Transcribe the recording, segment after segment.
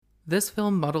This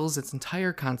film muddles its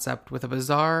entire concept with a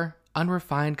bizarre,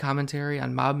 unrefined commentary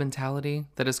on mob mentality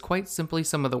that is quite simply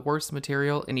some of the worst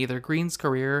material in either Green's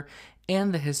career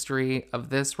and the history of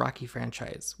this Rocky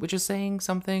franchise, which is saying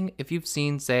something if you've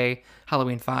seen, say,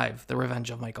 Halloween 5, The Revenge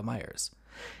of Michael Myers.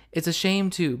 It's a shame,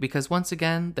 too, because once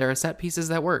again, there are set pieces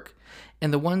that work,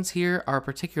 and the ones here are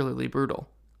particularly brutal.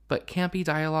 But campy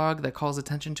dialogue that calls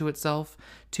attention to itself,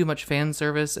 too much fan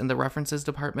service in the references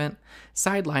department,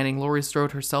 sidelining Laurie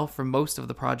Strode herself for most of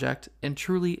the project, and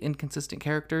truly inconsistent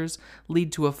characters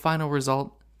lead to a final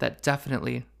result that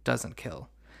definitely doesn't kill.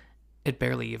 It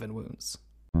barely even wounds.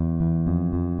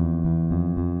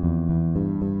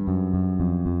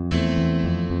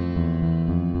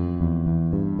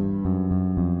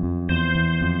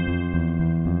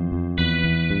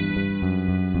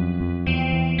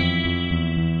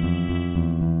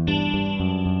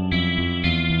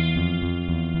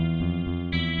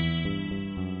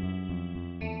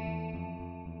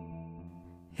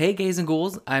 Hey, gays and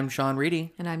ghouls, I'm Sean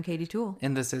Reedy. And I'm Katie Toole.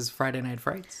 And this is Friday Night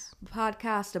Frights. A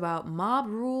podcast about mob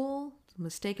rule,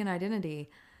 mistaken identity,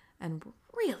 and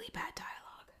really bad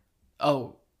dialogue.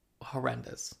 Oh,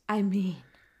 horrendous. I mean,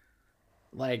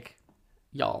 like,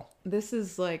 y'all. this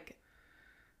is like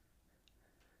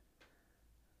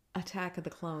Attack of the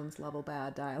Clones level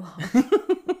bad dialogue.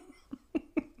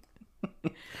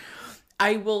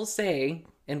 I will say,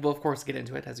 and we'll of course get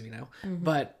into it as we know,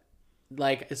 but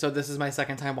like, so this is my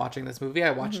second time watching this movie.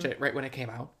 I watched it right when it came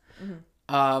out.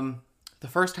 The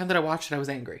first time that I watched it, I was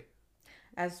angry.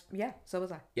 So was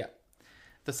I. Yeah.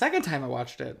 The second time I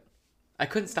watched it, I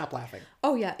couldn't stop laughing.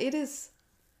 Oh yeah, it's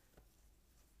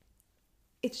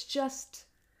just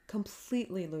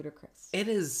completely ludicrous. It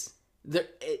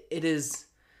is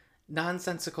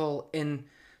nonsensical in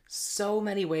so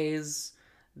many ways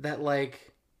that,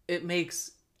 like, it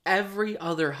makes every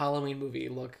other Halloween movie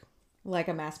look Like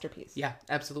a masterpiece. yeah,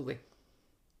 absolutely.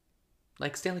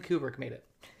 Like Stanley Kubrick made it.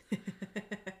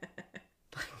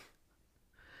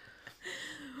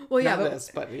 Well, yeah, Not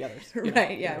this, but the others. you know,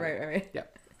 right, yeah, you know. right. Yeah.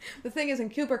 The thing is, in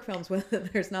Kubrick films, when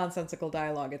there's nonsensical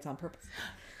dialogue, it's on purpose.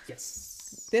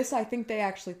 Yes. This, I think they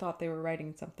actually thought they were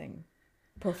writing something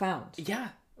profound. Yeah.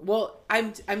 Well,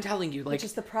 I'm telling you, like, Which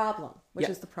is the problem. Yeah.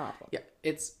 Yeah,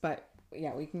 it's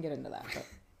we can get into that. But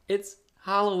it's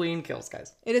Halloween Kills,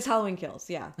 guys. it is Halloween Kills,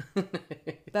 yeah.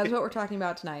 That's what we're talking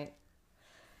about tonight.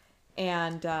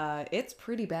 And it's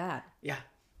pretty bad. Yeah.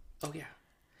 Oh yeah.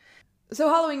 So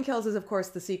Halloween Kills is, of course,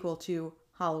 the sequel to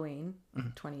Halloween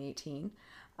 2018.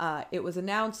 It was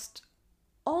announced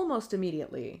almost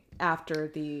immediately after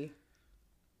the,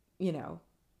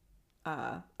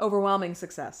 overwhelming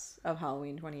success of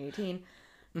Halloween 2018.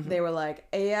 They were like,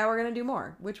 yeah, we're going to do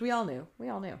more, which we all knew.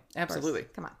 Absolutely.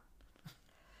 Come on.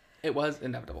 It was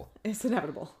inevitable. It's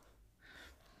inevitable.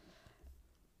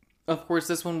 Of course,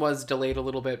 this one was delayed a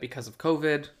little bit because of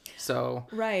COVID. So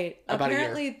Right. About a year.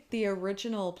 Apparently, the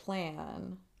original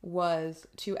plan was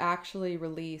to actually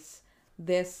release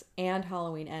this and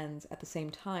Halloween Ends at the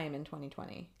same time in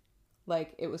 2020.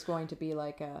 Like, it was going to be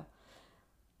like a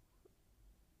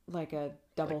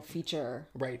double feature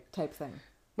right, type thing.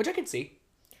 which I could see.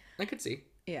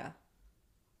 Yeah.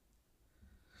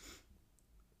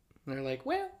 And they're like,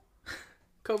 well,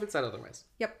 COVID said otherwise.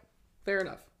 Yep. Fair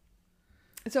enough.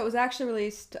 So it was actually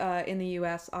released in the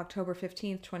US October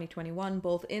 15th, 2021,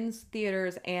 both in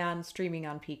theaters and streaming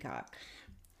on Peacock.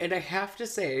 And I have to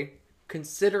say,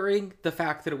 considering the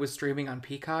fact that it was streaming on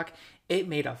Peacock, it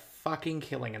made a fucking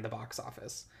killing in the box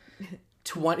office.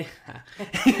 20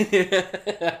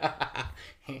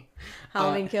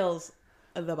 Halloween Kills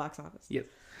the box office. Yes.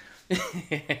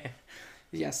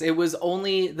 Yes, it was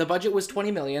only, the budget was 20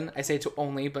 million. I say to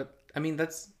only, but I mean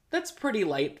that's pretty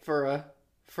light for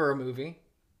a movie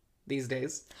these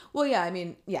days. Well, yeah, I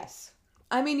mean, yes.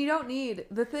 I mean, you don't need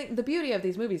the beauty of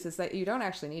these movies is that you don't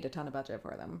actually need a ton of budget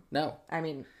for them. No. I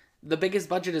mean, The biggest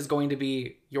budget is going to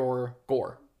be your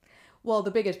gore. well,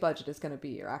 the biggest budget is going to be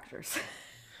your actors.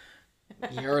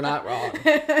 You're not wrong.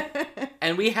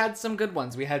 And we had some good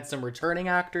ones. We had some returning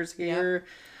actors here.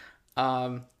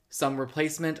 Some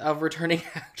replacement of returning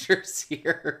actors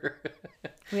here.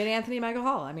 We had Anthony Michael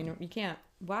Hall. I mean, you can't.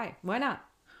 Why? Why not?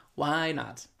 Why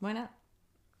not? Why not?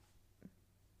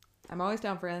 I'm always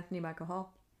down for Anthony Michael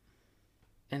Hall.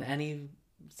 In any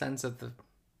sense of the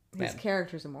His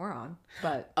character's a moron,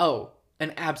 but oh,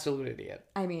 an absolute idiot.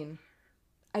 I mean,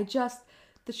 I get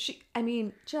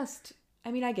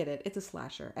it. It's a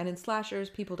slasher. And in slashers,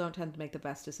 people don't tend to make the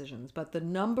best decisions. But the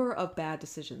number of bad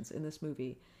decisions in this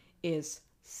movie is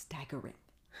staggering.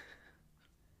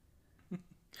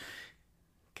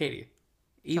 Katie,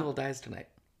 evil dies tonight.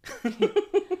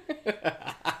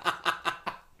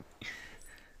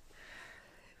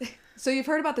 So you've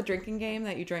heard about the drinking game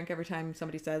that you drink every time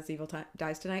somebody says evil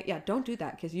dies tonight? Yeah, don't do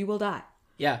that because you will die.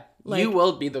 Yeah, Like, you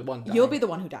will be the one dying. You'll be the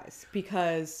one who dies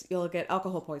because you'll get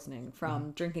alcohol poisoning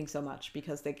from drinking so much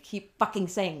because they keep fucking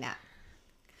saying that.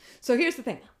 So here's the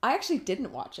thing. I actually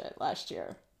didn't watch it last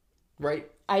year. Right.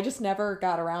 I just never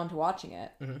got around to watching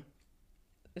it. Mm-hmm.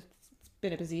 It's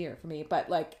been a busy year for me, but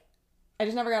like, I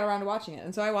just never got around to watching it.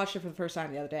 And so I watched it for the first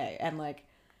time the other day, and like,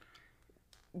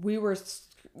 we were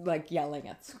like yelling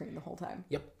at the screen the whole time.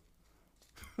 Yep.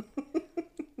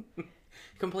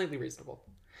 Completely reasonable.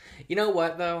 You know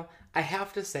what though? I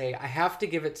have to say, I have to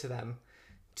give it to them.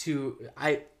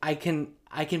 I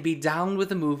can be down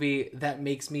with a movie that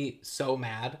makes me so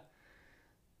mad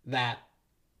that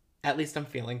at least I'm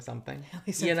feeling something. At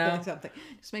least I'm feeling something.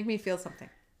 Just make me feel something.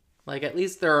 Like, at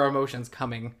least there are emotions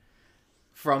coming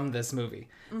from this movie.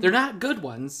 Mm-hmm. They're not good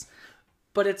ones,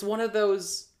 but it's one of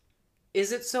those,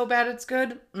 is it so bad it's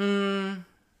good?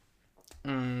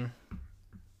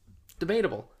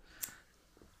 Debatable.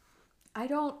 I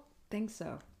don't think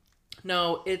so.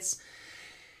 No, it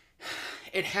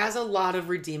has a lot of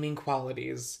redeeming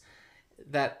qualities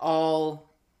that all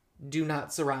do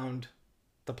not surround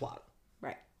the plot.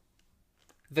 Right.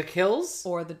 The kills?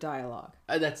 Or the dialogue.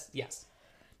 Yes.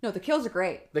 No, the kills are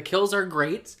great. The kills are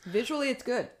great. Visually, it's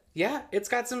good. Yeah, it's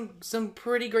got some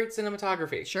pretty great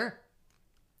cinematography. Sure.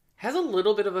 Has a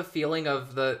little bit of a feeling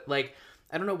of the, like,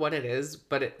 I don't know what it is,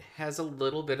 but it has a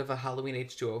little bit of a Halloween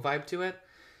H2O vibe to it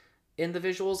in the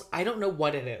visuals. I don't know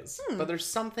what it is, but there's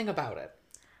something about it.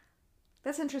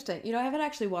 That's interesting. You know, I haven't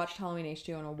actually watched Halloween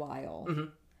H2O in a while. Mm-hmm.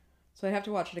 So I'd have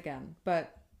to watch it again.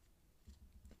 But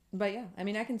yeah, I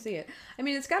mean, I can see it. I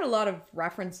mean, it's got a lot of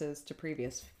references to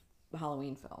previous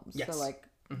Halloween films. Yes. So, like,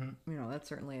 you know, that's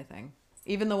certainly a thing.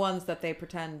 Even the ones that they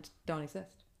pretend don't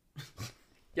exist.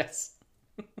 Yes.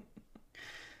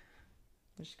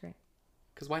 Which is great.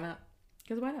 Because why not?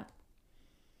 Because why not?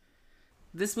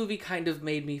 This movie kind of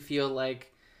made me feel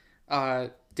like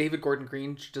David Gordon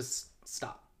Green should just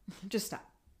stop. Just stop.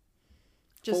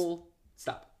 Full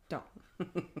stop. Don't.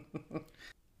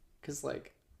 Because,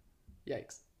 like,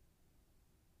 yikes.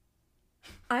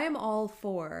 I am all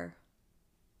for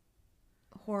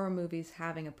horror movies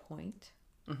having a point,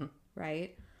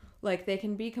 right? Like, they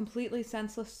can be completely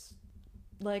senseless,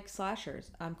 like,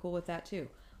 slashers. I'm cool with that, too.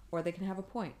 Or they can have a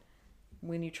point.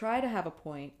 When you try to have a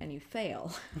point and you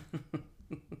fail,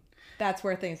 that's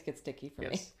where things get sticky for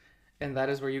me. And that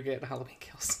is where you get Halloween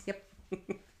Kills. Yep.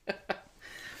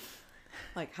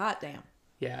 Like, hot damn.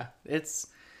 Yeah, it's...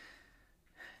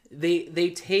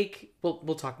 They take...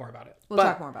 We'll talk more about it. We'll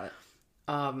talk more about it.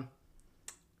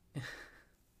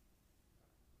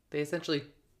 They essentially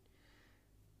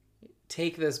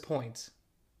take this point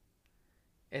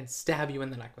and stab you in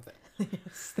the neck with it.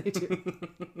 Yes, they do.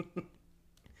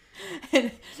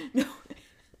 And no,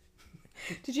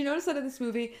 did you notice that in this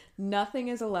movie, nothing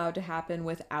is allowed to happen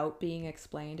without being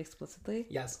explained explicitly?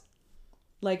 Yes.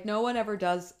 Like, no one ever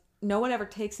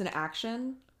takes an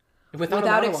action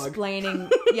without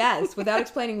explaining. Yes, without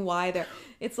explaining why they're.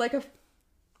 It's like a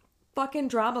fucking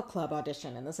drama club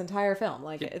audition in this entire film.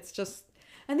 Like, it's just,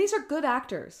 and these are good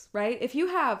actors, right? If you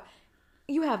have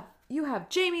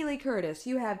Jamie Lee Curtis,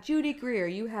 you have Judy Greer,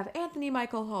 you have Anthony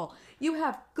Michael Hall, you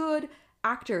have good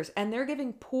actors, and they're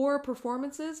giving poor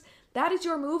performances. That is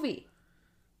your movie.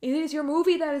 It is your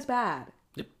movie that is bad.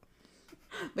 Yep.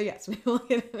 But yes, we'll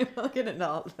get into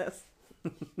all of this.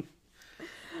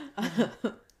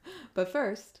 But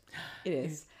first, it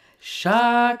is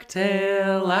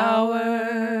Shocktail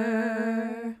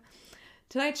Hour.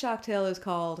 Tonight's Shocktail is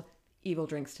called Evil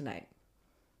Drinks Tonight.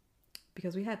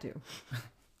 Because we had to.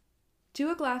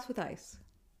 To a glass with ice,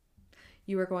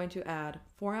 you are going to add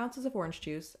 4 ounces of orange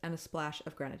juice and a splash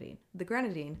of grenadine. The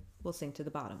grenadine will sink to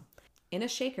the bottom. In a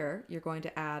shaker, you're going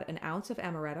to add an ounce of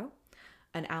amaretto,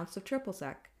 an ounce of triple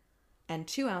sec, and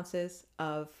 2 ounces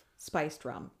of spiced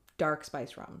rum, dark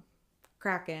spiced rum.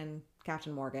 Kraken,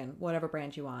 Captain Morgan, whatever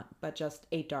brand you want, but just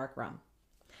a dark rum.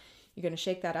 You're going to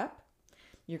shake that up.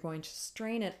 You're going to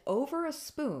strain it over a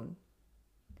spoon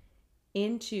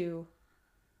into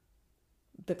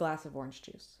the glass of orange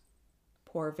juice.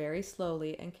 Pour very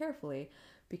slowly and carefully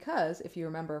because if you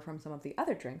remember from some of the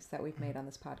other drinks that we've made on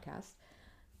this podcast,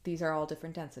 these are all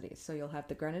different densities. So you'll have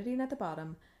the grenadine at the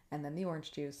bottom and then the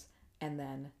orange juice and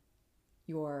then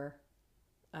your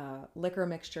liquor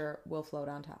mixture will float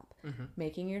on top,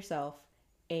 making yourself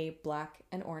a black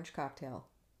and orange cocktail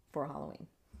for Halloween.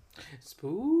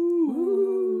 Spooky.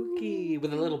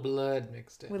 With a little blood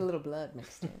mixed in.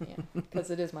 Yeah.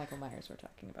 Because it is Michael Myers we're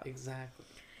talking about. Exactly.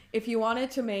 If you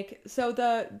wanted to make... So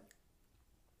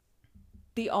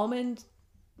the almond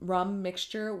rum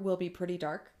mixture will be pretty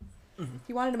dark. If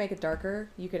you wanted to make it darker,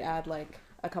 you could add like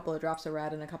a couple of drops of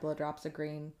red and a couple of drops of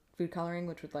green food coloring,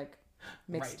 which would like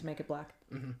mix to make it black.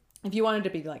 Mm-hmm. If you wanted to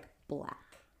be like black.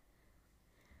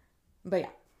 But yeah,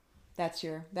 that's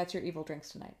your evil drinks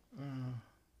tonight. It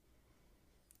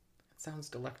sounds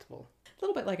delectable. A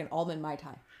little bit like an almond Mai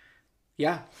Tai.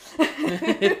 Yeah.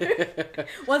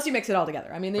 Once you mix it all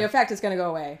together. I mean, the effect is going to go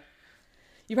away.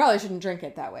 You probably shouldn't drink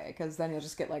it that way because then you'll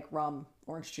just get like rum,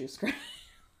 orange juice.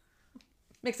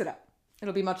 Mix it up.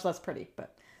 It'll be much less pretty.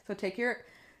 But so take your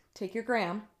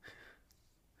gram,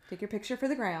 take your picture for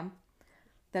the gram,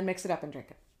 then mix it up and drink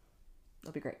it.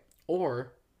 It'll be great.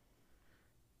 Or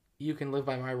you can live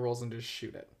by my rules and just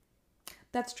shoot it.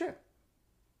 That's true.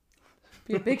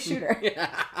 Be a big shooter.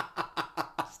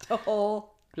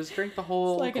 Just drink the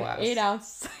whole like glass.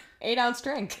 An 8-ounce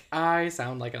drink. I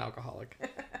sound like an alcoholic.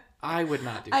 I would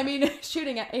not do that. I mean,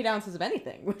 shooting at 8 ounces of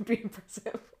anything would be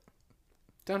impressive.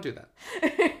 Don't do that.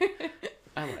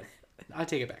 I lied. I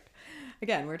take it back.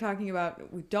 Again, we're talking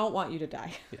about we don't want you to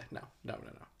die. Yeah, no.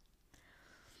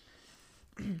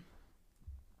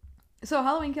 So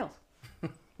Halloween Kills.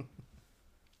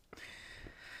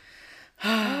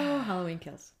 Oh, Halloween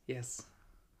Kills. Yes.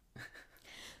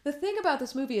 The thing about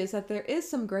this movie is that there is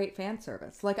some great fan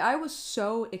service. Like, I was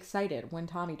so excited when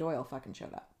Tommy Doyle fucking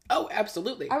showed up. Oh,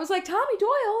 absolutely. I was like, Tommy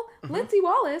Doyle? Lindsay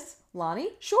Wallace? Lonnie?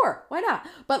 Sure, why not?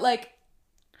 But, like...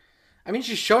 I mean,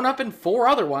 she's shown up in 4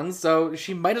 other ones, so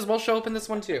she might as well show up in this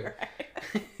one, too.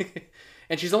 Right.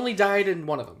 And she's only died in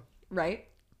one of them. Right.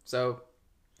 So,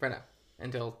 for now.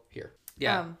 Until here.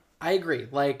 Yeah, I agree.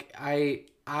 Like, I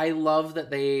love that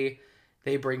they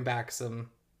bring back some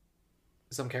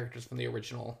characters from the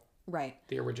original. Right.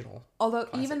 The original. Although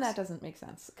classics. even that doesn't make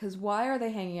sense. Because why are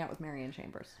they hanging out with Marion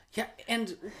Chambers? Yeah,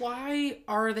 and why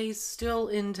are they still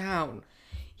in town?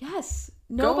 Yes.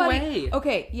 Nobody. Go away.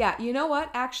 Okay, yeah. You know what?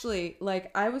 Actually,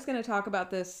 like, I was going to talk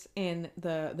about this in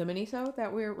the mini-so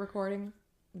that we're recording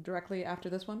directly after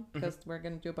this one. Because we're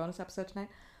going to do a bonus episode tonight.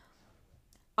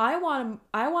 I want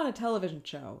a television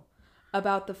show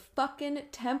about the fucking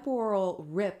temporal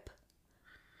rip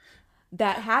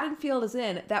that Haddonfield is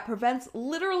in that prevents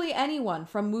literally anyone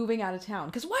from moving out of town.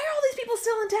 Because why are all these people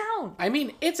still in town? I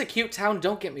mean, it's a cute town,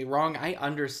 don't get me wrong. I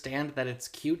understand that it's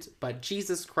cute, but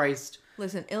Jesus Christ.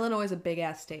 Listen, Illinois is a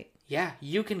big-ass state. Yeah,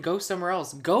 you can go somewhere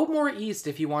else. Go more east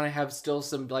if you want to have still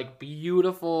some, like,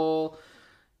 beautiful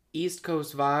East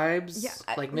Coast vibes. Yeah,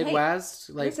 like Midwest.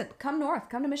 Hey, like, listen, come north.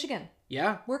 Come to Michigan.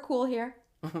 Yeah. We're cool here.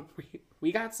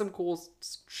 we got some cool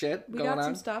shit going on. We got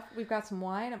some stuff. We've got some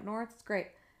wine up north. It's great.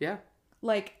 Yeah.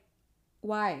 Like,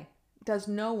 why does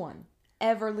no one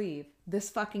ever leave this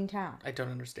fucking town? I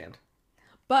don't understand.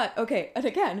 But, okay, and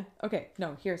again,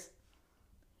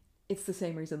 it's the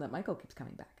same reason that Michael keeps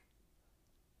coming back.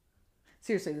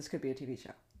 Seriously, this could be a TV show.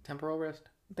 Temporal rift.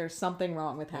 There's something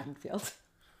wrong with Haddonfield.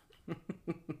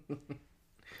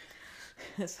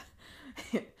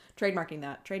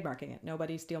 Trademarking it.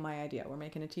 Nobody steal my idea. We're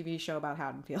making a TV show about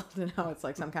Haddonfield and how it's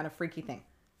like some kind of freaky thing.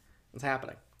 It's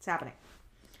happening.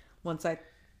 Once I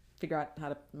figure out how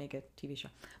to make a TV show.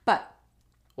 But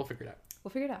we'll figure it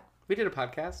out. We did a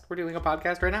podcast. We're doing a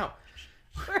podcast right now.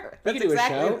 Sure. We can do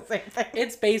exactly a show. The same thing.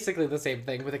 It's basically the same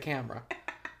thing with a camera.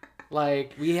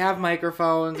 Like, we have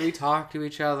microphones. We talk to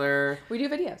each other. We do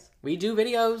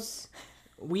videos.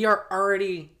 We are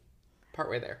already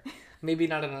partway there. Maybe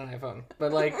not on an iPhone,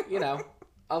 but like,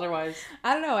 otherwise.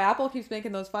 I don't know. Apple keeps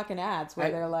making those fucking ads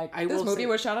where they're like, this movie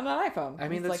was shot on an iPhone. I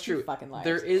mean, that's like, true. Fucking liars.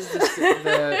 There is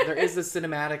the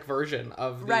cinematic version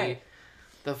of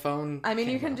the phone. I mean,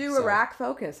 camera, you can do a rack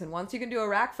focus, and once you can do a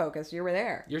rack focus, you're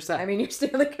there. You're set. I mean, you're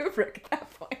Stanley Kubrick at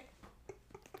that point.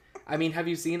 I mean, have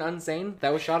you seen Unsane?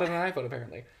 That was shot on an iPhone,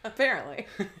 apparently.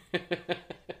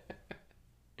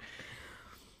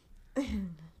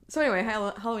 So anyway,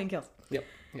 Halloween Kills. Yep.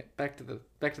 Back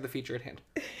to the feature at hand.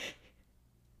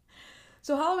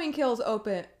 So Halloween Kills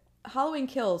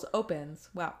opens.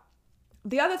 Wow.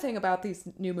 The other thing about these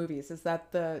new movies is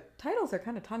that the titles are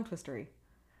kind of tongue twistery.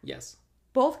 Yes.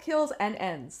 Both kills and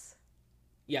ends.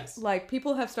 Yes. Like,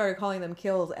 people have started calling them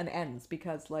kills and ends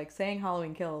because, like, saying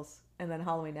Halloween Kills and then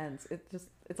Halloween Ends,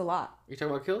 it's a lot. You're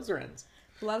talking about kills or ends?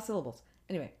 It's a lot of syllables.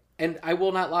 Anyway. And I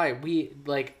will not lie.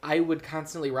 I would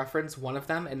constantly reference one of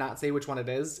them and not say which one it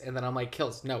is. And then I'm like,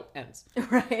 kills. No, ends.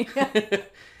 Right.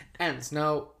 Ends.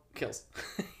 No, kills.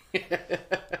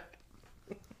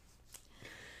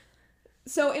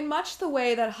 So in much the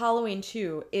way that Halloween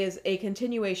 2 is a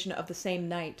continuation of the same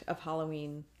night of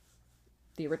Halloween,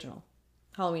 the original,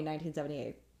 Halloween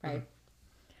 1978, right? Mm-hmm.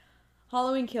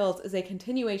 Halloween Kills is a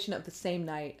continuation of the same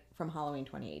night from Halloween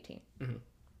 2018. Mm-hmm.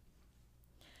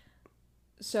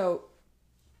 So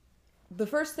the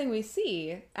first thing we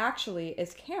see, actually,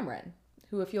 is Cameron,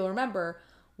 who, if you'll remember,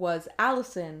 was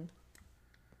Allison,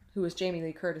 who was Jamie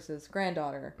Lee Curtis's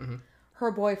granddaughter,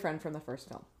 her boyfriend from the first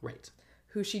film. Right.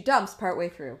 Who she dumps partway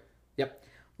through. Yep.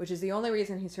 Which is the only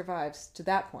reason he survives to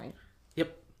that point.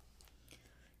 Yep.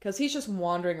 Because he's just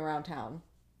wandering around town,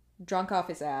 drunk off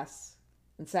his ass,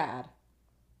 and sad.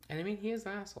 And I mean, he is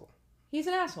an asshole. He's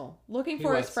an asshole. Looking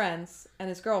for his friends and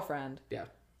his girlfriend. Yeah.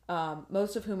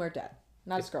 Most of whom are dead.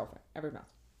 Not his girlfriend. Everyone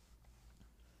else.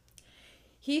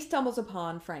 He stumbles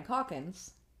upon Frank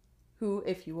Hawkins, who,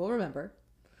 if you will remember,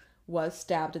 was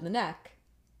stabbed in the neck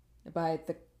by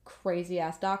the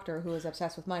crazy-ass doctor who was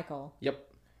obsessed with Michael. Yep.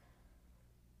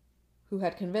 Who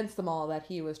had convinced them all that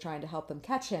he was trying to help them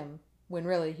catch him, when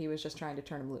really he was just trying to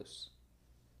turn him loose.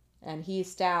 And he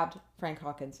stabbed Frank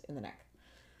Hawkins in the neck.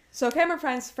 So Cameron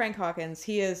finds Frank Hawkins.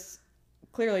 He is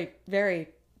clearly very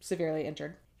severely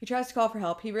injured. He tries to call for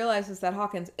help. He realizes that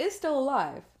Hawkins is still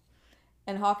alive.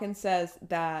 And Hawkins says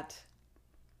that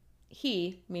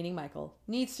he, meaning Michael,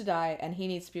 needs to die and he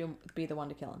needs to be the one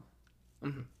to kill him.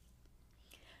 Mm-hmm.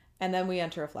 And then we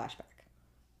enter a flashback.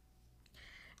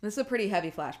 This is a pretty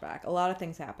heavy flashback. A lot of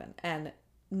things happen. And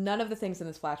none of the things in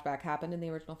this flashback happened in the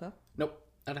original film. Nope.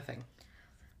 Not a thing.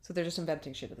 So they're just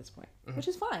inventing shit at this point. Mm-hmm. Which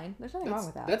is fine. There's nothing wrong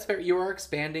with that. That's fair. You are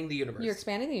expanding the universe. You're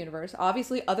expanding the universe.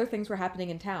 Obviously, other things were happening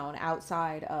in town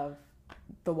outside of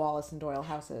the Wallace and Doyle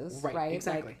houses. Right?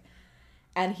 Exactly.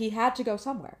 And he had to go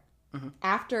somewhere. Mm-hmm.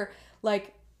 After,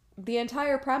 the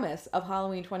entire premise of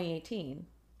Halloween 2018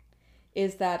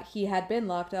 is that he had been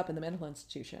locked up in the mental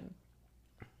institution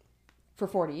for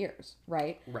 40 years,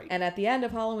 right? Right. And at the end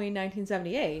of Halloween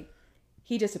 1978,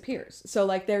 he disappears. So,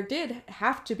 there did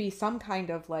have to be some kind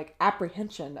of,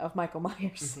 apprehension of Michael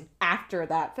Myers after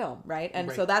that film, right?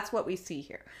 And so that's what we see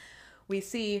here. We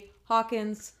see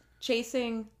Hawkins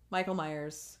chasing Michael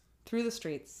Myers through the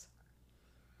streets.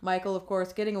 Michael, of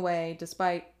course, getting away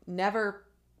despite never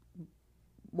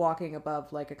walking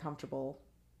above, a comfortable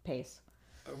pace.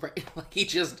 Right. He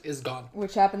just is gone.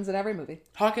 Which happens in every movie.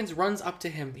 Hawkins runs up to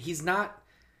him. He's not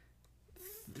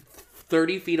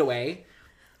 30 feet away,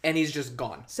 and he's just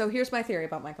gone. So here's my theory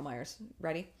about Michael Myers.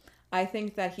 Ready? I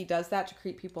think that he does that to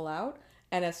creep people out,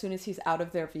 and as soon as he's out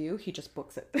of their view, he just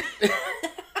books it.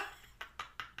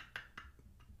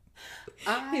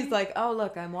 He's like, oh,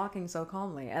 look, I'm walking so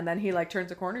calmly. And then he,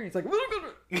 turns a corner, and he's like,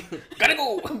 gotta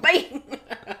go! Bye!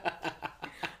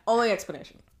 Only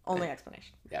explanation.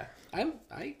 Yeah.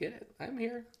 I get it. I'm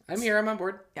here. I'm on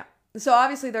board. Yeah. So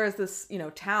obviously there's this,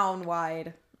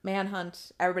 town-wide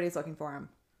manhunt. Everybody's looking for him.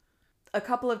 A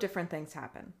couple of different things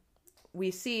happen.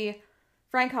 We see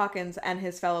Frank Hawkins and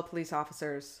his fellow police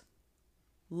officers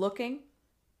looking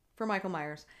for Michael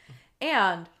Myers.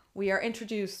 And we are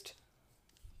introduced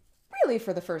really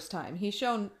for the first time. He's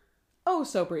shown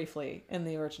so briefly in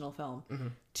the original film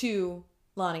to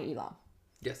Lonnie Elam.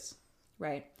 Yes.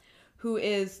 Right. Who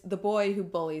is the boy who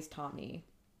bullies Tommy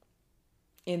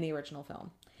in the original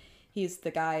film. He's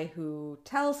the guy who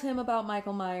tells him about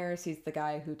Michael Myers. He's the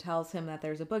guy who tells him that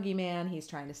there's a boogeyman. He's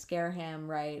trying to scare him,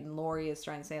 right? And Laurie is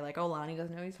trying to say, oh, Lonnie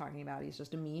doesn't know what he's talking about. He's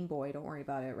just a mean boy. Don't worry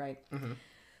about it, right? Mm-hmm.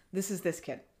 This is this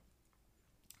kid.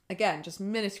 Again, just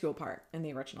minuscule part in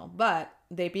the original. But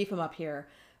they beef him up here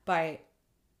by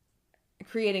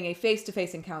creating a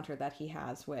face-to-face encounter that he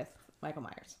has with Michael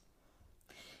Myers.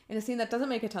 In a scene that doesn't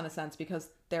make a ton of sense because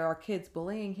there are kids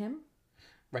bullying him.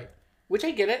 Right. Which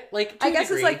I get it. I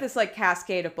guess it's this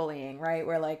cascade of bullying, right?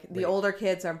 Where the older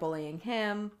kids are bullying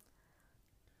him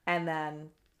and then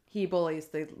he bullies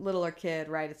the littler kid,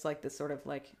 right? It's this sort of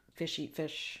fish eat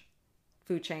fish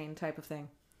food chain type of thing.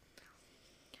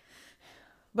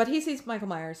 But he sees Michael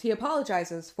Myers. He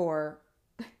apologizes for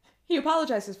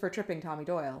tripping Tommy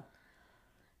Doyle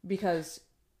because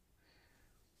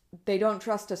they don't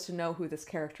trust us to know who this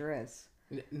character is.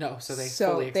 No, so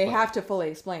they have to fully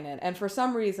explain it. And for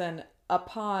some reason,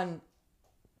 upon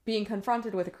being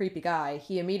confronted with a creepy guy,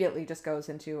 he immediately just goes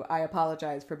into, I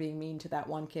apologize for being mean to that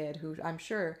one kid who I'm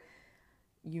sure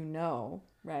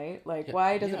right?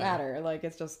 Why does it matter?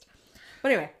 It's just...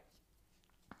 But anyway,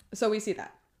 so we see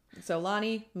that. So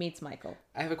Lonnie meets Michael.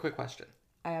 I have a quick question.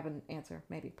 I have an answer.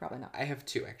 Maybe. Probably not. I have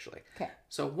two, actually. Okay.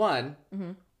 So one,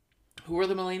 who are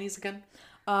the Mulaney's again?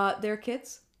 They're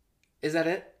kids. Is that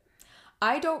it?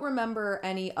 I don't remember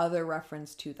any other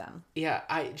reference to them. Yeah,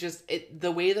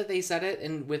 the way that they said it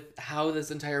and with how this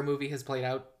entire movie has played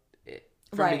out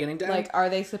from beginning to end. Are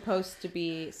they supposed to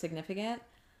be significant?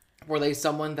 Were they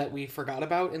someone that we forgot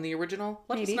about in the original?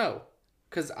 Let us know.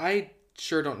 Because I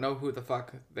sure don't know who the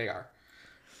fuck they are.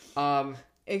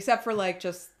 Except for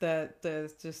just the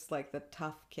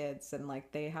tough kids and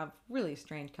they have really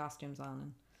strange costumes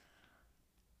on.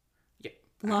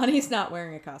 Lonnie's not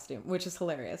wearing a costume, which is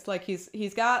hilarious. Like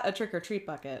he's got a trick or treat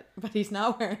bucket, but he's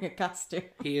not wearing a costume.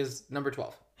 He is number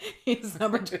 12. He's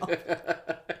number 12.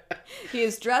 He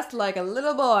is dressed like a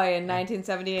little boy in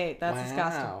 1978. That's his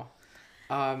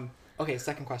costume. Okay,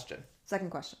 second question.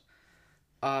 Second question.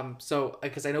 So,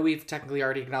 because I know we've technically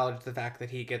already acknowledged the fact that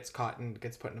he gets caught and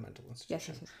gets put in a mental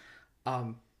institution. Yes.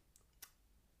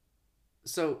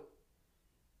 So,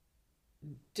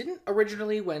 didn't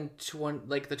originally when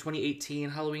the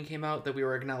 2018 Halloween came out that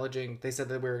they said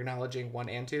that we were acknowledging 1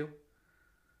 and 2?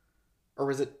 Or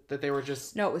was it that they were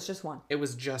just... No, it was just 1. It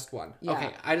was just 1. Yeah.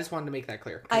 Okay, I just wanted to make that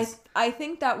clear. I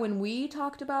think that when we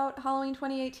talked about Halloween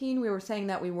 2018, we were saying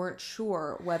that we weren't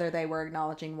sure whether they were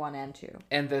acknowledging 1 and 2.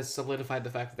 And this solidified the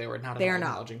fact that they were not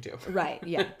acknowledging 2. Right,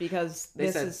 yeah, because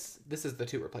this is the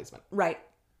 2 replacement. Right.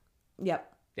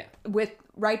 Yep. Yeah. With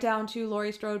right down to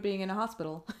Laurie Strode being in a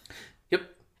hospital. Yep.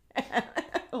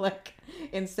 Like,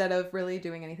 instead of really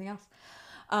doing anything else.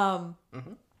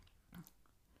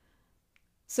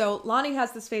 So Lonnie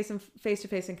has this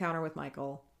face-to-face encounter with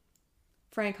Michael.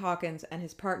 Frank Hawkins and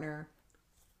his partner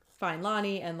find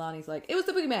Lonnie, and Lonnie's like, "It was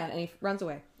the boogeyman," and he runs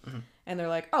away. And they're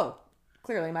like, "Oh,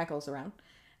 clearly Michael's around."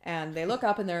 And they look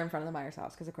up, and they're in front of the Myers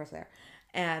house, because of course they are.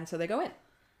 And so they go in.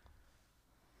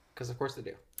 Because of course they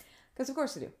do. Because of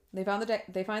course they do. They find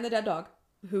the dead dog,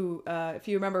 who, if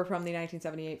you remember from the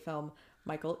 1978 film,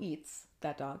 Michael eats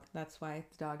that dog. That's why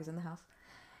the dog is in the house.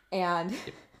 And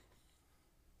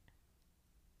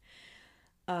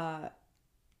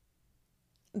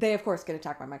they, of course, get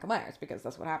attacked by Michael Myers, because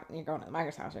that's what happened. You're going to the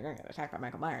Myers house, you're going to get attacked by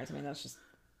Michael Myers. I mean, that's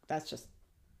just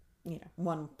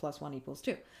 1 + 1 =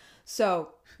 2.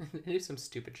 So do some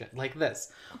stupid shit like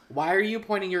this. Why are you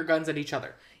pointing your guns at each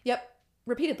other? Yep,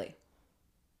 repeatedly.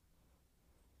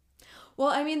 Well,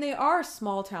 I mean, they are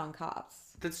small town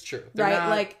cops. That's true.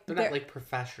 Right? They're not like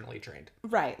professionally trained.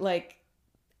 Right. Like,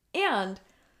 and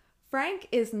Frank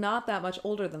is not that much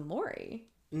older than Laurie.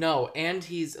 No, and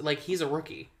he's a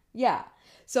rookie. Yeah.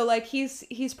 So like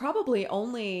he's probably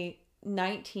only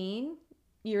 19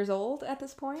 years old at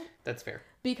this point. That's fair.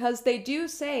 Because they do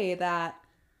say that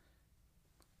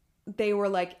they were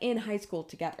like in high school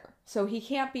together. So he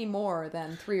can't be more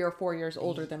than 3 or 4 years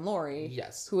older than Laurie.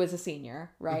 Yes. Who is a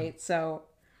senior, right? So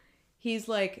he's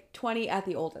like 20 at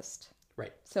the oldest.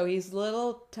 Right. So he's a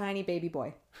little tiny baby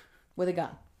boy with a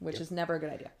gun, which is never a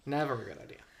good idea. Never a good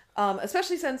idea.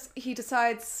 Especially since he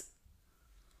decides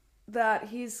that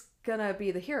he's gonna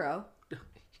be the hero.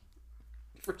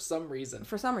 For some reason.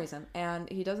 And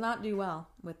he does not do well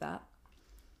with that.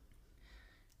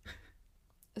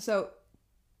 So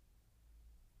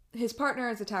his partner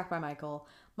is attacked by Michael.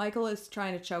 Michael is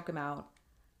trying to choke him out.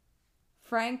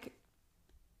 Frank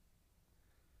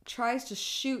tries to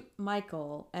shoot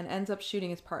Michael and ends up shooting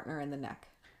his partner in the neck.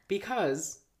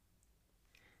 Because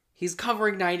he's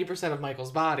covering 90% of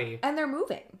Michael's body. And they're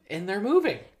moving.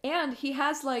 And he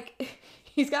has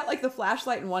he's got like the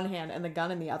flashlight in one hand and the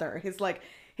gun in the other.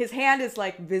 His hand is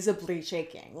like visibly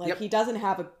shaking. Like he doesn't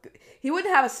have he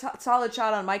wouldn't have a solid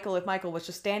shot on Michael if Michael was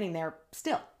just standing there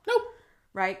still. Nope.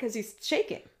 Right? Because he's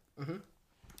shaking. Mm-hmm.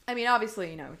 I mean,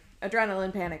 obviously,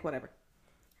 adrenaline, panic, whatever.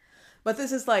 But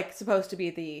this is like supposed to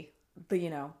be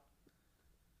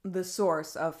the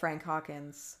source of Frank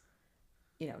Hawkins,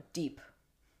 deep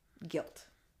guilt.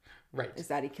 Right. Is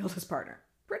that he killed his partner.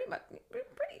 Pretty much. He killed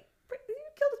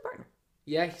his partner.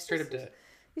 Yeah, he straight up did.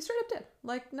 He straight up did.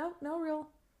 Like, no real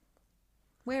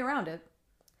way around it.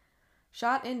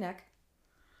 Shot in neck.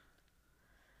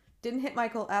 Didn't hit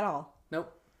Michael at all.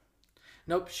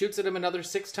 Nope. Shoots at him another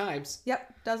 6 times.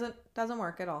 Yep. Doesn't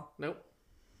work at all. Nope.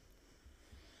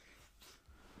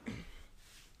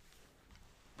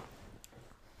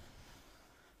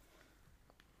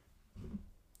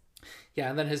 Yeah,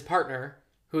 and then his partner,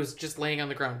 who's just laying on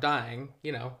the ground dying,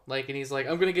 and he's like,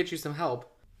 "I'm gonna get you some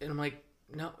help," and I'm like,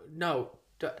 "No,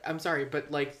 I'm sorry, but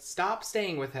stop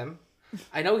staying with him.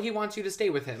 I know he wants you to stay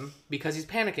with him because he's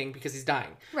panicking because he's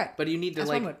dying, right? But you need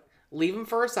to leave him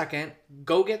for a second,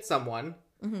 go get someone.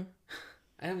 Mm-hmm.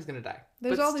 I know he's gonna die.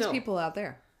 There's all these people out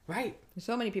there, right? There's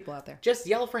so many people out there. Just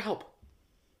yell for help."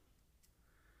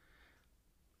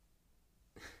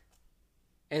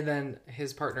 And then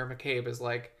his partner McCabe is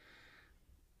like,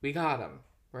 "We got him,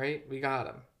 right? We got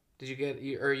him. Did you get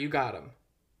you got him?"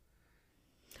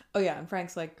 Oh yeah, and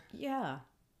Frank's like, "Yeah,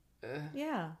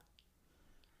 yeah,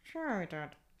 sure I did."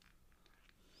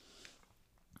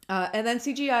 And then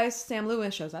CGI's Sam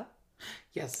Lewis shows up.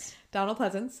 Yes. Donald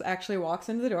Pleasance actually walks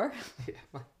into the door.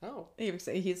 Yeah. Oh.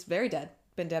 He's very dead.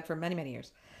 Been dead for many, many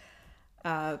years.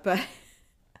 But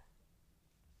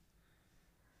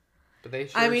they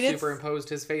superimposed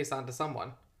his face onto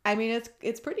someone. I mean,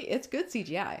 it's good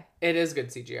CGI. It is good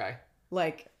CGI.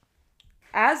 Like,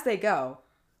 as they go,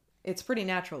 it's pretty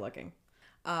natural looking.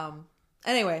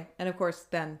 Anyway, and of course,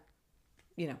 then,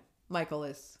 Michael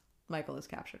is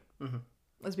captured. Mm-hmm.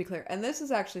 Let's be clear. And this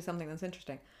is actually something that's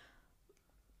interesting.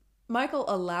 Michael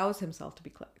allows himself to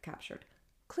be captured.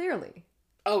 Clearly.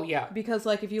 Oh, yeah. Because,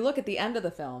 like, if you look at the end of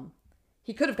the film,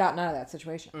 he could have gotten out of that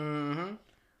situation. Mm-hmm.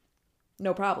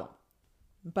 No problem.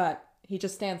 But he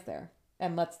just stands there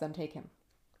and lets them take him.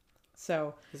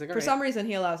 So, He's like, for some reason,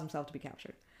 he allows himself to be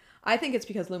captured. I think it's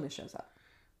because Loomis shows up.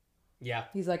 Yeah.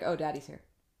 He's like, oh, Daddy's here.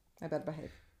 I better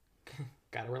behave.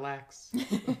 Gotta relax.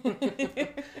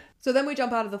 So then we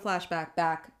jump out of the flashback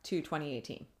back to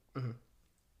 2018. Mm-hmm.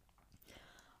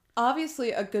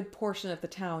 Obviously, a good portion of the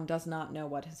town does not know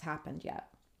what has happened yet.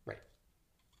 Right.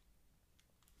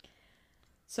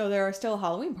 So there are still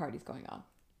Halloween parties going on,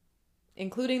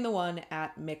 including the one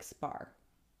at Mick's bar.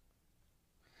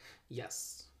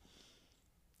 Yes.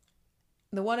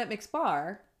 The one at Mick's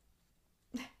bar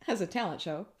has a talent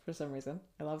show for some reason.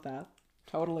 I love that.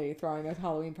 Totally throwing a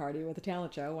Halloween party with a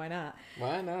talent show. Why not?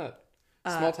 Why not?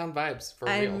 Small town vibes, for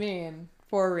real. I mean,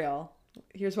 for real.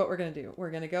 Here's what we're going to do. We're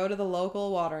going to go to the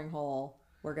local watering hole.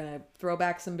 We're going to throw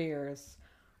back some beers.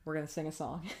 We're going to sing a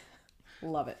song.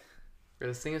 Love it. We're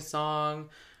going to sing a song.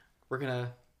 We're going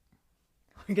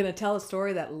to tell a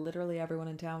story that literally everyone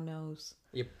in town knows.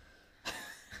 Yep.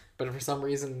 But for some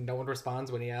reason, no one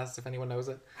responds when he asks if anyone knows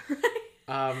it.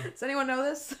 Does anyone know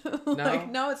this? No.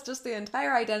 No, it's just the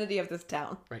entire identity of this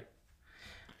town. Right.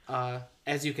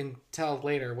 As you can tell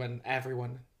later when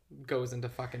everyone goes into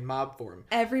fucking mob form.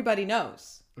 Everybody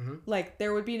knows. Mm-hmm. Like,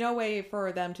 there would be no way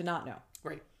for them to not know.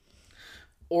 Right.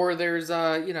 Or there's,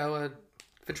 a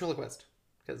ventriloquist.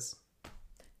 Because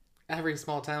every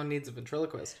small town needs a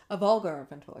ventriloquist. A vulgar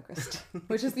ventriloquist.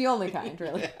 Which is the only kind,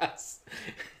 really. Yes.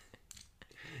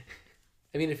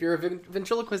 I mean, if you're a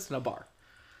ventriloquist in a bar.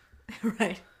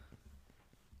 Right.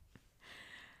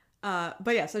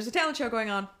 But yes, there's a talent show going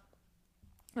on.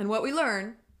 And what we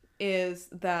learn is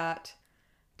that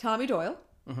Tommy Doyle,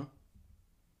 mm-hmm.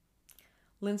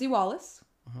 Lindsay Wallace,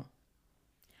 mm-hmm.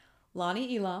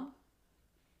 Lonnie Elam,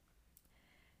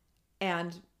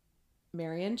 and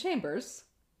Marion Chambers,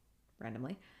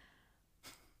 randomly,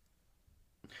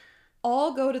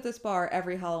 all go to this bar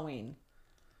every Halloween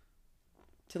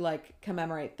to, like,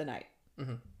 commemorate the night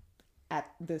mm-hmm.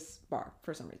 at this bar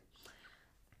for some reason.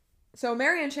 So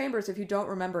Marion Chambers, if you don't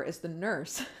remember, is the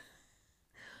nurse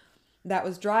that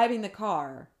was driving the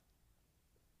car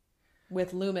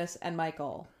with Loomis and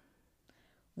Michael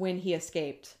when he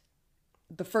escaped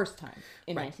the first time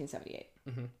in 1978.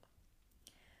 Mm-hmm.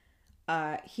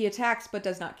 He attacks but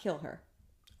does not kill her.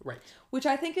 Right. Which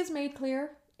I think is made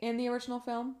clear in the original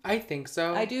film. I think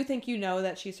so. I do think you know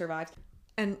that she survives.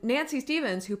 And Nancy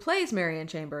Stevens, who plays Marion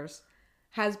Chambers,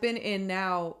 has been in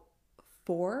now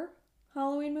 4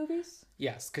 Halloween movies.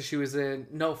 Yes, because she was in...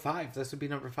 No, 5. This would be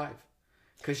number 5.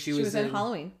 Because she was in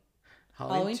Halloween.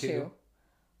 Halloween 2.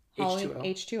 Halloween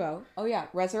H2O. Oh, yeah.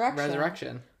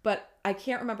 Resurrection. But I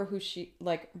can't remember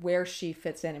where she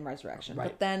fits in Resurrection. Right.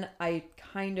 But then I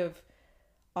kind of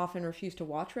often refuse to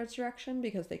watch Resurrection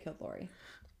because they killed Laurie.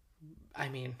 I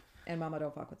mean... And Mama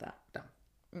don't fuck with that. No.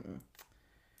 Mm-mm.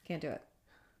 Can't do it.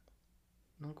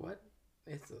 Like, what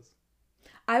is this?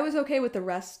 I was okay with the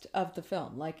rest of the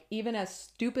film. Like, even as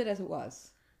stupid as it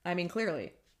was. I mean,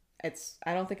 clearly.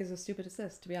 I don't think it's as stupid as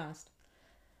this, to be honest.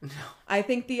 No. I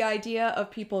think the idea of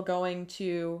people going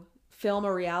to film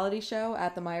a reality show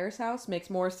at the Myers house makes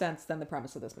more sense than the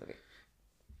premise of this movie.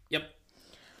 Yep.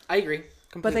 I agree.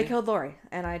 Completely. But they killed Laurie,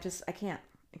 and I can't.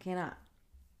 I cannot.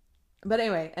 But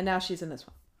anyway, and now she's in this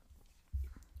one.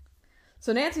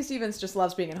 So Nancy Stevens just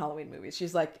loves being in Halloween movies.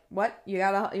 She's like, what?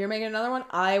 You're making another one?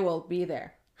 I will be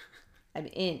there. I'm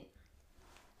in.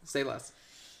 Say less.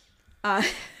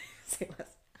 Say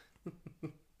less.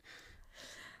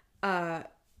 I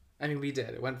mean, we did.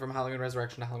 It went from Halloween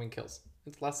Resurrection to Halloween Kills.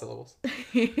 It's less syllables.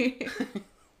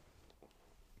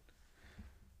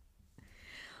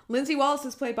 Lindsay Wallace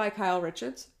is played by Kyle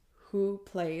Richards, who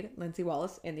played Lindsay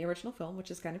Wallace in the original film, which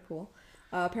is kind of cool.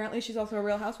 Apparently, she's also a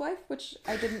Real Housewife, which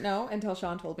I didn't know until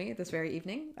Sean told me this very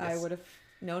evening. Yes. I would have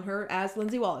known her as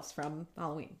Lindsay Wallace from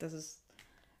Halloween. This is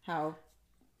how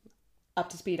up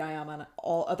to speed I am on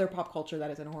all other pop culture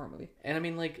that is in a horror movie. And I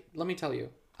mean, like, let me tell you,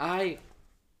 I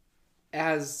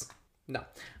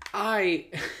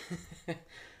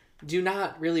do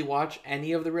not really watch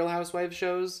any of the Real Housewives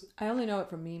shows. I only know it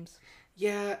from memes.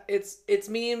 Yeah, it's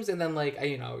memes, and then, like,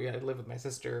 I live with my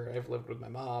sister, I've lived with my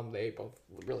mom, they both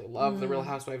really love the Real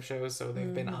Housewives shows, so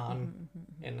they've been on,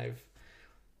 and I've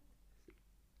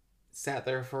sat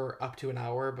there for up to an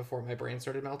hour before my brain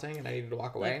started melting and I needed to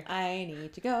walk away. Like, I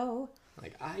need to go.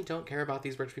 Like, I don't care about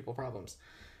these rich people problems.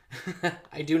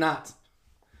 I do not.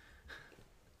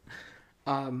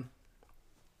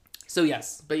 So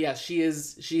yes, but yes, she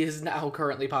is now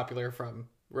currently popular from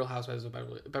Real Housewives of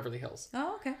Beverly Hills.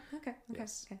 Oh, okay.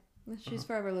 Yes. Okay. She's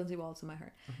forever Lindsay Wallace in my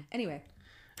heart. Anyway,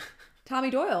 Tommy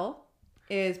Doyle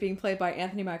is being played by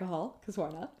Anthony Michael Hall, because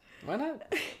why not? Why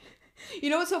not?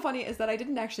 You know what's so funny is that I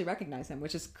didn't actually recognize him,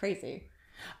 which is crazy.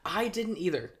 I didn't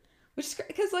either. Which is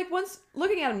because, like, once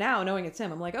looking at him now, knowing it's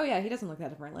him, I'm like, oh yeah, he doesn't look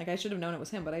that different. Like, I should have known it was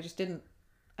him, but I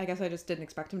guess I just didn't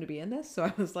expect him to be in this. So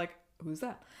I was like, who's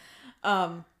that?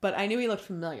 But I knew he looked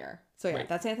familiar. So yeah, Right.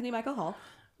 That's Anthony Michael Hall.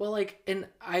 Well, like, and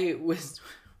I was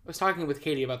talking with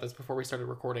Katie about this before we started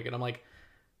recording, and I'm like,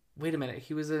 wait a minute,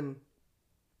 he was in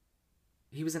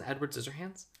Edward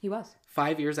Scissorhands? He was.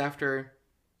 5 years after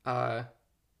The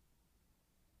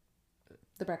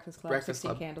Breakfast Club, Breakfast 16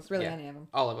 Club. Candles, really Yeah. any of them.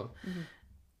 all of them. Mm-hmm.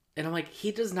 And I'm like,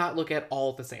 he does not look at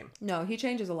all the same. No, he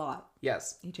changes a lot.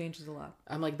 Yes. He changes a lot.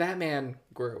 I'm like, that man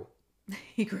grew.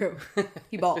 He grew.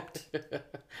 He bulked.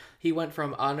 He went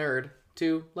from a nerd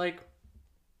to, like,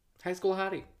 high school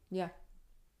hottie. Yeah.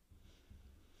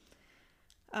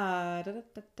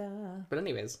 But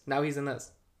anyways, now he's in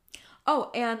this.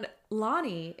 Oh, and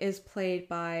Lonnie is played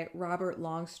by Robert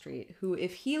Longstreet, who,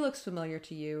 if he looks familiar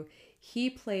to you, he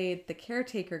played the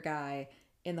caretaker guy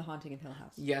in The Haunting of Hill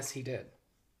House. Yes, he did.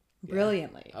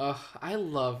 Brilliantly. Ugh, I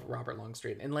love Robert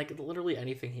Longstreet and, like, literally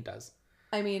anything he does.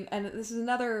 I mean, and this is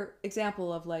another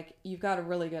example of, like, you've got a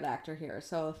really good actor here.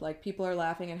 So if, like, people are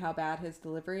laughing at how bad his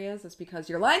delivery is, it's because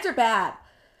your lines are bad.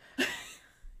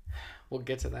 We'll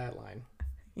get to that line.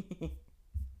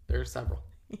 There's several.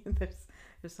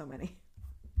 There's so many.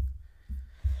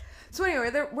 So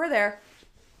anyway, we're there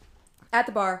at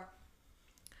the bar.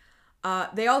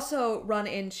 They also run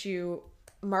into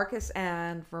Marcus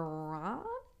and Veronica.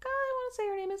 I want to say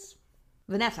her name is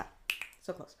Vanessa.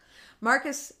 So close.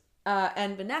 Marcus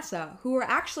and Vanessa, who were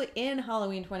actually in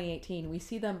Halloween 2018. We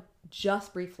see them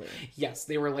just briefly. Yes,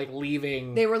 they were, like,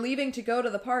 leaving. They were leaving to go to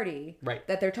the party Right.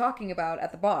 that they're talking about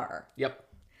at the bar. Yep.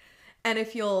 And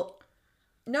if you'll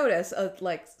notice a,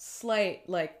 like, slight,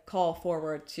 like, call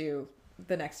forward to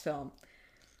the next film,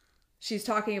 she's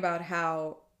talking about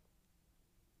how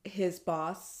his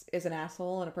boss is an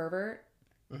asshole and a pervert,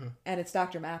 and it's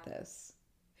Dr. Mathis,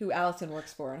 who Allison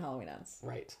works for in Halloween Ends.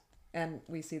 Right. And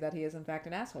we see that he is in fact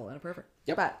an asshole and a pervert.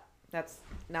 Yep. But that's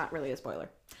not really a spoiler.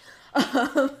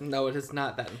 No, it is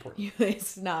not that important.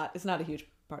 It's not a huge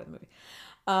part of the movie.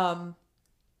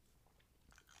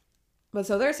 But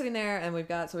so they're sitting there, and we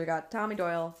got Tommy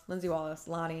Doyle, Lindsay Wallace,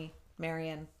 Lonnie,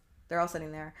 Marion. They're all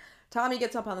sitting there. Tommy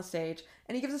gets up on the stage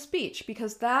and he gives a speech,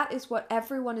 because that is what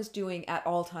everyone is doing at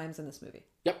all times in this movie.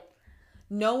 Yep.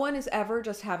 No one is ever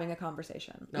just having a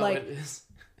conversation. No, like,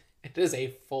 it is a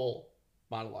full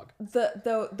monologue.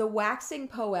 the waxing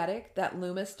poetic that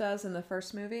Loomis does in the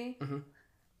first movie,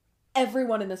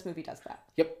 everyone in this movie does that.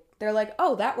 Yep. They're like,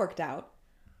 oh, that worked out.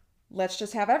 Let's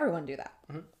just have everyone do that.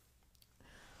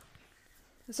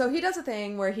 So he does a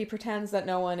thing where he pretends that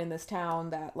no one in this town,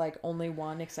 that, like, only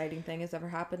one exciting thing has ever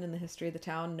happened in the history of the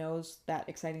town, knows that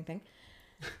exciting thing.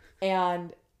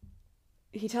 And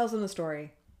he tells them the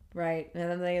story, right? And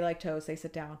then they, like, toast, they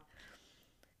sit down.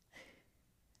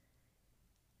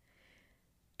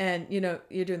 And, you know,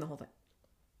 you're doing the whole thing.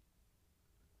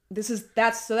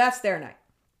 That's their night.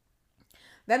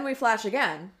 Then we flash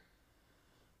again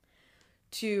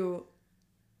to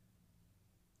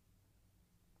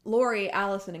Lori,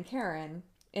 Allison, and Karen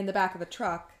in the back of a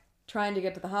truck trying to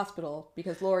get to the hospital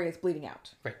because Lori is bleeding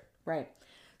out. Right. Right.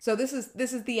 So this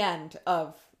is the end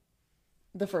of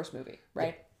the first movie,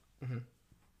 right? Yeah. Mm-hmm.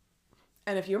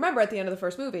 And if you remember, at the end of the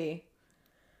first movie,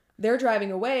 they're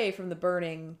driving away from the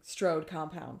burning Strode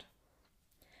compound.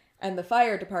 And the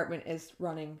fire department is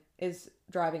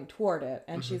driving toward it.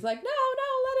 And she's like, no,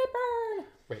 let it burn.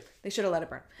 Right. They should have let it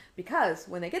burn. Because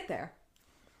when they get there,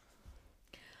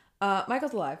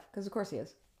 Michael's alive, because of course he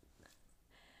is.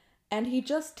 And he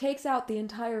just takes out the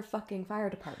entire fucking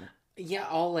fire department. Yeah,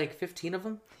 all, like, 15 of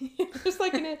them? There's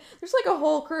like a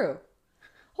whole crew.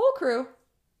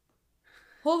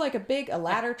 Whole, like, a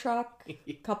ladder truck,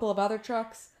 a couple of other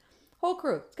trucks. Whole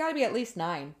crew. It's got to be at least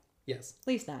 9. Yes. At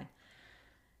least 9.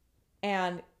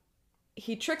 And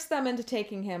he tricks them into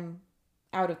taking him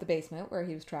out of the basement where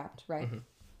he was trapped, right?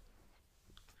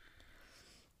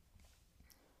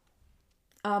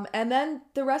 And then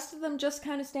the rest of them just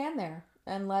kind of stand there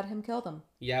and let him kill them.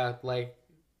 Yeah, like,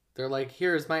 they're like,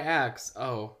 here's my axe.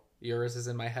 Oh, yours is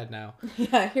in my head now.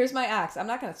 Yeah, here's my axe. I'm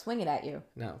not going to swing it at you.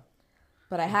 No.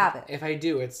 But I have it. If I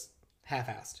do, it's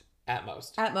half-assed. At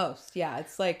most. At most, yeah.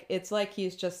 It's like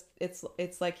he's just it's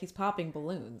like he's popping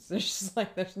balloons. There's just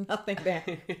like there's nothing there.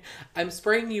 I'm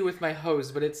spraying you with my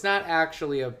hose, but it's not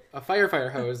actually a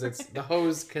firefighter hose. It's the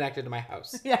hose connected to my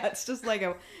house. Yeah, it's just like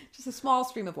a small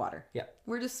stream of water. Yeah.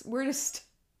 We're just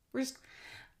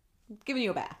giving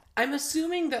you a bath. I'm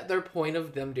assuming that their point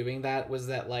of them doing that was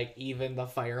that like even the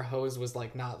fire hose was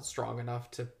like not strong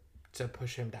enough to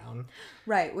push him down.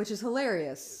 Right, which is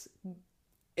hilarious.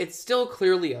 It's still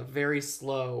clearly a very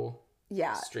slow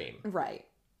Yeah. stream. Right.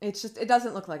 It's just it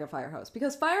doesn't look like a fire hose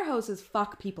because fire hoses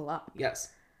fuck people up. Yes.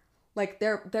 Like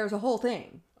there's a whole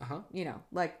thing. Uh-huh.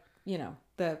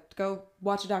 Go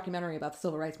watch a documentary about the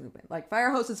civil rights movement. Like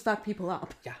fire hoses fuck people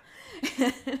up.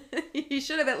 Yeah. He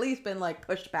should have at least been like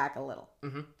pushed back a little.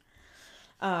 Mm-hmm.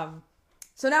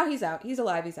 So now he's out. He's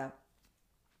alive. He's out.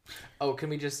 Oh, can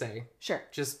we just say? Sure.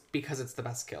 Just because it's the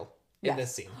best kill in Yes.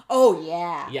 this scene. Oh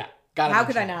yeah. Yeah. Gotta How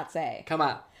could I mention it. not say? Come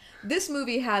on. This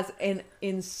movie has an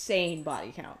insane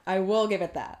body count. I will give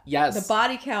it that. Yes. The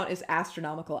body count is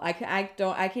astronomical. I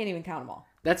can't even count them all.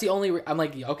 That's the only... I'm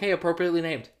like, okay, appropriately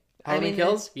named. How many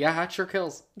kills? Yeah, sure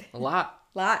kills. A lot.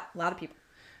 lot of people.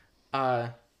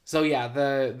 So yeah,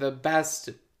 the best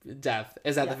death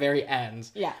is at the very end.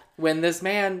 Yeah. When this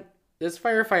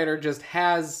firefighter just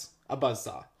has a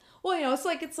buzzsaw. Well, it's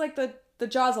like the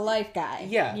Jaws of Life guy.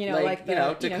 Yeah, to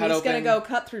cut he's gonna open- go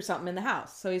cut through something in the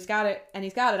house. So he's got it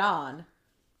on.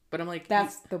 But I'm like,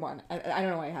 That's the one. I don't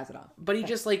know why he has it on. But he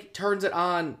just like turns it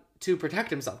on to protect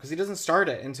himself because he doesn't start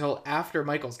it until after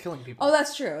Michael's killing people. Oh,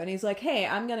 that's true. And he's like, "Hey,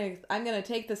 I'm gonna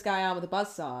take this guy on with a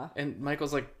buzzsaw." And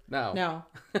Michael's like, no.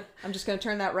 I'm just gonna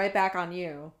turn that right back on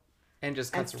you And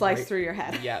just and cuts slice right through your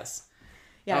head. Yes.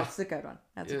 Yeah, Oh, it's a good one.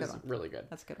 That's a good one. Really good.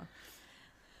 That's a good one.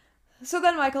 So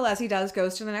then Michael, as he does,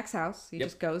 goes to the next house. He Yep.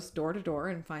 just goes door to door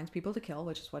and finds people to kill,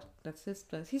 which is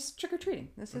he's trick or treating.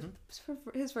 This is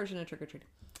his version of trick or treating.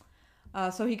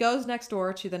 So he goes next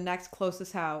door to the next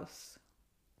closest house,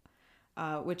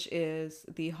 which is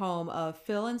the home of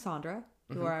Phil and Sandra,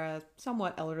 who are a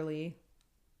somewhat elderly,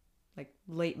 like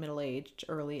late middle-aged,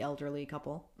 early elderly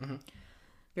couple.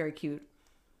 Very cute.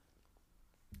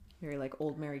 Very like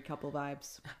old married couple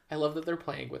vibes. I love that they're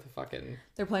playing with a fucking...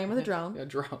 They're playing with a drone. A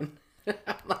drone.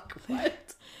 I'm like,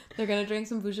 what? Th're gonna drink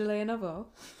some Beaujolais Nouveau.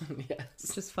 Yes.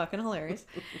 It's just fucking hilarious.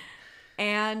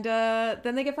 And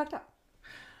then they get fucked up.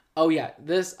 Oh yeah,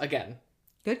 this, again,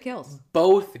 Good kills.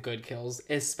 both good kills,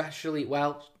 especially,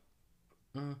 well...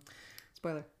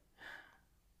 Spoiler.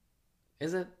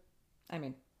 Is it? I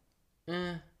mean,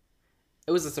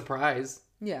 It was a surprise,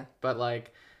 yeah. but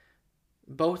like,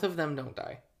 both of them don't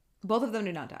die. Both of them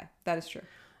do not die. That is true.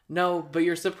 No, but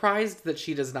you're surprised that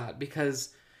she does not because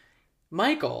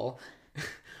Michael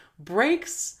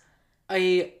breaks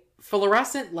a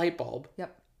fluorescent light bulb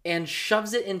Yep. and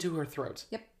shoves it into her throat.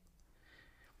 Yep.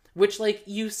 Which, like,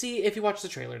 you see, if you watch the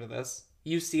trailer to this,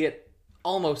 you see it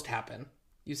almost happen.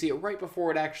 You see it right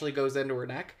before it actually goes into her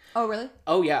neck. Oh, really?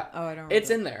 Oh, yeah. Oh, I don't It's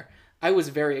remember. in there. I was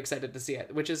very excited to see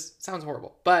it, which sounds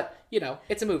horrible. But,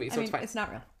 it's a movie, so I mean, it's fine. it's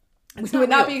not real. It's We would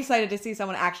not real. be excited to see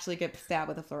someone actually get stabbed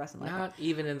with a fluorescent light bulb. Not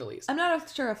even in the least. I'm not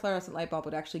sure a fluorescent light bulb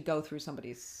would actually go through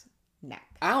somebody's neck.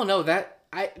 I don't know.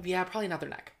 Probably not their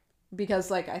neck. Because,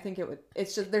 like, I think it would...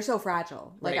 It's just... They're so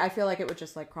fragile. Like, Right. I feel like it would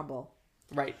just, like, crumble.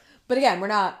 Right. But again, we're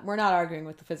not arguing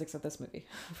with the physics of this movie.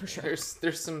 For sure.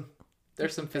 There's some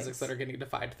physics that are getting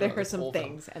defined. There are some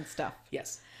things and stuff.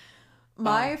 Yes.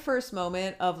 My first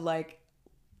moment of like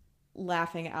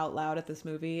laughing out loud at this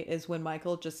movie is when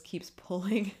Michael just keeps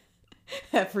pulling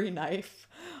every knife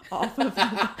off of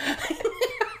the...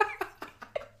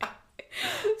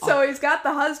 So he's got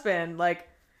the husband like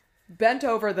bent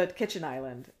over the kitchen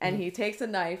island and he takes a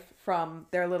knife from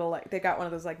their little like they got one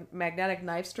of those like magnetic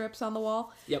knife strips on the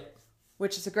wall. Yep.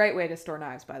 Which is a great way to store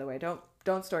knives, by the way.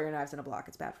 Don't store your knives in a block.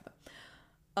 It's bad for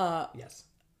them. Yes.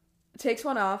 Takes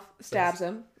one off, stabs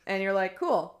him, and you're like,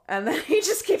 cool. And then he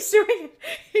just keeps doing it.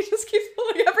 He just keeps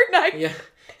pulling every knife. Yeah.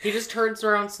 He just turns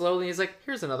around slowly. He's like,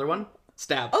 "Here's another one."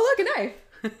 Stab. Oh, look, a knife.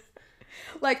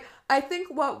 Like, I think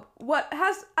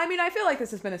I feel like this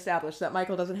has been established that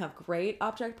Michael doesn't have great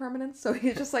object permanence. So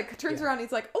he just like turns around and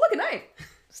he's like, oh, look, a knife.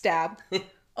 Stab.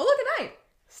 Oh, look, a knife.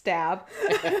 Stab.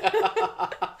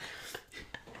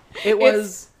 It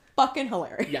was fucking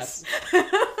hilarious. Yes.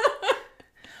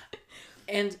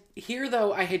 And here,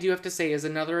 though, I do have to say is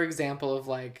another example of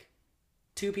like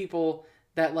two people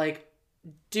that like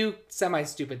do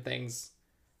semi-stupid things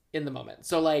in the moment.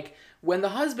 So like when the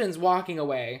husband's walking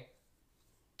away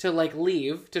to like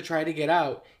leave to try to get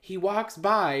out, he walks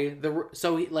by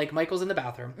Michael's in the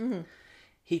bathroom. Mm-hmm.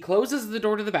 He closes the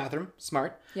door to the bathroom.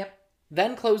 Smart. Yep.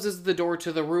 Then closes the door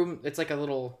to the room. It's like a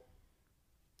little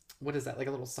what is that? Like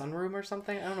a little sunroom or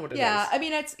something? I don't know what it is. Yeah, I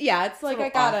mean, it's like little I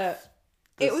gotta. off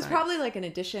the It was side. probably like an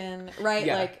addition, right?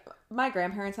 Yeah. Like my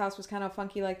grandparents' house was kind of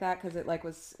funky like that because it like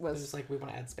was It's just like we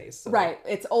want to add space. So right.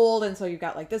 It's old, and so you've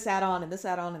got like this add-on and this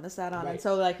add-on and this add-on, and Right.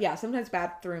 so like yeah, sometimes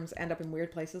bathrooms end up in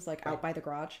weird places like out by the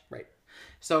garage. Right.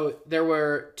 So there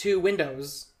were 2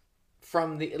 windows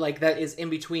from the like that is in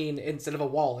between instead of a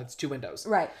wall. It's 2 windows.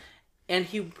 Right. And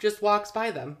he just walks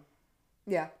by them.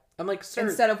 Yeah. I'm like, sir,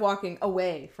 Instead of walking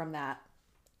away from that,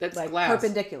 that's like glass.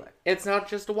 perpendicular. It's not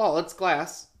just a wall. It's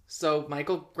glass. So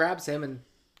Michael grabs him and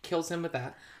kills him with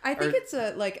that. I think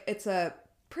it's a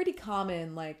pretty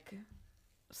common like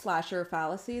slasher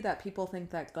fallacy that people think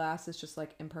that glass is just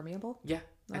like impermeable. Yeah.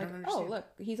 I Like, don't understand. oh look,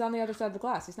 he's on the other side of the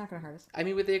glass. He's not going to hurt us. I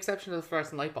mean, with the exception of the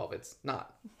fluorescent light bulb, it's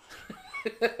not.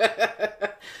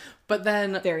 But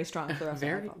then Very strong fluorescent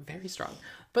very, light bulb. very strong.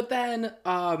 But then,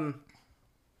 I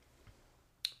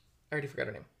already forgot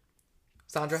her name.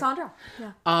 Sandra? Sandra.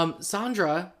 Yeah.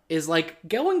 Sandra is like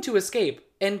going to escape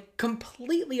and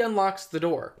completely unlocks the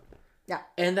door Yeah.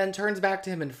 and then turns back to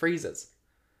him and freezes.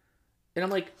 And I'm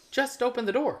like, just open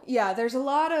the door. Yeah, there's a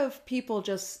lot of people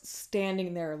just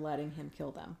standing there letting him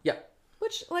kill them. Yep.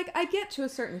 Which, like, I get to a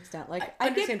certain extent. Like, I I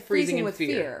understand get freezing freezing in with fear.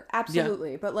 fear.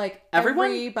 Absolutely. But, like, Everyone?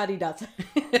 everybody does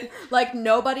it. Like,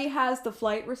 nobody has the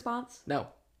flight response. No.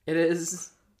 It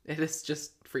is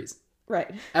just freeze.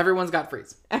 Right. Everyone's got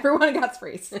freeze. Everyone got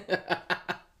freeze.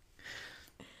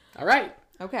 All right.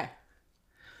 Okay.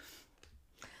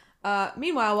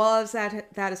 Meanwhile, while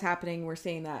that is happening, we're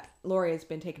seeing that Lori has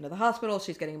been taken to the hospital.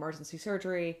 She's getting emergency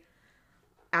surgery.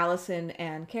 Allison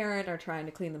and Karen are trying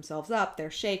to clean themselves up.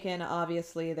 They're shaken,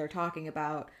 obviously. They're talking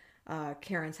about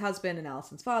Karen's husband and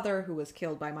Allison's father, who was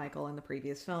killed by Michael in the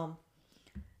previous film,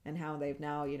 and how they've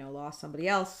now, lost somebody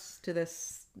else to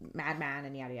this madman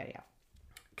and yada, yada, yada.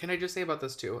 Can I just say about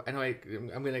this too? I know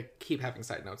I'm going to keep having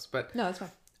side notes, but No, that's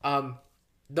fine.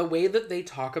 the way that they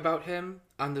talk about him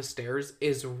on the stairs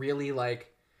is really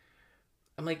like,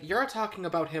 I'm like, you're talking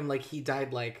about him like he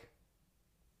died like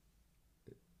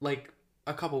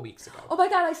a couple weeks ago. Oh my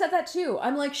god, I said that too.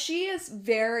 I'm like, she is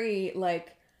very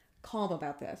like calm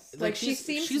about this. Like she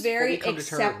seems she's very fully come to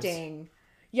terms. accepting.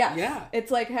 Yes. Yeah.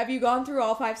 It's like, have you gone through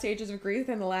all 5 stages of grief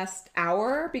in the last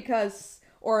hour?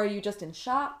 Or are you just in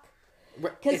shock?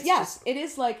 Because It's yes, just- it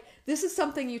is like, this is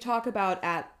something you talk about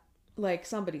at like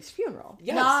somebody's funeral.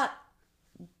 Yes. Not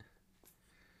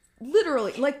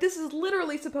literally. Like this is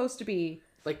literally supposed to be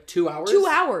like 2 hours. 2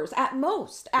 hours at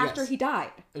most after Yes. he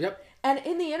died. Yep. And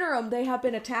in the interim, they have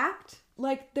been attacked.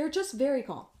 Like, they're just very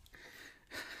calm.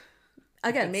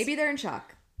 Again, maybe they're in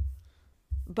shock.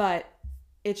 But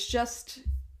it's just...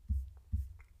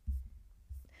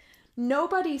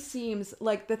 Nobody seems...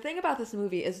 Like, the thing about this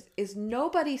movie is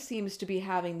nobody seems to be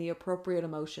having the appropriate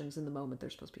emotions in the moment they're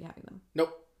supposed to be having them.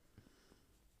 Nope.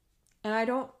 And I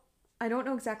don't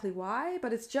know exactly why,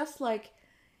 but it's just like...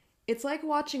 It's like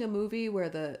watching a movie where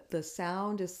the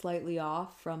sound is slightly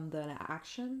off from the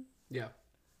action. Yeah.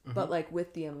 But like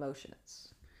with the emotions.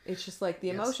 It's just like the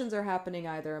Yes. emotions are happening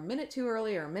either a minute too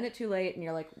early or a minute too late, and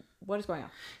you're like, what is going on?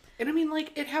 And I mean,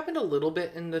 like, it happened a little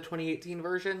bit in the 2018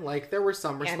 version. Like, there were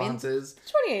some Yeah, I mean, responses. The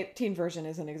 2018 version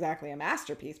isn't exactly a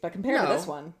masterpiece, but compared to No. this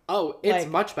one, Oh, it's like-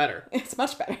 much better. it's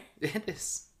much better. It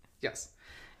is. Yes.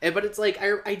 But it's like,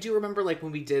 I do remember, like,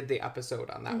 when we did the episode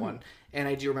on that one, and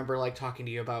I do remember, like, talking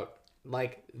to you about,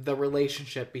 like, the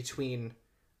relationship between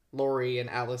Lori and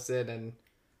Allison and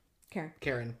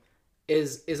Karen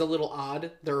is a little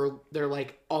odd. They're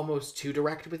like almost too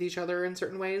direct with each other in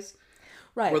certain ways,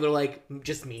 Right. where they're like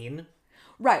just mean.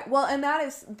 Right. Well, and that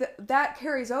is that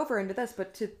carries over into this,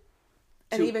 but to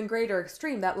an To- even greater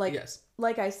extreme. That Yes.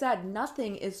 like I said,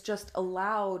 nothing is just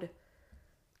allowed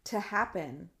to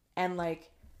happen, and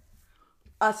like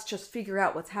us just figure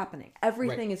out what's happening.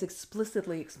 Everything is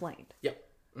explicitly explained. Yep.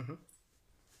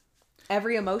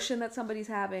 Every emotion that somebody's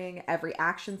having, every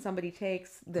action somebody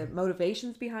takes, the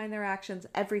motivations behind their actions,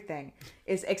 everything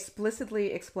is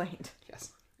explicitly explained.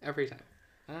 Yes. Every time.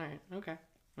 All right. Okay.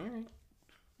 All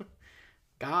right.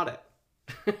 Got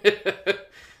it. Like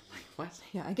what?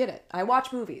 Yeah, I get it. I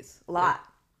watch movies a lot.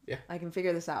 Yeah. I can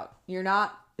figure this out. You're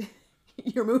not,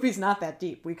 your movie's not that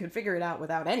deep. We could figure it out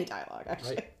without any dialogue,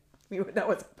 actually. Right. We would know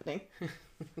what's happening.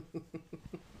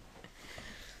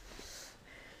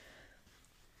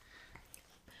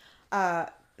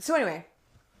 So anyway,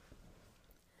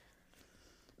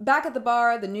 back at the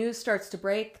bar, the news starts to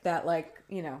break that, like,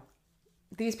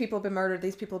 these people have been murdered,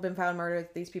 these people have been found murdered,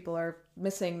 these people are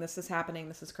missing, this is happening,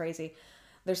 this is crazy.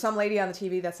 There's some lady on the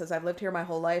TV that says, I've lived here my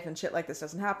whole life and shit like this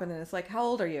doesn't happen. And it's like, how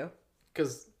old are you?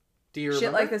 Because do you Shit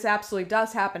remember? like this absolutely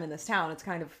does happen in this town. It's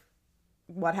kind of,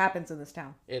 what happens in this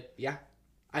town. Yeah.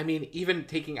 I mean, even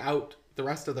taking out the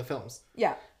rest of the films.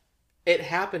 Yeah. It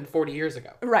happened 40 years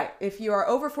ago. Right. If you are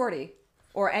over 40,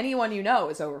 or anyone you know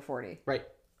is over 40. Right.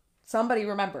 Somebody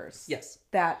remembers. Yes.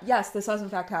 That, yes, this does in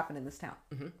fact happen in this town.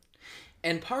 Mm-hmm.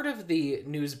 And part of the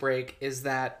news break is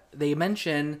that they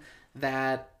mention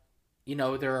that, you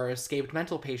know, there are escaped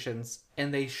mental patients,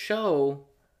 and they show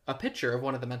a picture of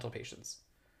one of the mental patients.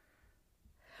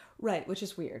 Right, which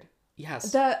is weird.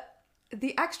 Yes.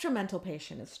 The extra mental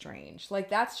patient is strange. Like,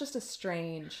 that's just a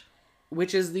strange...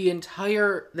 Which is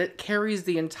that carries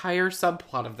the entire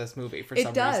subplot of this movie for some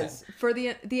reason. It does. For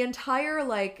the entire,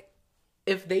 like...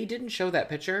 If they didn't show that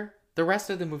picture, the rest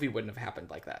of the movie wouldn't have happened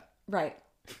like that. Right.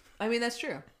 I mean, that's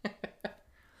true.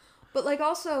 But, like,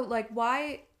 also, like,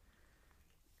 why...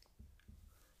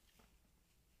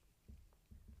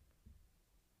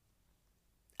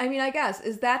 I mean, I guess,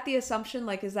 is that the assumption?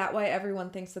 Like, is that why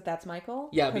everyone thinks that that's Michael?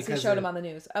 Yeah, because he showed him on the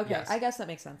news. Okay, yes. I guess that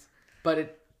makes sense.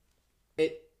 But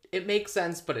it makes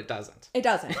sense, but it doesn't. It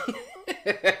doesn't.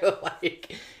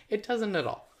 Like, it doesn't at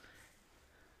all.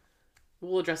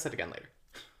 We'll address that again later.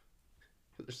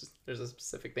 There's a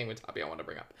specific thing with Tabi I want to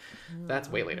bring up. That's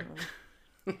way later.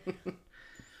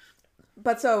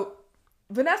 But so,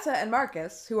 Vanessa and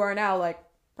Marcus, who are now, like,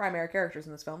 primary characters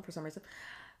in this film for some reason,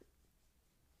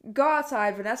 go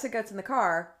outside. Vanessa gets in the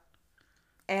car,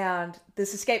 and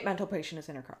this escaped mental patient is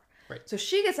in her car. Right. So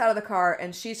she gets out of the car,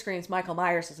 and she screams, "Michael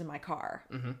Myers is in my car."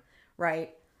 Mm-hmm.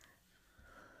 Right?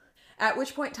 At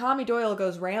which point, Tommy Doyle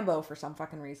goes Rambo for some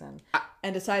fucking reason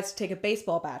and decides to take a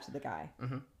baseball bat to the guy.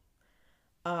 Mm-hmm.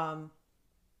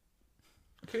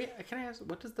 Can I ask,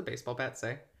 what does the baseball bat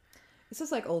say? This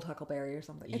is like Old Huckleberry or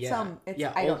something. It's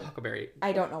Old Huckleberry.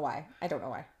 I don't know why.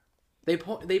 They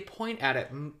point at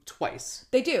it twice.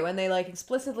 They do, and they like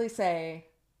explicitly say.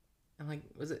 I'm like,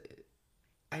 was it?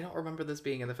 I don't remember this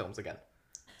being in the films again.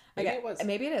 Maybe it was.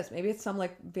 Maybe it is. Maybe it's some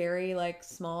like very like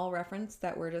small reference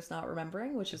that we're just not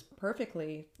remembering, which is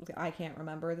perfectly. I can't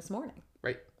remember this morning.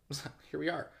 Right. Here we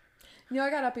are. You know, I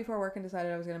got up before work and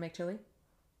decided I was going to make chili.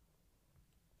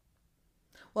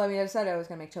 Well, I mean, I decided I was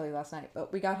going to make chili last night,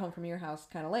 but we got home from your house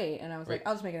kind of late, and I was like,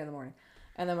 I'll just make it in the morning.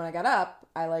 And then when I got up,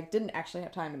 I like didn't actually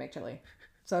have time to make chili.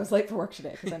 So I was late for work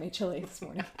today because I made chili this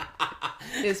morning.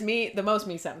 It is the most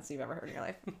me sentence you've ever heard in your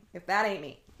life. If that ain't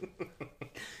me.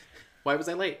 Why was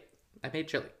I late? I made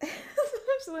chili.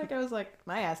 I was like,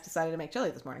 my ass decided to make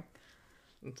chili this morning.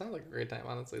 It sounds like a great time,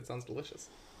 honestly. It sounds delicious.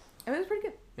 I mean, it was pretty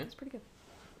good. Yeah. It was pretty good.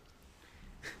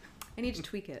 I need to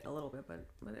tweak it a little bit, but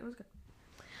it was good.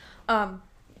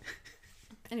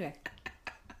 Anyway.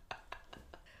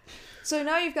 So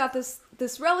now you've got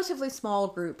this relatively small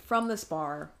group from this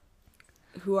bar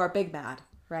who are big mad,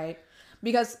 right?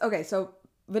 Because, okay, so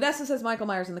Vanessa says Michael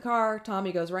Myers in the car.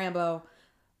 Tommy goes Rambo.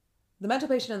 The mental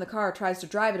patient in the car tries to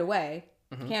drive it away.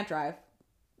 Mm-hmm. Can't drive.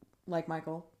 Like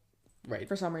Michael. Right.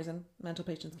 For some reason. Mental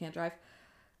patients can't drive.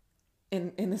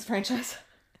 In this franchise.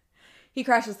 He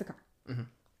crashes the car.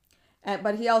 Mm-hmm.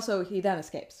 But he then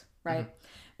escapes, right? Mm-hmm.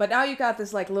 But now you've got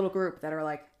this like little group that are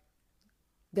like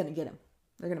gonna get him.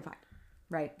 They're gonna find him,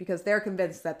 right? Because they're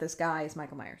convinced that this guy is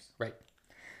Michael Myers. Right.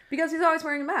 Because he's always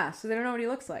wearing a mask, so they don't know what he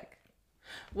looks like.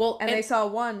 Well, and they saw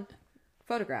one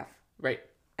photograph. Right.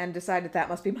 And decided that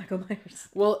must be Michael Myers.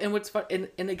 Well, and what's fun,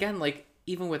 and again, like,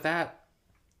 even with that,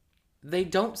 they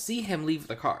don't see him leave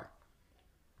the car.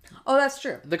 Oh, that's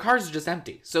true. The car's just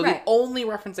empty. So the only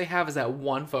reference they have is that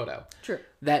one photo. True.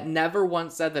 That never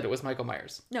once said that it was Michael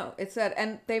Myers. No, it said,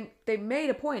 and they made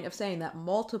a point of saying that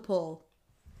multiple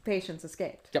patients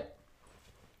escaped. Yep.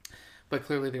 But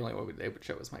clearly the only one they would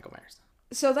show was Michael Myers.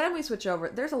 So then we switch over.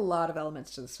 There's a lot of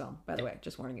elements to this film, by the way,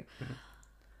 just warning you. Mm-hmm.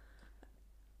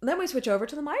 Then we switch over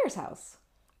to the Myers house,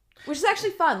 which is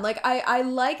actually fun. Like, I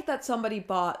like that somebody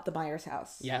bought the Myers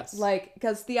house. Yes. Like,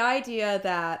 because the idea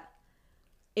that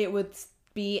it would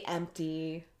be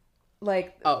empty,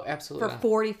 like... Oh, absolutely For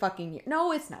 40 fucking years.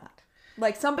 No, it's not.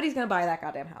 Like, somebody's gonna buy that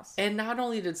goddamn house. And not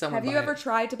only did someone Have you ever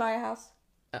tried to buy a house?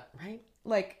 Right?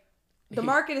 Like, the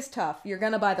market is tough. You're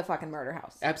gonna buy the fucking murder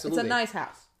house. Absolutely. It's a nice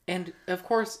house. And, of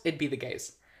course, it'd be the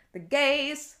gays. The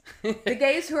gays. The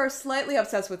gays who are slightly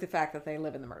obsessed with the fact that they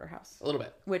live in the murder house. A little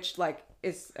bit. Which, like,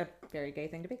 is a very gay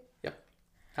thing to be. Yep.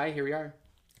 Hi, here we are.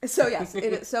 So, yes.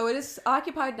 It is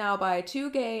occupied now by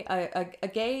a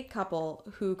gay couple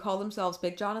who call themselves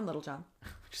Big John and Little John.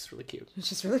 Which is really cute.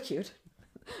 Which is really cute.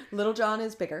 Little John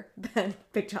is bigger than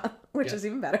Big John, which is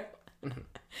even better.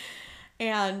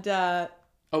 And,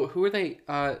 oh, who are they?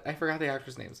 I forgot the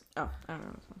actors' names. Oh, I don't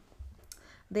know this one.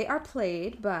 They are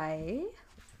played by...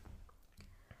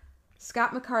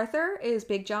 Scott MacArthur is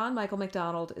Big John. Michael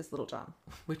McDonald is Little John.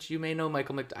 Which you may know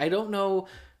Michael McDonald. I don't know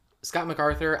Scott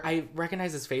MacArthur, I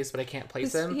recognize his face, but I can't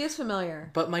place him. He is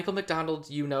familiar. But Michael McDonald,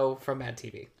 you know from Mad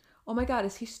TV. Oh my God,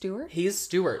 is he Stuart? He's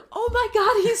Stuart. Oh my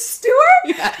God, he's Stuart?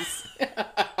 Yes.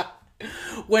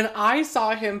 When I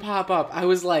saw him pop up, I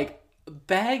was like,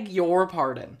 beg your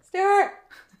pardon. Stuart!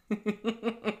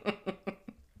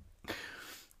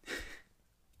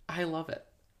 I love it.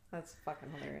 That's fucking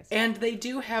hilarious. And they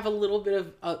do have a little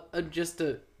bit of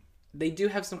they do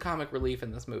have some comic relief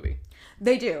in this movie.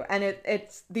 They do, and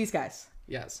it's these guys.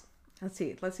 Yes. Let's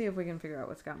see if we can figure out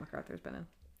what Scott MacArthur's been in.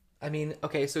 I mean,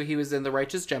 okay, so he was in The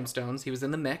Righteous Gemstones. He was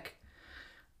in The Mick.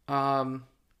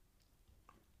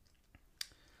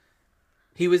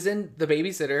 He was in The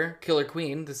Babysitter, Killer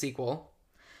Queen, the sequel.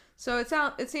 So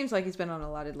it seems like he's been on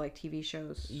a lot of like TV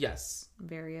shows. Yes.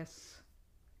 Various.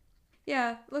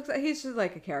 Yeah, looks like he's just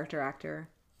like a character actor.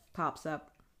 Pops up.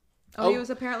 Oh, he was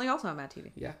apparently also on Mad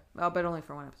TV. Yeah. Well, but only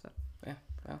for one episode. Yeah.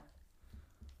 Well.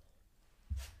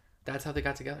 That's how they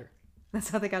got together. That's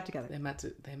how they got together. They met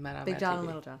on Big Mad John TV. and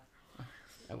Little John.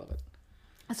 I love it.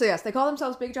 So yes, they call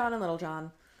themselves Big John and Little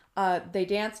John. They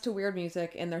dance to weird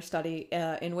music in their study,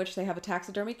 in which they have a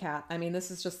taxidermy cat. I mean,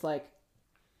 this is just like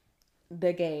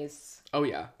the gays. Oh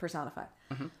yeah. Personified.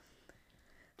 Mm-hmm.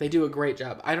 They do a great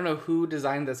job. I don't know who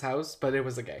designed this house, but it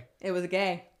was a gay. It was a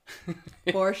gay,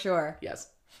 for sure. Yes.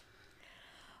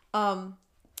 Then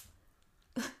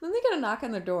they get a knock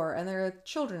on their door, and there are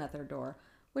children at their door,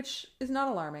 which is not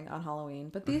alarming on Halloween.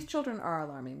 But these children are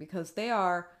alarming because they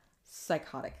are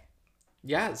psychotic.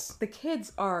 Yes. The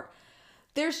kids are.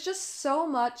 There's just so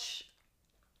much,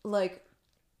 like,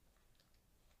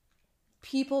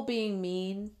 people being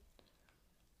mean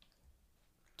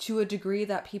to a degree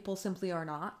that people simply are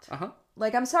not. Uh-huh.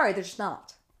 Like, I'm sorry, they're just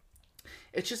not.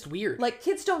 It's just weird. Like,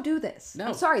 kids don't do this. No.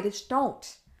 I'm sorry, they just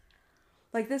don't.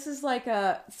 Like, this is like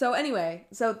a... So anyway,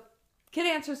 kid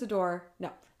answers the door.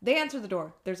 No, they answer the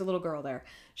door. There's a little girl there.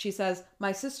 She says,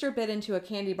 my sister bit into a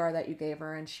candy bar that you gave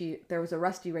her, and there was a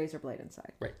rusty razor blade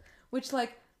inside. Right. Which,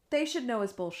 like, they should know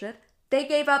is bullshit. They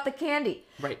gave out the candy.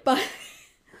 Right. But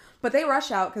they rush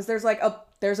out because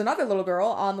there's another little girl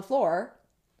on the floor,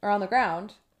 or on the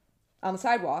ground, on the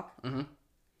sidewalk. Mm-hmm.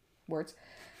 Words.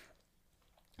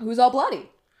 Who's all bloody.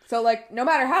 So, like, no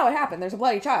matter how it happened, there's a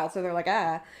bloody child. So they're like,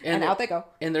 ah. And out they go.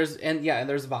 And there's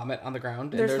vomit on the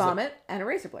ground. There's vomit and a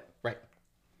razor blade. Right.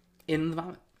 In the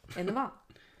vomit. In the vomit.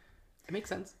 It makes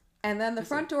sense. And then the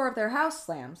front door of their house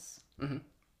slams. Mm-hmm.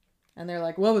 And they're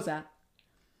like, what was that?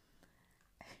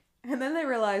 And then they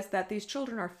realize that these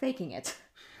children are faking it.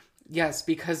 Yes,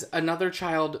 because another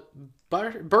child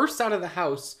bursts out of the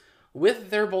house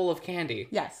with their bowl of candy.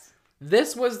 Yes.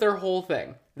 This was their whole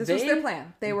thing. This was their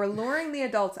plan. They were luring the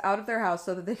adults out of their house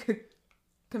so that they could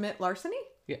commit larceny?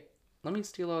 Yeah. Let me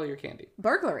steal all your candy.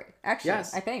 Burglary, actually,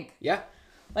 Yes. I think. Yeah.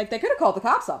 Like, they could have called the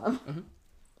cops on them. Mm-hmm.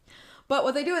 But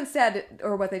what they do instead,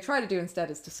 or what they try to do instead,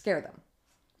 is to scare them.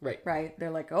 Right. Right? They're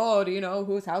like, oh, do you know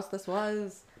whose house this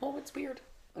was? Oh, it's weird.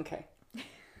 Okay.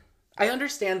 I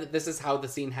understand that this is how the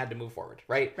scene had to move forward,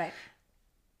 right? Right.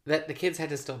 That the kids had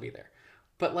to still be there.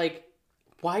 But, like,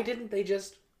 why didn't they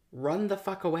just run the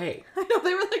fuck away? I know,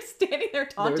 they were like standing there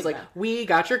taunting There was like, them. we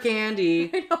got your candy.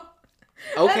 I know.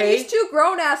 Okay. And these two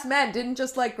grown-ass men didn't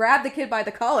just like grab the kid by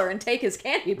the collar and take his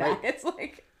candy back. Right. It's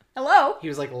like, hello? He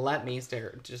was like, let me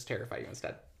just terrify you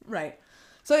instead. Right.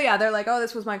 So yeah, they're like, oh,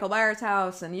 this was Michael Myers'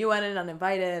 house, and you went in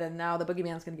uninvited, and now the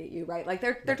boogeyman's gonna get you, right? Like,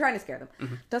 they're trying to scare them.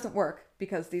 Mm-hmm. Doesn't work,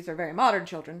 because these are very modern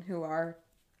children who are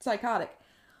psychotic.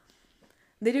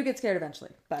 They do get scared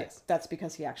eventually, but Yes. that's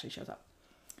because he actually shows up.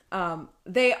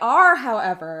 They are,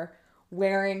 however,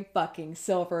 wearing fucking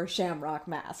silver shamrock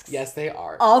masks. Yes, they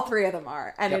are. All three of them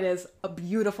are, and Yep. it is a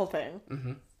beautiful thing.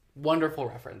 Mm-hmm. Wonderful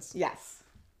reference. Yes.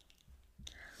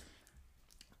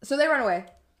 So they run away.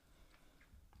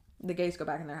 The gays go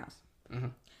back in their house. Mm-hmm.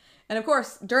 And of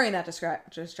course, during that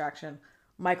distraction,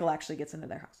 Michael actually gets into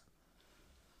their house.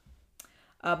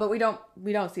 But we don't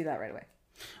see that right away.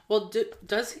 Well,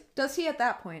 does he? Does he at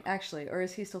that point, actually? Or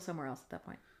is he still somewhere else at that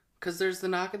point? Because there's the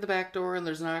knock at the back door and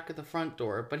there's a knock at the front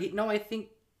door. But I think...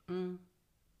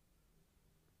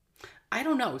 I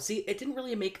don't know. See, it didn't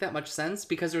really make that much sense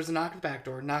because there was a knock at the back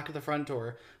door, knock at the front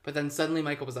door, but then suddenly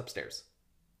Michael was upstairs.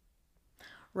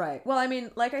 Right. Well, I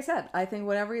mean, like I said, I think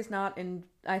whenever he's not in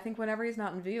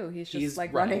view, he's just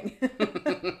like running.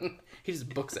 He just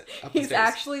books it up He's the stairs.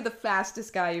 actually the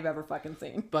fastest guy you've ever fucking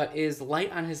seen. But is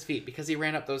light on his feet because he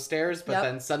ran up those stairs, but Yep.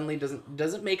 then suddenly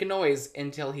doesn't make a noise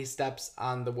until he steps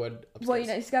on the wood upstairs.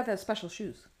 Well, he's got those special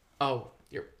shoes. Oh,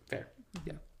 you're fair.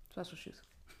 Yeah. Special shoes.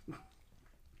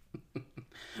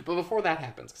 But before that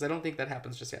happens, because I don't think that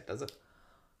happens just yet, does it?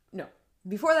 No.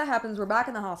 Before that happens, we're back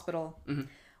in the hospital. Mm-hmm.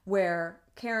 where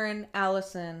Karen,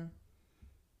 Allison,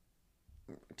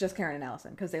 just Karen and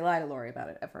Allison, because they lie to Lori about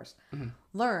it at first,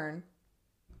 learn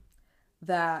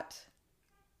that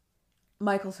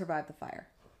Michael survived the fire.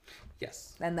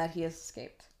 Yes. And that he has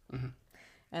escaped.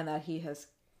 And that he has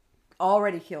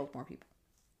already killed more people.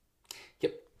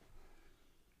 Yep.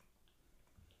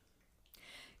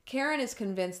 Karen is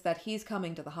convinced that he's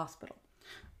coming to the hospital.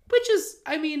 Which is,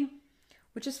 I mean...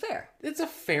 Which is fair. It's a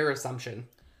fair assumption.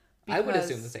 I would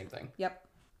assume the same thing. Yep.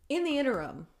 In the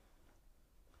interim,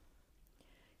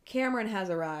 Cameron has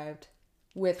arrived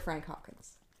with Frank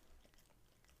Hawkins.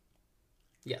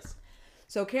 Yes.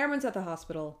 So Cameron's at the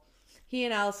hospital. He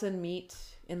and Allison meet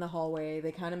in the hallway.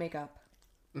 They kind of make up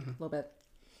a little bit.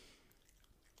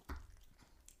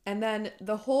 And then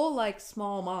the whole, like,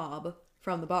 small mob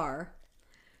from the bar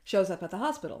shows up at the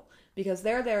hospital because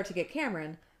they're there to get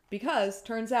Cameron because,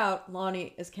 turns out,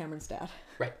 Lonnie is Cameron's dad.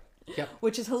 Right. Yep.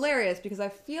 Which is hilarious because I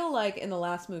feel like in the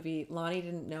last movie, Lonnie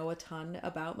didn't know a ton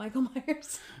about Michael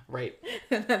Myers. Right.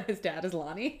 And then his dad is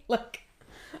Lonnie. Like,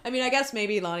 I mean, I guess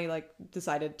maybe Lonnie, like,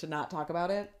 decided to not talk about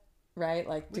it, right?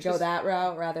 Like, to go that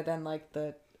route rather than, like,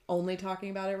 the only talking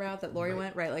about it route that Lori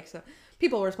went, right? Like, so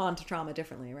people respond to trauma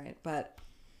differently, right? But...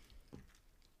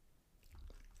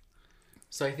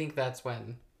 So I think that's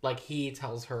when, like, he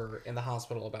tells her in the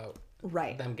hospital about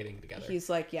them getting together. He's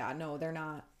like, yeah, no, they're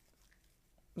not,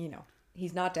 you know,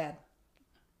 he's not dead.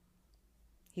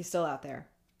 He's still out there.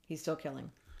 He's still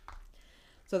killing.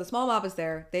 So the small mob is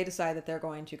there. They decide that they're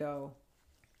going to go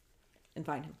and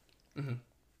find him.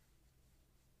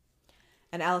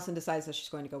 And Allison decides that she's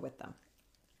going to go with them.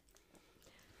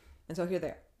 And so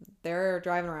here they're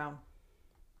driving around.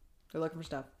 They're looking for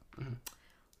stuff.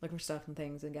 Looking for stuff and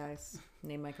things and guys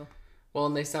named Michael. Well,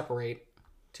 and they separate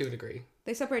to a degree.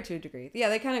 They separate to a degree. Yeah,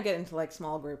 they kind of get into, like,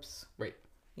 small groups. Right.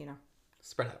 You know.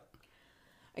 Spread out.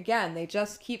 Again, they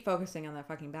just keep focusing on that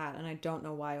fucking bat, and I don't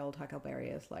know why Old Huckleberry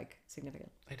is, like,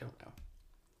 significant. I don't know.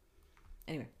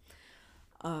 Anyway.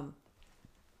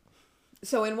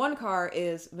 So in one car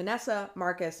is Vanessa,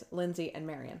 Marcus, Lindsay, and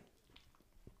Marion.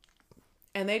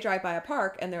 And they drive by a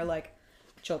park, and they're, like,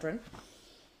 children.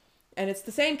 And it's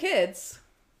the same kids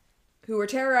who were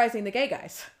terrorizing the gay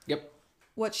guys. Yep.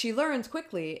 What she learns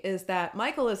quickly is that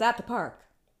Michael is at the park.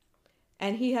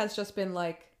 And he has just been,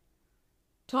 like,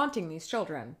 taunting these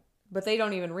children. But they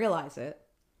don't even realize it.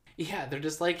 Yeah, they're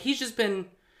just like, he's just been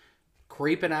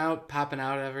creeping out, popping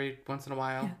out every once in a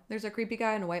while. Yeah, there's a creepy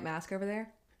guy in a white mask over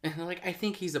there. And they're like, I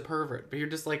think he's a pervert. But you're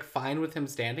just, like, fine with him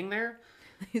standing there?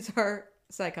 These are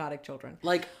psychotic children.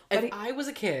 Like, if I was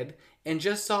a kid and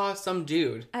just saw some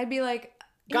dude... I'd be like,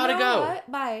 gotta go. What?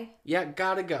 Bye. Yeah,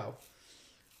 gotta go.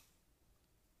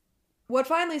 What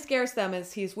finally scares them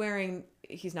is he's wearing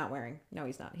his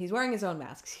own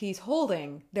masks. He's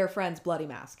holding their friend's bloody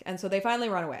mask. And so they finally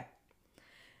run away.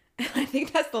 And I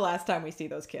think that's the last time we see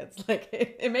those kids. Like,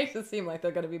 it makes it seem like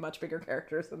they're going to be much bigger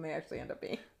characters than they actually end up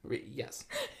being. Yes.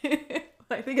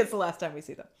 I think it's the last time we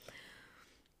see them.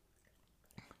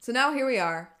 So now here we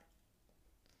are.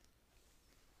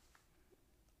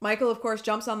 Michael, of course,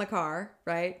 jumps on the car,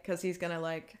 right? Because he's going to,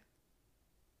 like,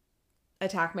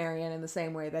 attack Marion in the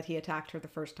same way that he attacked her the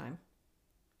first time.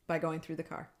 By going through the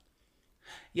car.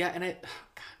 Yeah, and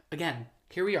again,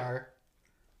 here we are.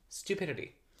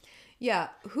 Stupidity. Yeah,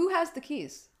 who has the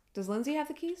keys? Does Lindsay have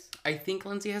the keys? I think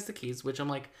Lindsay has the keys, which I'm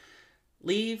like,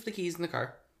 leave the keys in the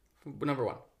car. Number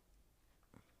one.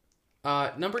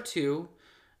 Number two,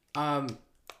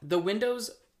 the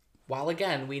windows, while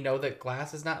again, we know that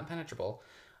glass is not impenetrable,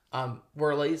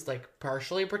 were at least, like,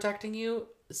 partially protecting you.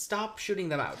 Stop shooting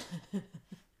them out.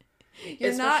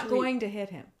 You're not going to hit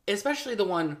him. Especially the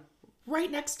one right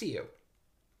next to you.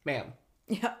 Ma'am.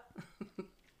 Yeah.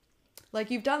 Like,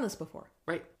 you've done this before.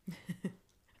 Right.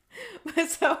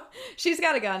 So she's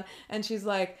got a gun and she's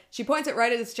like, she points it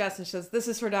right at his chest and she says, "This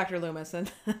is for Dr. Loomis,"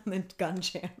 and the gun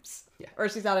jams. Yeah. Or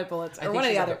she's out of bullets. Or one or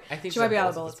the other. I think she might be out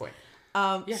of bullets. At this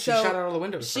point. Yeah, she so shot out all the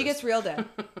windows She first. gets real dead.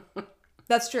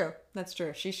 That's true. That's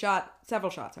true. She shot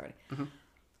several shots already. Mm-hmm.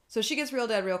 So she gets real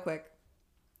dead real quick.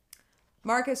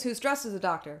 Marcus, who's dressed as a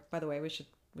doctor, by the way, we should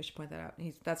point that out.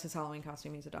 That's his Halloween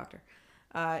costume. He's a doctor.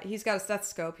 He's got a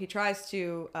stethoscope. He tries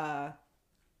to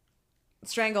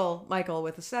strangle Michael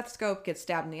with a stethoscope, gets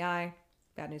stabbed in the eye.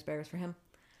 Bad news bears for him.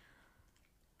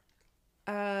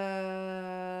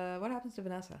 What happens to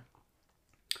Vanessa?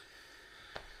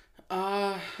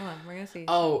 Hold on, we're gonna see.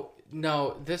 Oh,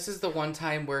 no, this is the one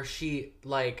time where she,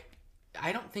 like,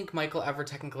 I don't think Michael ever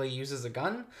technically uses a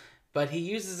gun, but he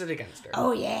uses it against her.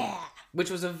 Oh, yeah. Which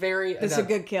was a very... This is a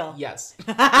good kill. Yes.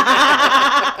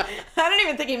 I don't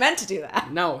even think he meant to do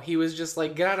that. No, he was just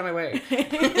like, get out of my way.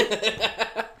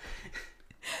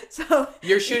 So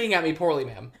You're shooting at me poorly,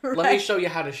 ma'am. Let me Right. show you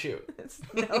how to shoot.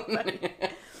 nobody.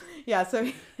 Yeah,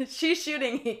 so she's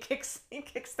shooting. He kicks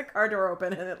the car door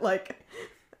open, and it like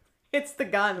hits the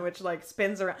gun, which like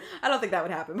spins around. I don't think that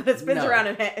would happen, but it spins No. around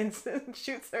and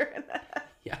shoots her in the head.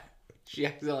 Yeah. She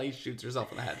accidentally shoots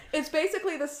herself in the head. It's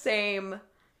basically the same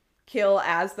kill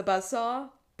as the buzzsaw,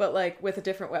 but like with a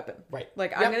different weapon. Right.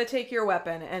 Like, Yep. I'm gonna take your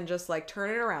weapon and just like turn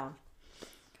it around.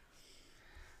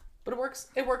 But it works.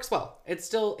 It works well. It's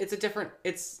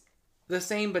the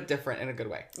same but different in a good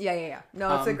way. Yeah.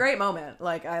 No, it's a great moment.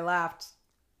 Like, I laughed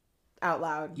out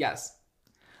loud. Yes.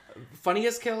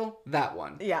 Funniest kill, that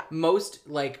one. Yeah. Most,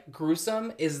 like,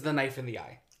 gruesome is the knife in the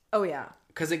eye. Oh yeah.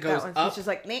 Because it That goes one's up. just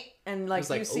like, meh, and like, It's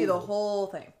like, you see the ooh. whole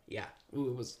thing. Yeah. Ooh,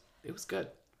 it was good.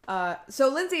 So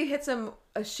Lindsay hits him.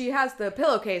 She has the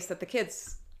pillowcase that the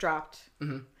kids dropped.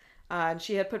 Mm-hmm. And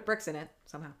she had put bricks in it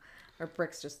somehow. Or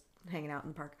bricks just hanging out in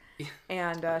the park.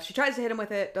 And she tries to hit him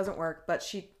with it. Doesn't work. But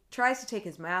she tries to take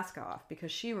his mask off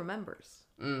because she remembers.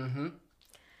 Mm-hmm.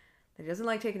 That he doesn't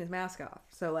like taking his mask off.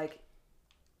 So, like,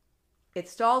 it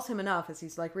stalls him enough as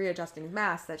he's, like, readjusting his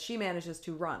mask that she manages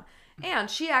to run. And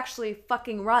she actually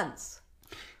fucking runs.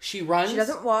 She runs. She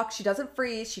doesn't walk. She doesn't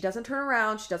freeze. She doesn't turn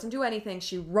around. She doesn't do anything.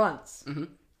 She runs. Mm-hmm.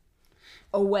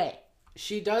 Away.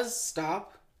 She does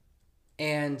stop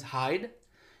and hide,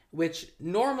 which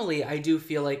normally I do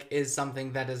feel like is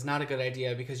something that is not a good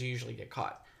idea because you usually get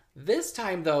caught. This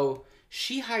time, though,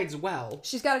 she hides well.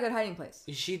 She's got a good hiding place.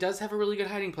 She does have a really good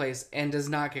hiding place and does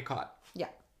not get caught. Yeah.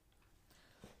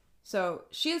 So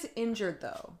she is injured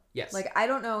though. Yes. Like, I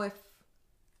don't know if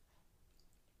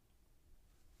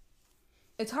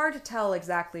it's hard to tell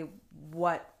exactly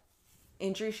what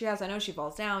injury she has. I know she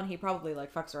falls down. He probably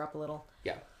like fucks her up a little.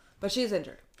 Yeah. But she's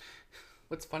injured.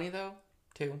 What's funny though,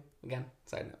 too, again,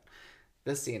 side note,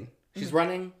 this scene, she's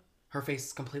running, her face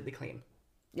is completely clean.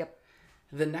 Yep.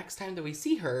 The next time that we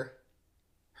see her,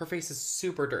 her face is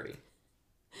super dirty.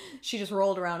 She just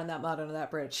rolled around in that mud under that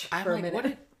bridge I'm for a like, minute. what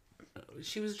did...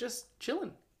 She was just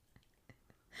chilling.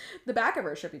 The back of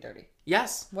her should be dirty.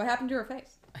 Yes. What happened to her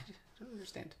face? I don't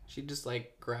understand. She just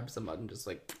like grabs the mud and just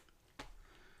like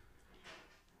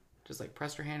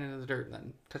pressed her hand into the dirt and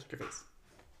then touched her face.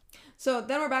 So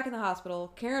then we're back in the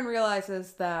hospital. Karen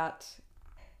realizes that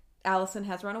Allison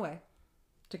has run away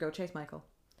to go chase Michael.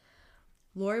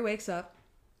 Lori wakes up.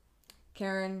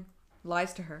 Karen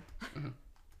lies to her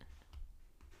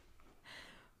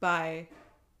by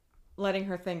letting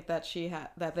her think that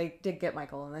that they did get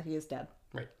Michael and that he is dead.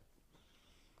 Right.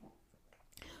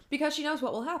 Because she knows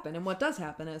what will happen and what does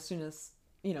happen as soon as,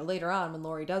 later on when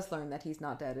Lori does learn that he's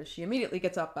not dead, is she immediately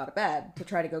gets up out of bed to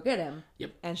try to go get him.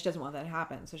 Yep. And she doesn't want that to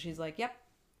happen. So she's like,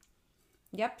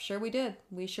 Yep, sure we did.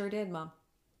 We sure did, Mom.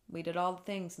 We did all the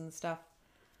things and stuff.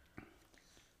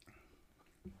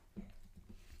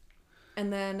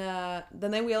 And then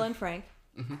they wheel in Frank,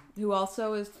 who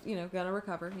also is, gonna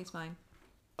recover. He's fine.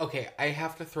 Okay, I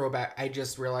have to throw back. I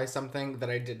just realized something that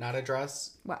I did not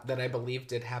address. What? That I believe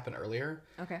did happen earlier.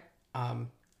 Okay.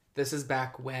 This is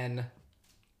back when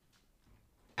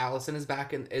Allison is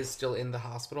back and is still in the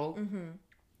hospital. Mm-hmm.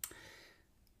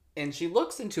 And she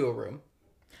looks into a room.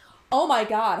 Oh my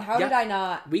God! How Yep. did I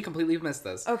not? We completely missed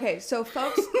this. Okay, so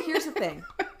folks, here's the thing.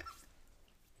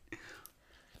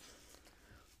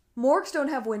 Morgues don't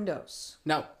have windows.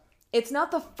 No. It's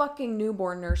not the fucking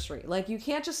newborn nursery. Like, you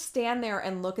can't just stand there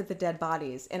and look at the dead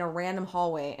bodies in a random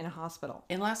hallway in a hospital.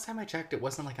 And last time I checked, it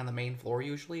wasn't like on the main floor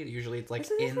usually. Usually it's like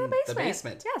This is in the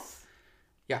basement. Yes.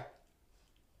 Yeah.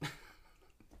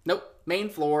 Nope. Main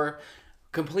floor,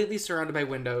 completely surrounded by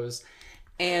windows.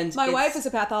 And My wife is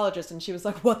a pathologist, and she was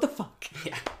like, what the fuck?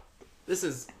 Yeah. This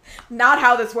is... Not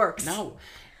how this works. No.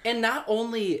 And not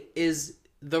only is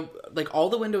all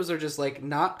the windows are just like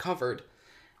not covered,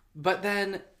 but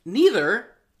then neither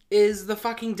is the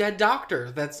fucking dead doctor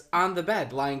that's on the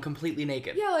bed lying completely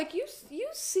naked. Yeah, like you see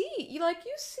side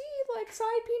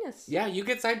penis. Yeah, you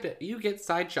get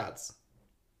side shots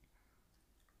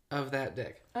of that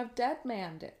dick. Of dead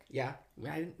man dick. Yeah,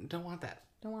 I don't want that.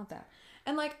 Don't want that.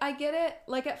 And like, I get it.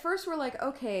 Like, at first we're like,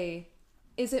 okay,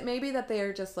 is it maybe that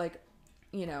they're just like,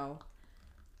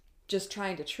 just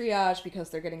trying to triage because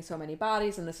they're getting so many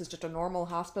bodies and this is just a normal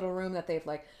hospital room that they've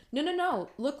like, no,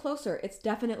 look closer. It's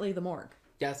definitely the morgue.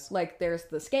 Yes. Like, there's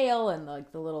the scale and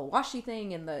like the little washy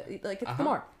thing and it's the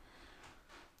morgue.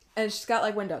 And she's got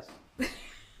like windows.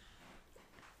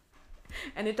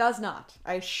 And it does not.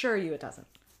 I assure you it doesn't.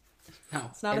 No.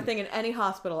 It's not a thing in any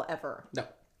hospital ever. No.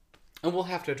 And we'll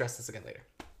have to address this again later.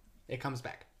 It comes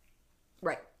back.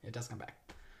 Right. It does come back.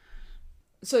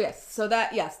 So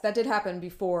that did happen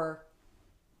before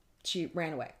she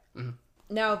ran away. Mm-hmm.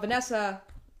 Now Vanessa,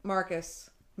 Marcus,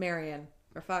 Marion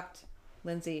are fucked.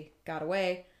 Lindsay got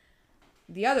away.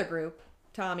 The other group,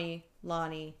 Tommy,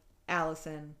 Lonnie,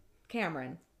 Allison,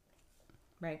 Cameron,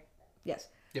 right? Yes.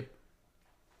 Yep.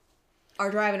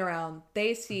 Are driving around.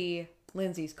 They see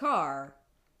Lindsay's car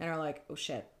and are like, oh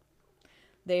shit.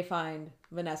 They find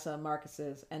Vanessa,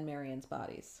 Marcus's, and Marion's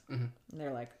bodies. Mm-hmm. And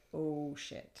they're like, oh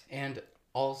shit. And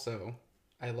also,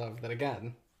 I love that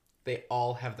again, they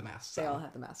all have the masks on. They all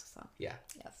have the masks on. Yeah.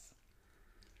 Yes.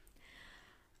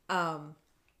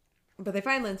 But they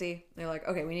find Lindsay. They're like,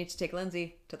 okay, we need to take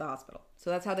Lindsay to the hospital. So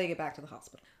that's how they get back to the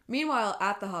hospital. Meanwhile,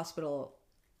 at the hospital,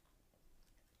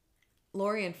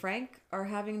 Lori and Frank are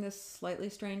having this slightly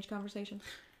strange conversation.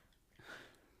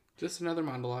 Just another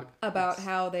monologue. About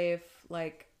how they've,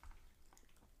 like,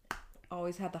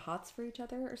 always had the hots for each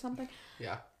other or something.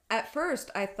 Yeah. At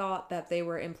first, I thought that they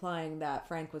were implying that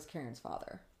Frank was Karen's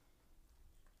father.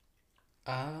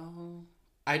 Oh.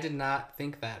 I did not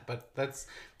think that, but that's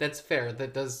fair.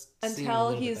 That does seem a until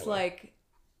little he's bit that way. like,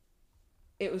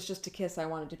 it was just a kiss. I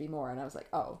wanted to be more, and I was like,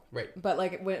 oh, Right. But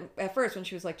like at first when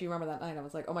she was like, do you remember that night? I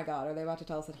was like, oh my god, are they about to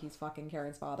tell us that he's fucking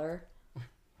Karen's father?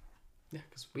 Yeah,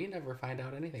 because we never find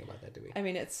out anything about that, do we? I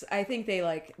mean, I think they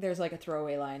like, there's like a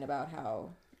throwaway line about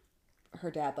how her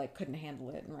dad like couldn't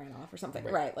handle it and ran off or something,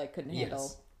 right? Like couldn't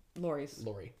handle Lori.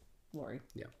 Lori.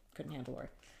 Yeah. Couldn't handle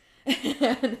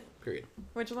Lori. Period.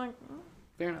 Which is like,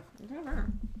 Fair enough. whatever.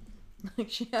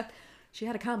 Like she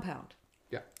had a compound.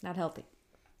 Yeah. Not healthy.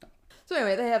 So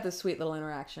anyway, they have this sweet little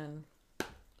interaction.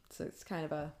 So it's kind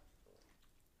of a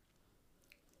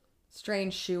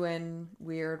strange shoe-in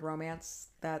weird romance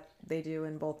that they do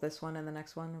in both this one and the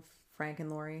next one of Frank and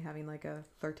Lori having like a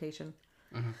flirtation.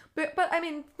 Mm-hmm. But I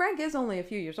mean, Frank is only a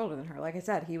few years older than her. Like I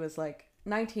said, he was like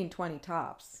 19, 20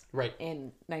 tops. Right.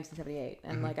 In 1978.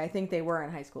 And like I think they were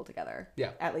in high school together.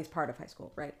 Yeah. At least part of high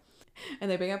school, right?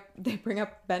 And they bring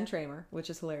up Ben Tramer, which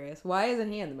is hilarious. Why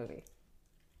isn't he in the movie?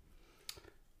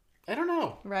 I don't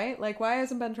know. Right? Like, why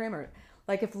isn't Ben Tramer?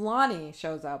 Like, if Lonnie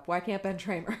shows up, why can't Ben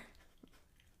Tramer?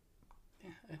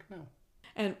 Yeah, I don't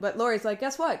know. But Lori's like,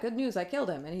 guess what? Good news, I killed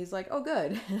him. And he's like, oh,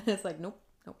 good. And it's like, nope.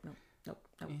 Yeah.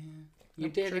 You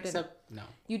did, sure except no.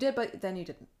 You did, but then you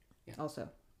didn't. Yeah. Also.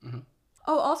 Mm-hmm.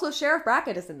 Oh, also, Sheriff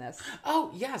Brackett is in this.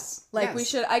 Oh, yes. Like, yes. we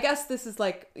should, I guess this is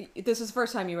the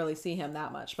first time you really see him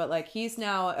that much. But, like, he's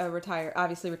now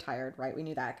obviously retired, right? We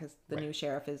knew that because the new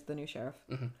sheriff is the new sheriff.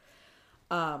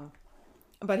 Mm-hmm.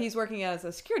 But he's working as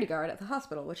a security guard at the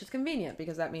hospital, which is convenient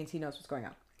because that means he knows what's going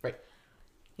on. Right.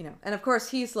 You know, and of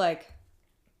course he's like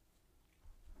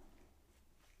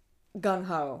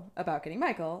gung-ho about getting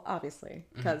Michael, obviously,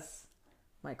 because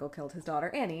Michael killed his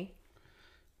daughter Annie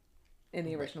in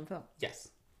the original film. Yes.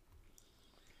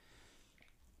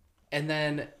 And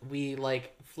then we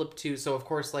like flip to, so of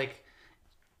course like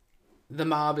the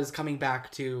mob is coming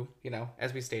back to, you know,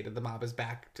 as we stated, the mob is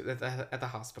back to at the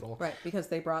hospital. Right, because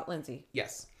they brought Lindsay.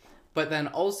 Yes. But then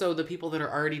also the people that are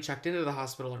already checked into the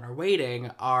hospital and are waiting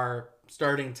are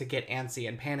starting to get antsy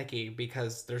and panicky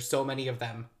because there's so many of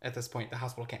them at this point, the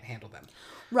hospital can't handle them.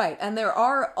 Right, and there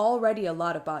are already a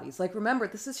lot of bodies. Like, remember,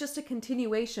 this is just a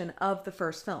continuation of the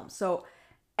first film. So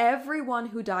everyone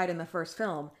who died in the first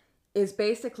film is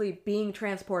basically being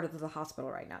transported to the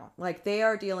hospital right now. Like, they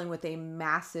are dealing with a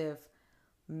massive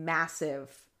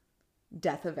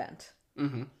death event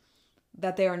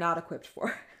that they are not equipped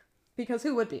for. Because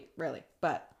who would be, really?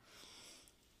 But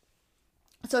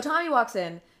so Tommy walks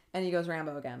in and he goes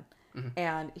Rambo again.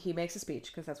 And he makes a speech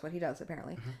because that's what he does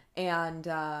apparently. And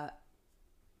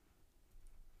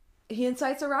he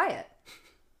incites a riot.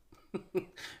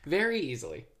 Very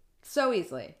easily. So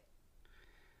easily.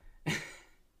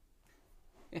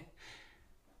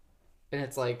 And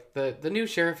it's like the new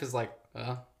sheriff is like,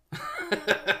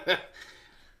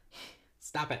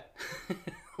 stop it.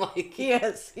 Like He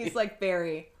is. He's like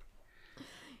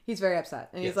he's very upset.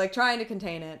 And he's like trying to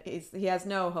contain it. He has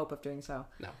no hope of doing so.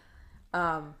 No.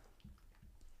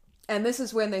 And this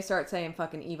is when they start saying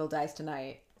fucking evil dies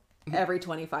tonight every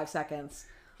 25 seconds.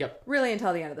 Yep. Really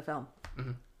until the end of the film.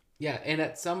 Yeah, and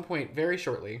at some point, very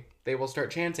shortly, they will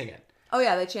start chanting it. Oh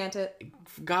yeah, they chant it.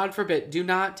 God forbid, do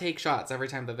not take shots every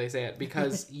time that they say it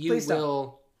because you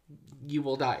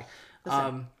will die.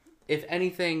 If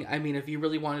anything, I mean, if you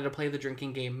really wanted to play the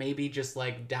drinking game, maybe just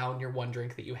like down your one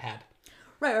drink that you had.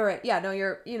 Right. Yeah, no,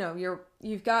 you're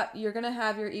gonna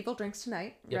have your evil drinks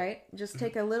tonight, right? Just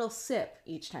take a little sip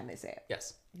each time they say it.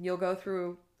 Yes. You'll go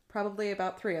through probably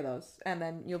about 3 of those, and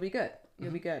then you'll be good.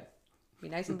 You'll be good. Be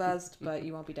nice and buzzed, but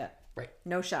you won't be dead. Right.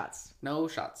 No shots. No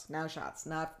shots. No shots.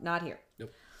 Not here.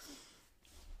 Nope.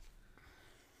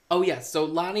 Oh yes, so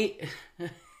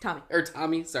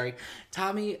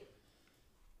Tommy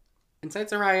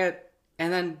incites a riot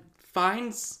and then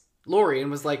finds Laurie and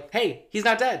was like, hey, he's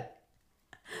not dead.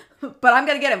 But I'm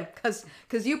going to get him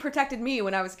because you protected me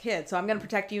when I was a kid, so I'm going to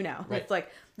protect you now. Right. It's like,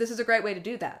 this is a great way to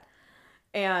do that.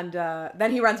 And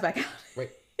then he runs back out. Right.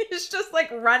 He's just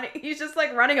like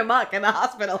running amok in the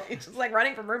hospital. He's just like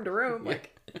running from room to room,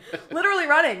 like literally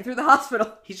running through the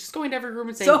hospital. He's just going to every room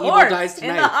and saying, So evil horse dies in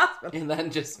the tonight. hospital. And then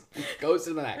just goes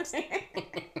to the next.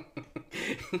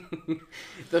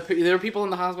 There are people in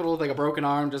the hospital with like a broken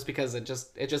arm just because it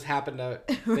just happened to,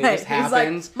 Right. just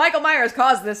happened. He's like, Michael Myers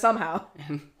caused this somehow.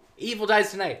 And evil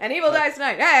dies tonight. And evil dies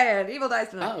tonight. Hey, and evil dies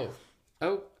tonight.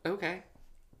 Oh, okay.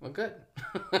 Well, good.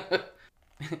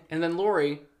 And then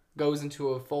Laurie goes into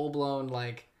a full-blown,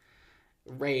 like,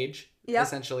 rage, Yep.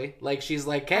 essentially. Like, she's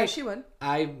like, hey, she would.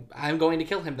 I'm going to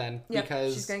kill him then. Yep.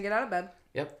 Because... She's going to get out of bed.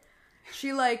 Yep.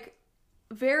 She, like,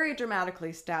 very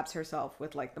dramatically stabs herself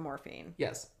with, like, the morphine.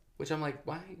 Yes. Which I'm like,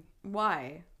 why?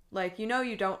 Why? Like, you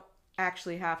don't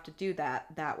actually have to do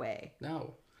that way.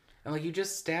 No. I'm like, you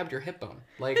just stabbed your hip bone.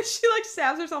 Like, She, like,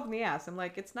 stabs herself in the ass. I'm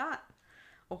like, it's not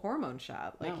a hormone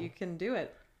shot. Like, No. you can do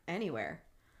it anywhere.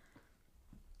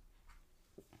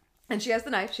 And she has the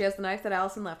knife. She has the knife that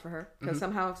Allison left for her. Because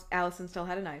somehow Allison still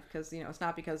had a knife. Because, it's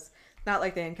not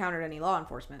like they encountered any law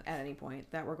enforcement at any point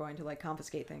that were going to, like,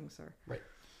 confiscate things or... Right.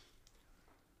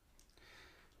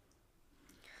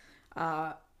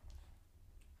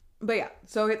 But yeah,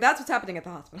 so that's what's happening at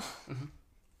the hospital.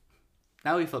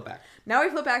 Now we flip back. Now we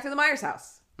flip back to the Myers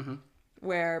house.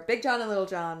 Where Big John and Little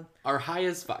John Are high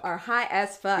as fuck. are high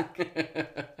as fuck.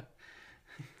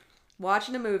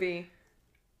 Watching a movie.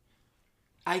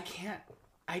 I can't...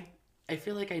 I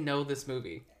feel like I know this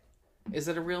movie. Is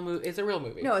it a real movie? It's a real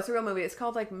movie. No, it's a real movie. It's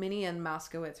called like Minnie and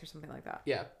Moskowitz or something like that.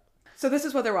 Yeah. So this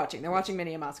is what they're watching. They're watching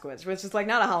Minnie and Moskowitz, which is like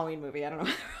not a Halloween movie. I don't know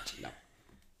what they're watching. No.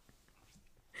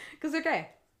 Because they're gay.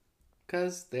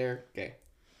 Because they're gay.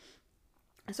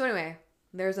 So anyway,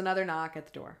 there's another knock at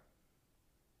the door.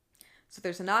 So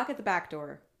there's a knock at the back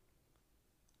door.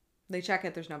 They check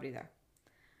it. There's nobody there.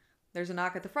 There's a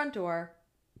knock at the front door.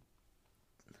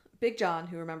 Big John,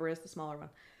 who remember is the smaller one,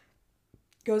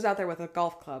 goes out there with a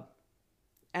golf club.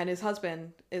 And his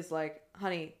husband is like,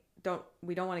 honey,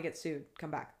 we don't want to get sued.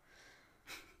 Come back.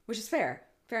 Which is fair.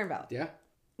 Fair and valid. Yeah.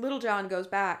 Little John goes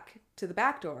back to the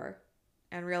back door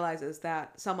and realizes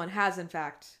that someone has in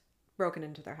fact broken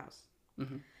into their house.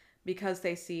 Mm-hmm. Because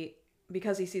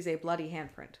he sees a bloody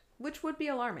handprint, which would be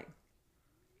alarming.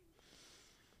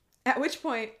 At which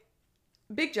point,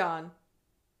 Big John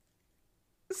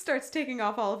starts taking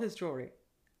off all of his jewelry,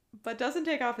 but doesn't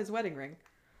take off his wedding ring,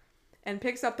 and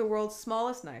picks up the world's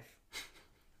smallest knife.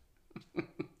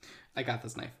 I got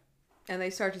this knife. And they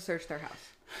start to search their house.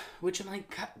 Which I'm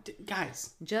like,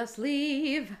 guys. Just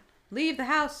leave. Leave the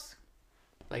house.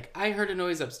 Like, I heard a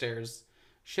noise upstairs.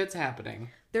 Shit's happening.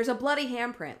 There's a bloody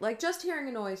handprint. Like, just hearing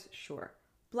a noise, sure.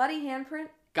 Bloody handprint?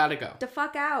 Gotta go. The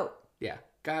fuck out. Yeah,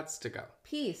 gots to go.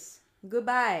 Peace.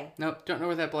 Goodbye. Nope, don't know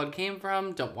where that blood came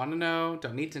from. Don't want to know.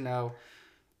 Don't need to know.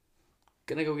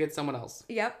 Gonna go get someone else.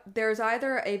 Yep. There's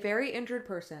either a very injured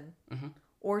person Mm-hmm.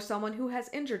 or someone who has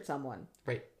injured someone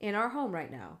Right. in our home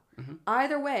right now. Mm-hmm.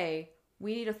 Either way,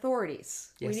 we need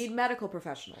authorities. Yes. We need medical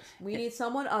professionals. We need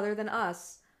someone other than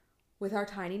us with our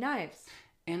tiny knives.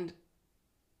 And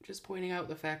just pointing out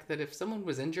the fact that if someone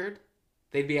was injured,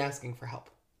 they'd be asking for help.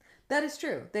 That is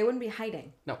true. They wouldn't be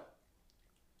hiding. No.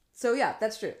 So yeah,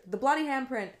 that's true. The bloody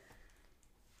handprint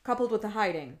coupled with the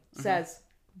hiding says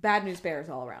bad news bears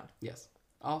all around. Yes.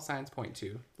 All signs point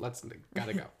to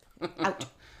gotta go. Out.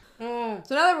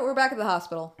 So now that we're back at the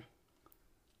hospital,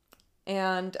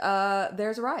 and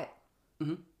there's a riot.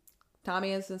 Mm-hmm.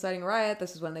 Tommy is inciting a riot.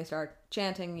 This is when they start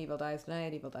chanting, "Evil dies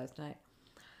tonight, evil dies tonight."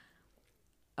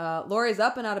 Laurie's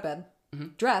up and out of bed,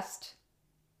 dressed,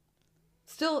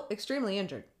 still extremely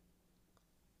injured.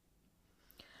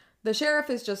 The sheriff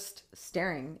is just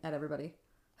staring at everybody.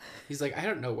 He's like, I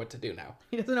don't know what to do now.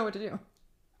 He doesn't know what to do.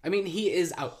 I mean, he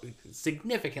is out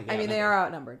significantly. I mean, they are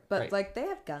outnumbered, but Right. like they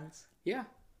have guns. Yeah.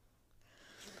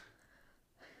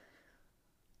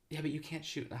 Yeah, but you can't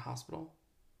shoot in a hospital.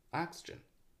 Oxygen.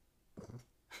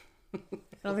 I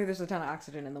don't think there's a ton of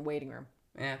oxygen in the waiting room.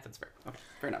 Yeah, that's fair. Okay,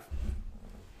 fair enough.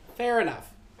 Fair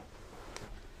enough.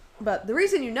 But the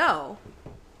reason you know,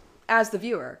 as the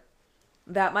viewer,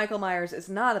 that Michael Myers is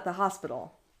not at the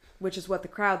hospital, which is what the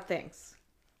crowd thinks,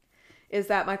 is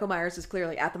that Michael Myers is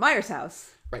clearly at the Myers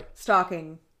house, Right.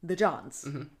 stalking the Johns.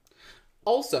 Mm-hmm.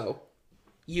 Also,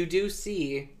 you do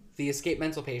see the escaped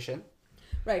mental patient.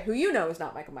 Right, who you know is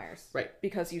not Michael Myers. Right.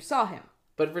 Because you saw him.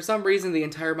 But for some reason, the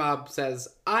entire mob says,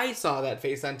 I saw that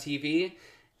face on TV,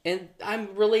 and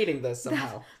I'm relating this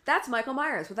somehow. That's Michael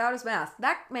Myers without his mask.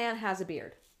 That man has a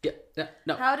beard. Yeah,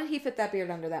 no. How did he fit that beard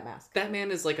under that mask? That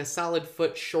man is like a solid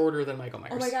foot shorter than Michael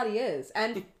Myers. Oh my god, he is.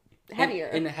 And heavier.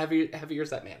 And heavier is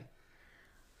that man.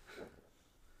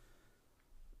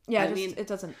 Yeah,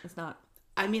 it's not.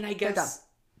 I mean, I guess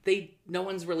no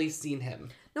one's really seen him.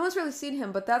 No one's really seen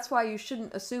him, but that's why you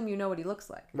shouldn't assume you know what he looks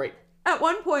like. Right. At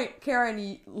one point,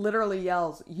 Karen literally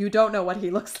yells, "You don't know what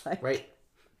he looks like." Right.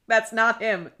 That's not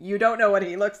him. You don't know what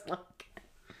he looks like.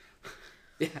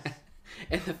 Yeah.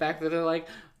 And the fact that they're like,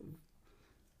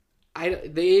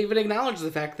 they even acknowledge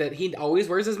the fact that he always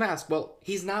wears his mask. Well,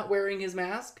 he's not wearing his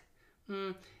mask.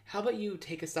 How about you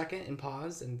take a second and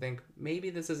pause and think, maybe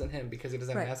this isn't him because he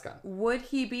doesn't have a mask on. Would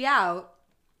he be out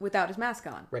without his mask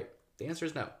on? Right. The answer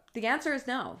is no. The answer is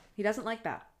no. He doesn't like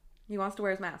that. He wants to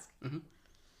wear his mask. Mm-hmm.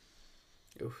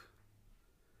 Oof.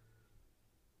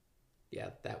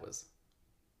 Yeah, that was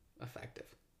effective.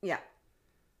 Yeah.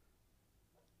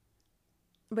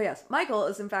 But yes, Michael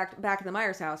is in fact back in the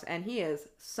Myers house, and he is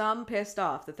pissed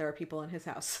off that there are people in his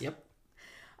house. Yep.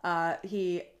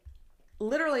 He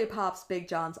literally pops Big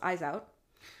John's eyes out.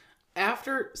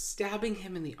 After stabbing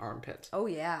him in the armpit. Oh,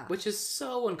 yeah. Which is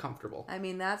so uncomfortable. I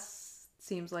mean,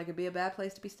 seems like it'd be a bad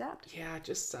place to be stabbed. Yeah,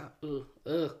 just, Seems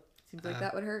like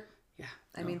that would hurt. Yeah.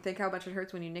 I mean, think how much it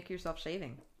hurts when you nick yourself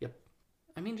shaving. Yep.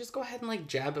 I mean, just go ahead and, like,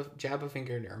 jab a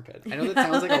finger in your armpit. I know that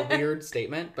sounds like a weird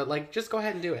statement, but, like, just go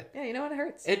ahead and do it. Yeah, you know what? It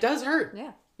hurts. It does hurt.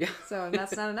 Yeah. Yeah. So,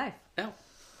 that's not a knife. No.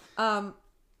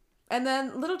 And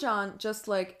then Little John just,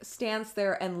 like, stands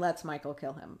there and lets Michael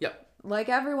kill him. Yep. Like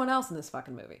everyone else in this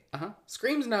fucking movie. Uh-huh.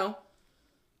 Screams no.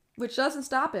 Which doesn't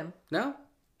stop him. No.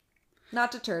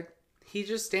 Not deterred. He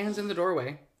just stands in the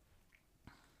doorway.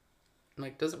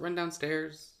 Like, doesn't run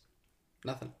downstairs.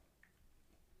 Nothing.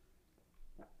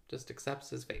 Just accepts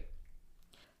his fate.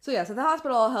 So yeah, so the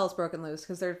hospital, all hell's broken loose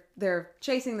because they're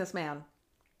chasing this man.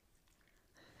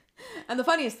 And the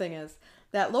funniest thing is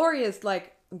that Laurie is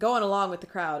like going along with the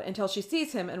crowd until she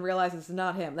sees him and realizes it's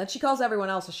not him. Then she calls everyone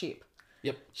else a sheep.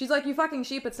 Yep. She's like, "You fucking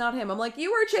sheep, it's not him." I'm like,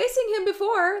 "You were chasing him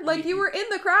before. Like, you were in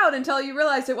the crowd until you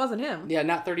realized it wasn't him." Yeah,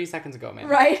 not 30 seconds ago, man.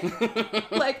 Right?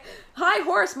 Like, high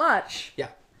horse much. Yeah.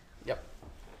 Yep.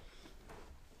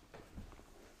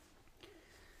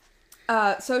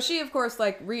 So she, of course,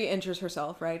 like, re-injures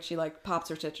herself, right? She, like, pops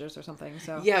her stitches or something,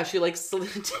 so... Yeah, she, like,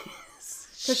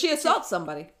 because she assaults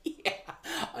somebody. Yeah.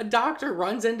 A doctor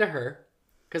runs into her,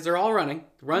 because they're all running,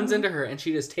 runs into her, and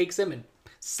she just takes him and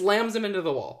slams him into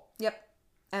the wall. Yep.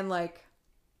 And, like,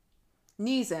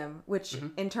 knees him, which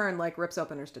in turn, like, rips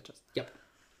open her stitches. Yep.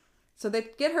 So they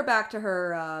get her back to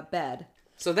her bed.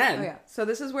 So then... Oh, yeah. So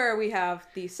this is where we have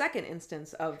the second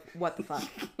instance of what the fuck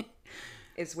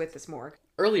is with this morgue.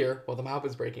 Earlier, while the mob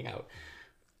was breaking out,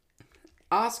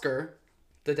 Oscar,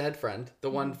 the dead friend, the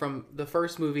one from the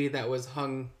first movie that was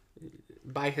hung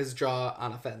by his jaw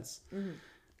on a fence,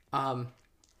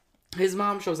 his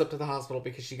mom shows up to the hospital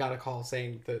because she got a call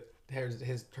saying that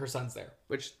her son's there,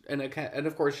 which and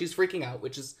of course she's freaking out,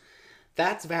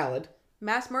 that's valid.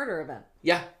 Mass murder event.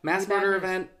 Yeah, mass murder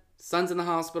event. Son's in the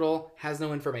hospital, has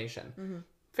no information.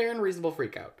 Fair and reasonable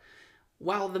freak out.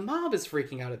 While the mob is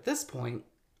freaking out at this point,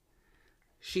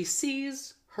 she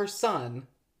sees her son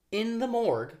in the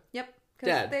morgue. Yep.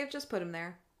 Dead. They've just put him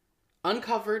there.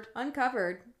 Uncovered.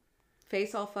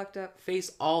 Face all fucked up.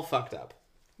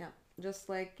 Yeah. Just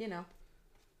like, some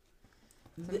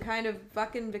kind of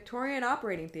fucking Victorian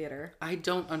operating theater. I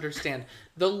don't understand.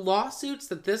 The lawsuits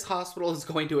that this hospital is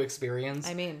going to experience.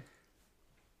 I mean.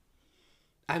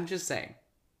 I'm just saying.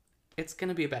 It's going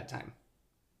to be a bad time.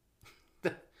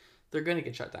 They're going to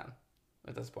get shut down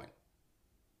at this point.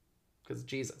 Because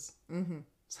Jesus.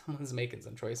 Someone's making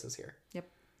some choices here. Yep.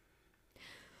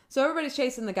 So everybody's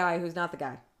chasing the guy who's not the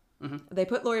guy. They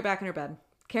put Laurie back in her bed.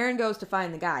 Karen goes to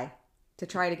find the guy to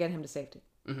try to get him to safety.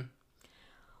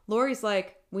 Laurie's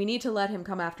like, "We need to let him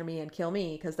come after me and kill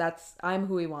me because I'm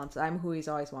who he wants. I'm who he's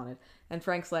always wanted." And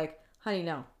Frank's like, "Honey,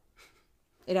 no.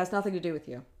 It has nothing to do with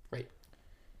you. Right.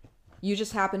 You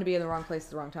just happen to be in the wrong place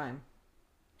at the wrong time."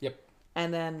 Yep.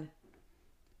 And then,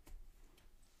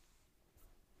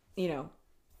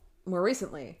 more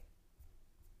recently,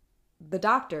 the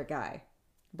doctor guy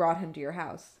brought him to your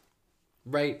house.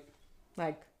 Right.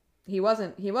 Like, he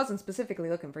wasn't specifically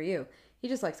looking for you. He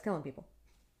just likes killing people.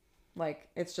 Like,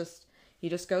 it's just, he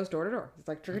just goes door to door. It's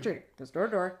like trick-or-treating. Goes door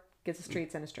to door, gets his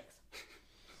treats and his tricks.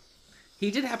 He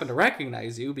did happen to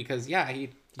recognize you because, yeah,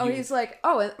 he's like,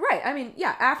 right. I mean,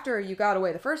 yeah, after you got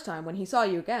away the first time, when he saw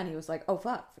you again, he was like, "Oh,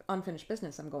 fuck, unfinished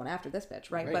business. I'm going after this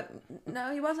bitch," right? But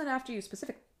no, he wasn't after you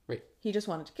specifically. Right. He just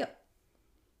wanted to kill.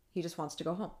 He just wants to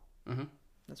go home.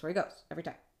 That's where he goes every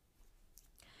time.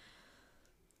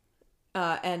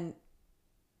 And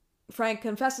Frank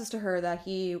confesses to her that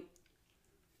he,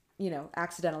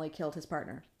 accidentally killed his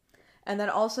partner. And then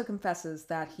also confesses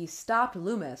that he stopped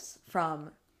Loomis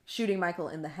from shooting Michael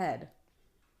in the head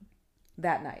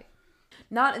that night.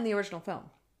 Not in the original film.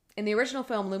 In the original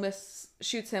film, Loomis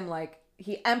shoots him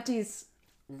he empties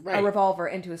a revolver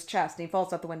into his chest and he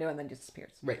falls out the window and then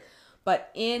disappears. Right.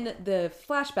 But in the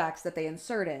flashbacks that they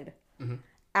inserted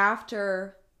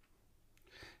after...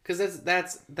 Because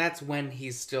that's when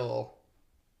he's still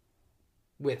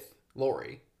with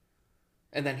Laurie.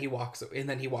 And then he walks away and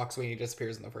he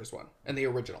disappears in the first one. In the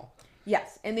original.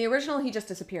 Yes. In the original, he just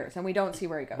disappears and we don't see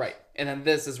where he goes. Right. And then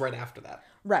this is right after that.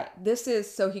 Right. This is,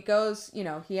 so he goes,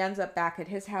 he ends up back at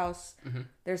his house.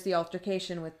 There's the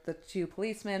altercation with the two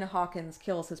policemen. Hawkins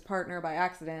kills his partner by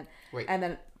accident. Right. And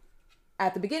then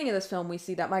at the beginning of this film, we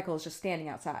see that Michael is just standing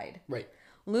outside. Right.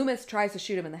 Loomis tries to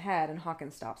shoot him in the head and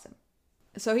Hawkins stops him.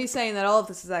 So he's saying that all of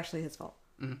this is actually his fault.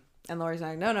 And Laurie's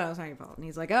like, no, it's not your fault. And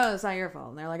he's like, oh, it's not your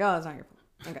fault. And they're like, oh, it's not your fault.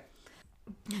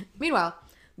 Okay. Meanwhile,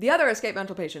 the other escaped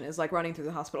mental patient is running through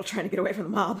the hospital trying to get away from the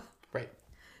mob. Right.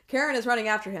 Karen is running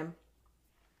after him,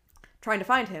 trying to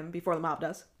find him before the mob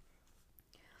does.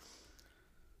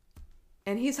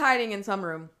 And he's hiding in some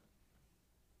room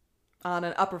on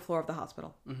an upper floor of the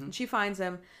hospital. And she finds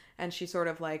him and she sort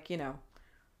of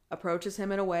approaches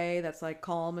him in a way that's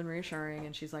calm and reassuring.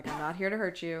 And she's like, I'm not here to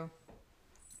hurt you.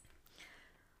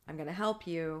 I'm going to help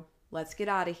you. Let's get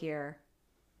out of here.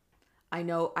 I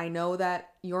know that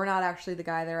you're not actually the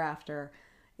guy they're after.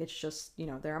 It's just,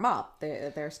 they're a mob.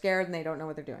 They're scared and they don't know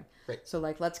what they're doing. Right. So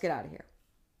let's get out of here.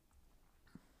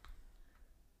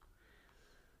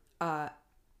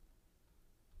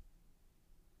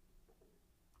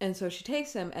 And so she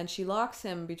takes him and she locks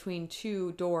him between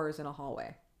two doors in a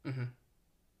hallway. The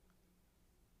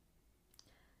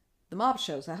mob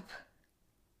shows up.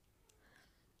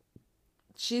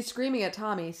 She's screaming at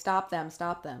Tommy, stop them,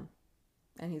 stop them.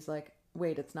 And he's like,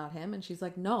 wait, it's not him? And she's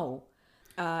like, no.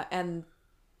 And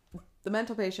the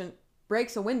mental patient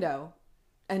breaks a window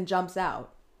and jumps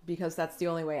out because that's the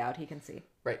only way out he can see.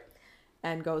 Right.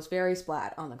 And goes very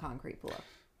splat on the concrete below.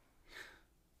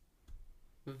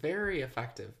 Very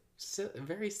effective.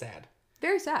 Very sad.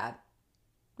 Very sad.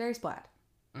 Very splat.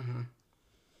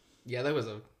 Yeah,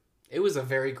 it was a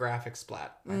very graphic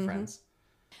splat, my friends.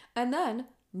 And then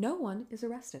no one is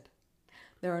arrested.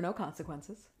 There are no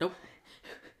consequences. Nope.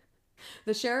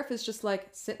 The sheriff is just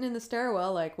sitting in the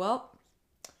stairwell well,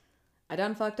 I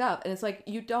done fucked up. And it's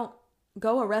you don't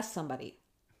go arrest somebody.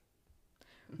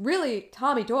 Really,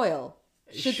 Tommy Doyle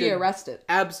should be arrested.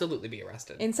 Absolutely be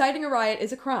arrested. Inciting a riot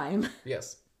is a crime.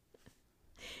 Yes.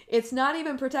 It's not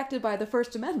even protected by the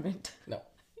First Amendment. No.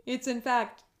 It's in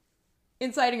fact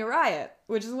inciting a riot,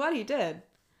 which is what he did.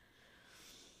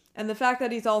 And the fact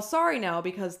that he's all sorry now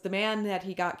because the man that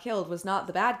he got killed was not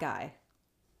the bad guy.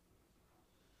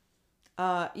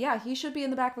 Yeah, he should be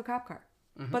in the back of a cop car.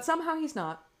 But somehow he's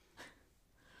not.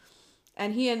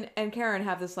 And he and Karen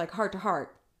have this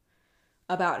heart-to-heart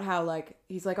about how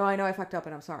he's like, oh, I know I fucked up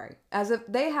and I'm sorry. As if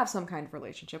they have some kind of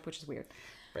relationship, which is weird.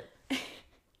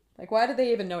 Right. Why do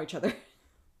they even know each other?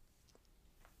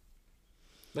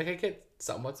 I get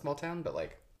somewhat small town, but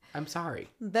I'm sorry.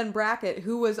 Then Brackett,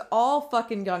 who was all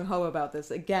fucking gung-ho about this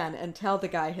again until the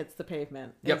guy hits the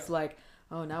pavement. Yep. It's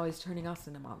oh, now he's turning us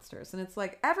into monsters. And it's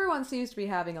everyone seems to be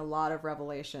having a lot of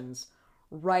revelations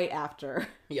right after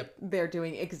they're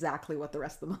doing exactly what the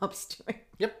rest of the mob's doing.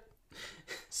 Yep.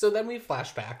 So then we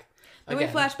flash back. Then we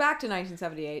flash back to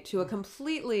 1978 to a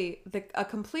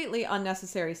completely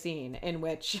unnecessary scene in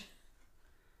which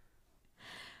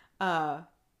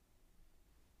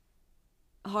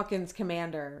Hawkins'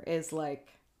 commander is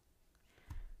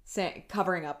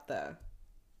covering up the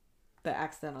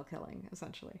accidental killing,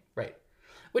 essentially. Right.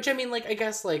 Which I mean, I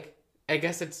guess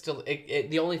it's still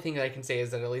the only thing that I can say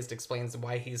is that at least explains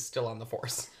why he's still on the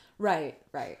force. Right.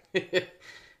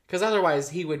 Because otherwise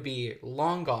he would be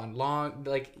long gone.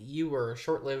 You were a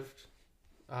short-lived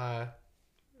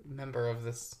member of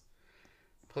this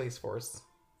police force.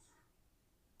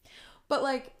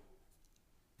 But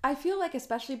I feel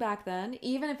especially back then,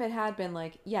 even if it had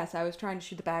been yes, I was trying to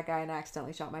shoot the bad guy and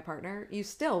accidentally shot my partner, you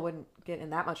still wouldn't get in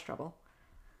that much trouble.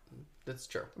 That's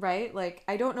true. Right?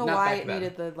 I don't know why it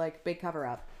needed the big cover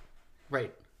up.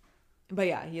 Right. But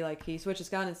yeah, he switches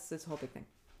gun. It's a whole big thing.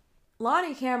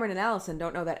 Lonnie, Cameron, and Allison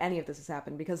don't know that any of this has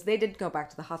happened because they did go back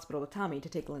to the hospital with Tommy to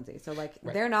take Lindsay. So Right.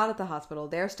 They're not at the hospital.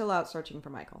 They're still out searching for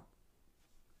Michael.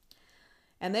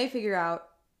 And they figure out,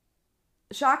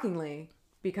 shockingly,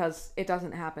 because it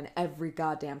doesn't happen every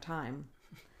goddamn time,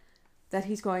 that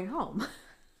he's going home.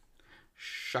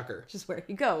 Shocker. Which is where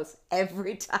he goes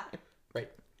every time. Right.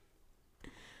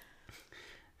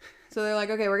 So they're like,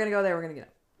 okay, we're going to go there. We're going to get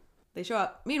him. They show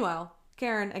up. Meanwhile,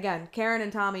 Karen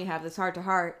and Tommy have this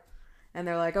heart-to-heart. And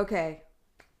they're like, okay,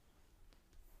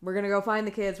 we're going to go find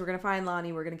the kids. We're going to find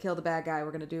Lonnie. We're going to kill the bad guy.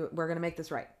 We're going to make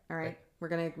this right. All right? We're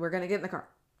going to get in the car.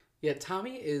 Yeah,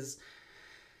 Tommy is...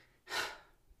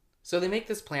 So they make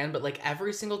this plan, but like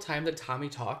every single time that Tommy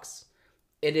talks,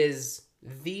 it is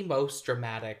the most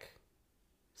dramatic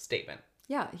statement.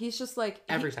 Yeah, he's just like...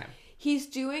 Every time. He's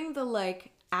doing the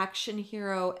like action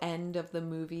hero end of the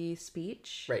movie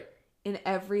speech. Right. In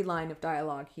every line of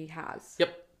dialogue he has.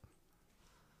 Yep.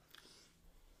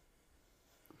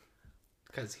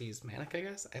 Because he's manic, I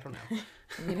guess? I don't know.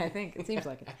 I mean, I think. It seems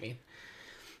like it. I mean...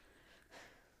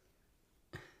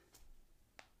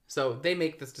 So they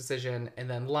make this decision, and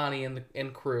then Lonnie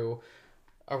and crew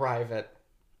arrive at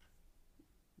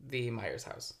the Myers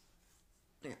house.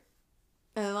 Yeah.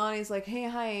 And Lonnie's like, hey,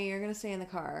 hi, you're going to stay in the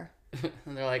car.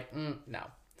 And they're like, no.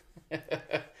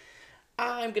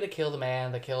 I'm going to kill the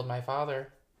man that killed my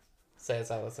father,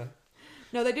 says Allison.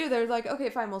 No, they do. They're like, okay,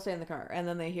 fine, we'll stay in the car. And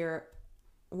then they hear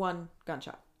one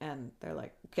gunshot, and they're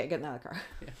like, okay, get in the car.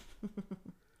 Yeah.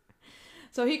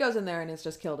 So he goes in there and is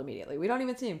just killed immediately. We don't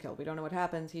even see him killed. We don't know what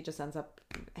happens. He just ends up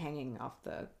hanging off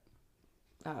the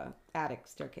attic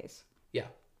staircase. Yeah.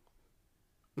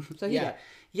 So he dead.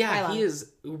 Yeah, he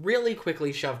is really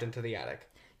quickly shoved into the attic.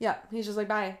 Yeah, he's just like,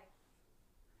 bye.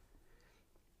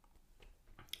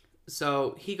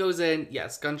 So he goes in,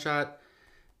 yes, gunshot.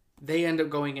 They end up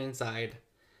going inside.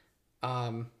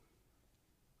 To,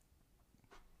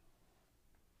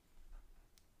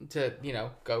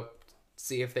 go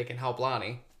see if they can help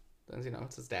Lonnie. Since,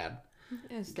 it's his dad.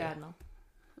 His dad and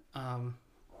all.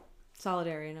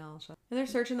 Solidarity and all. And they're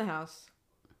searching the house.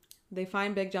 They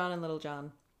find Big John and Little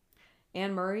John.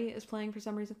 Anne Murray is playing for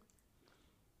some reason.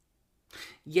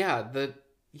 Yeah,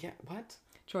 what?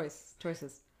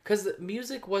 Choices. Because the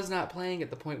music was not playing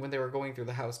at the point when they were going through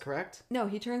the house, correct? No,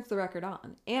 he turns the record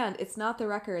on. And it's not the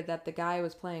record that the guy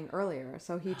was playing earlier.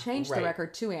 So he changed the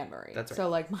record to Anne Murray. That's right. So,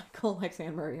 like, Michael likes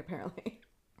Anne Murray, apparently.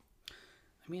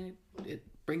 I mean, it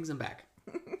brings him back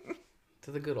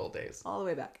to the good old days. All the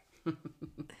way back.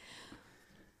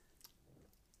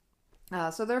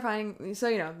 So they're finding... So,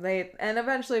 and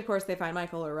eventually, of course, they find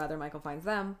Michael, or rather, Michael finds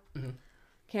them. Mm-hmm.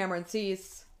 Cameron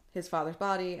sees his father's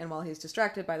body, and while he's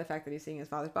distracted by the fact that he's seeing his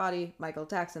father's body, Michael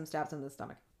attacks him, stabs him in the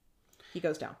stomach. He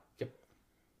goes down. Yep.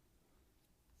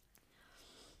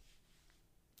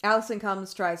 Allison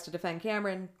comes, tries to defend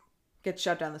Cameron, gets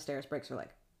shoved down the stairs, breaks her leg.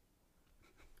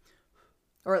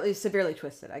 Or at least severely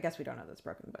twisted. I guess we don't know that's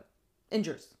broken, but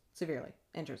severely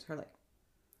injures her leg.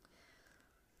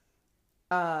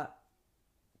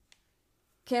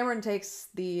 Cameron takes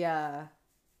the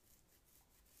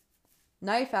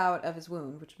knife out of his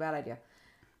wound, which is a bad idea.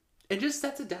 And just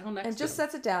sets it down next to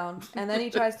him. And then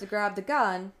he tries to grab the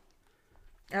gun,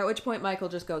 at which point Michael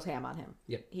just goes ham on him.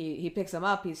 Yep. He picks him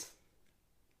up, he's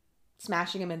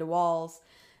smashing him into walls,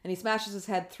 and he smashes his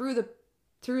head through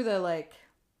the like...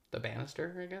 The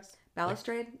banister, I guess?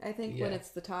 Balustrade, I think, when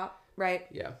it's the top, right?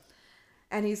 Yeah.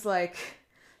 And he's like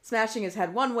smashing his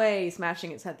head one way, he's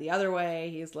smashing his head the other way,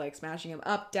 he's like smashing him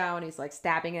up, down, he's like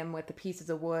stabbing him with the pieces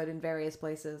of wood in various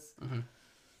places.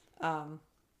 Mm-hmm.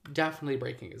 Definitely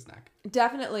breaking his neck.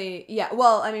 Definitely, yeah.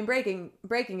 Well, I mean, breaking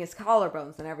his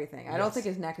collarbones and everything. I don't think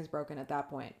his neck is broken at that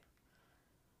point.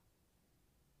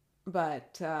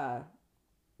 But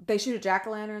they shoot a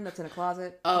jack-o'-lantern that's in a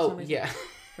closet. Oh, yeah.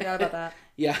 Forgot about that.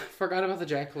 Yeah, forgot about the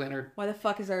jack-o'-lantern. Why the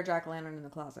fuck is there a jack-o'-lantern in the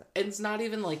closet? It's not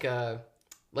even like a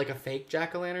fake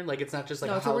jack-o'-lantern. Like, it's not just like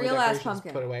no, a it's Halloween a real ass decoration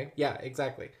pumpkin put away. Yeah,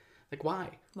 exactly. Like, why?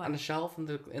 On a shelf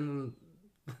in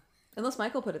Unless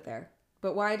Michael put it there.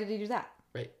 But why did he do that?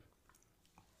 Right.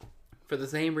 For the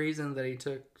same reason that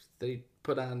he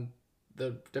put on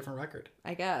the different record.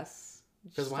 I guess.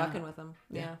 Just fucking with him.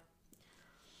 Yeah.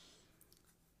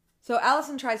 So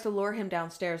Allison tries to lure him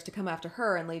downstairs to come after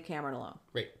her and leave Cameron alone.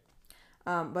 Right.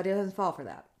 But he doesn't fall for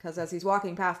that. Because as he's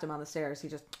walking past him on the stairs, he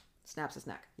just snaps his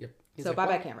neck. Yep. He's so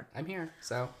bye-bye, Cameron. I'm here.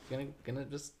 So gonna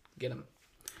just get him.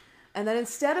 And then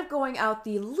instead of going out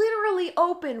the literally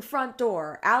open front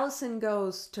door, Allison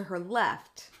goes to her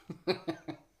left.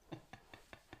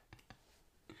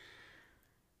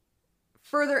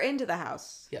 Further into the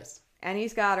house. Yes. And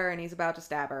he's got her and he's about to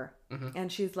stab her. Mm-hmm.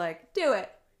 And she's like, do it.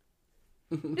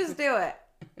 Just do it.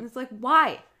 And it's like,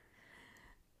 why?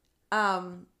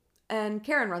 And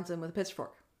Karen runs in with a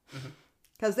pitchfork.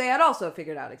 Because they had also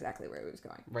figured out exactly where he was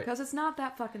going. Right. Because it's not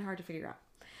that fucking hard to figure out.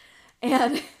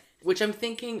 And... What I'm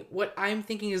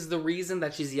thinking is the reason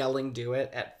that she's yelling do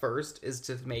it at first is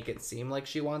to make it seem like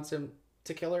she wants him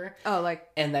to kill her. Oh, like...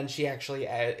 And then she actually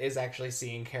is actually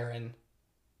seeing Karen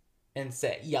and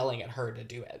yelling at her to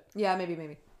do it. Yeah,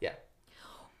 maybe. Yeah.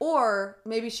 Or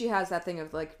maybe she has that thing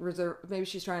of like reserve. Maybe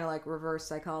she's trying to like reverse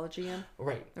psychology him.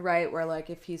 Right. Where like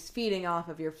if he's feeding off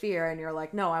of your fear and you're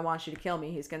like, no, I want you to kill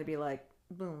me, he's going to be like,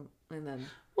 boom, and then.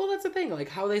 Well, that's the thing. Like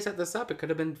how they set this up, it could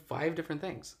have been 5 different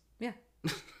things. Yeah.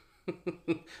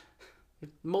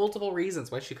 Multiple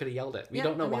reasons why she could have yelled it. We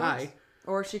don't know why.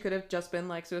 Or she could have just been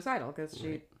like suicidal because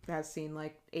she has seen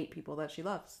like 8 people that she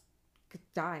loves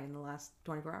die in the last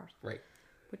 24 hours. Right.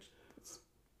 Which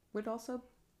would also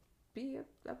be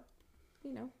a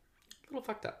little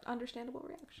fucked up, understandable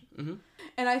reaction. Mm-hmm.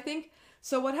 And I think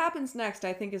so. What happens next,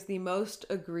 I think, is the most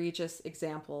egregious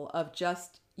example of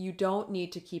just you don't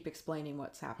need to keep explaining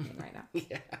what's happening right now.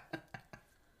 Yeah.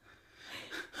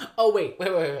 Oh wait.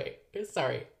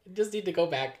 Sorry, just need to go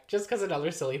back just because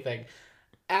another silly thing.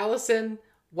 Allison,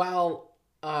 while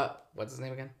what's his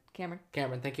name again?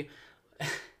 Cameron. Thank you.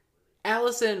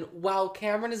 Allison, while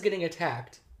Cameron is getting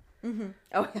attacked. Mm-hmm.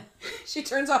 Oh yeah, she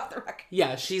turns off the record.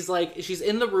 Yeah, she's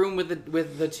in the room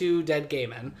with the 2 dead gay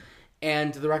men,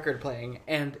 and the record playing,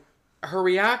 and her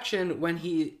reaction when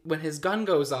his gun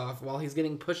goes off while he's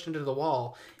getting pushed into the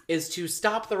wall is to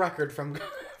stop the record from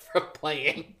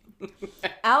playing.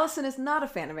 Allison is not a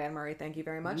fan of Anne Murray. Thank you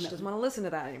very much. No. Doesn't want to listen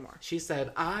to that anymore. She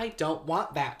said, "I don't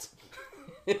want that."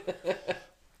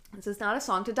 This is not a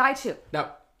song to die to.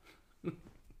 No.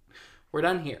 We're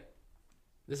done here.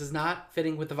 This is not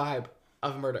fitting with the vibe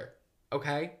of murder.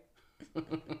 Okay?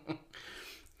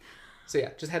 So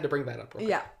yeah, just had to bring that up. Real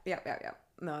quick. Yeah.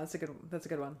 No, that's a good one. It's a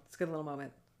good little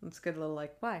moment. It's a good little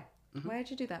like, why? Mm-hmm. Why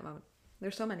did you do that moment?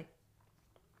 There's so many.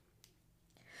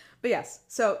 But yes,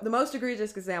 so the most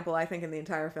egregious example I think in the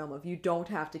entire film of you don't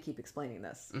have to keep explaining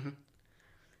this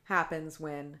happens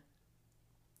when.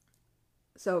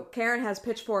 So Karen has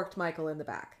pitchforked Michael in the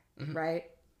back, right?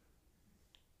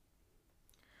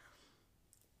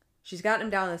 She's gotten him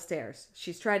down the stairs.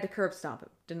 She's tried to curb stomp him.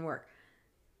 Didn't work.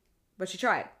 But she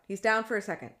tried. He's down for a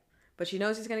second. But she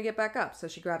knows he's going to get back up, so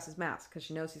she grabs his mask because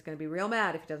she knows he's going to be real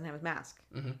mad if he doesn't have his mask.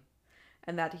 Mm-hmm.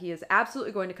 And that he is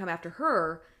absolutely going to come after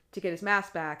her to get his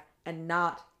mask back and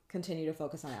not continue to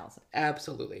focus on Allison.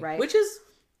 Absolutely. Right? Which is...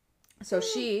 So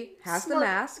she has smart. the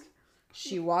mask.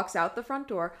 She walks out the front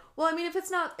door. Well, I mean, if it's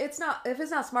not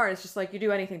smart, it's just like you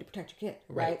do anything to protect your kid,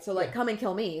 right? So like, come and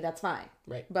kill me, that's fine.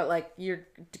 Right. But like,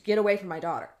 get away from my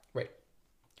daughter. Right.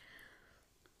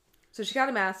 So she got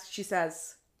a mask. She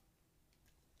says,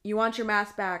 "You want your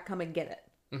mask back? Come and get it."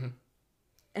 Mm-hmm.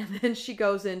 And then she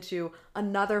goes into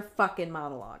another fucking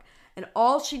monologue. And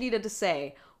all she needed to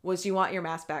say was, "You want your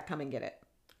mask back? Come and get it."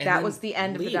 And that was the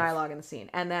end of the dialogue in the scene.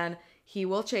 And then he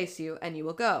will chase you and you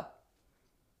will go.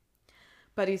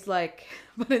 But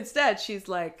instead she's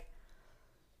like,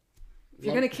 "If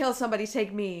you're going to kill somebody,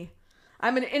 take me.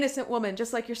 I'm an innocent woman,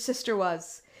 just like your sister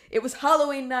was. It was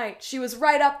Halloween night. She was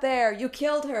right up there. You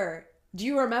killed her. Do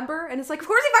you remember?" And it's like, of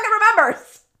course he fucking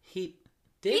remembers. He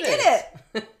did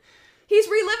it. He's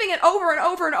reliving it over and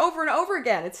over and over and over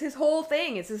again. It's his whole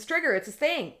thing. It's his trigger. It's his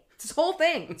thing. It's his whole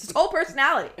thing. It's his whole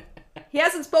personality. He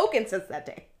hasn't spoken since that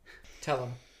day.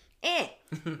 Tell him.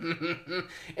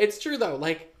 It's true though.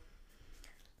 Like,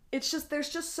 it's just, there's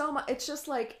just so much. It's just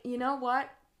like, you know what?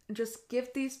 Just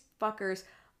give these fuckers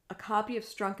a copy of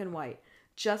Strunk and White.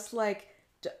 Just like,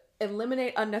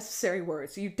 eliminate unnecessary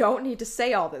words. You don't need to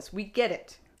say all this. We get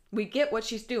it. We get what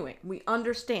she's doing. We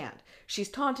understand. She's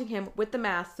taunting him with the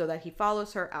mask so that he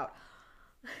follows her out.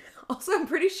 Also, I'm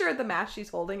pretty sure the mask she's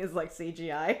holding is like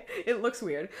CGI. It looks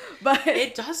weird. But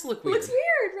it does look weird. It looks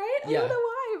weird, right? Yeah. I don't know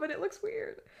why, but it looks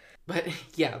weird. But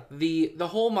yeah, the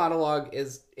whole monologue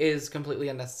is completely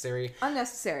unnecessary.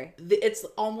 Unnecessary. It's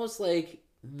almost like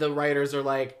the writers are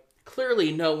like,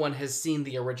 clearly no one has seen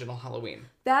the original Halloween.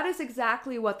 That is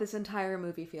exactly what this entire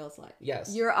movie feels like.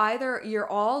 Yes. You're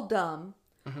all dumb,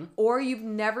 or you've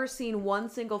never seen one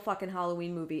single fucking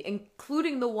Halloween movie,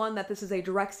 including the one that this is a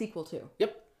direct sequel to.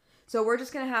 Yep. So we're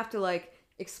just going to have to like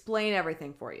explain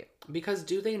everything for you. Because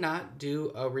do they not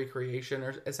do a recreation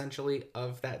or essentially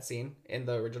of that scene in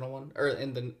the original one or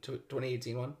in the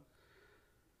 2018 one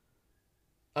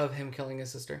of him killing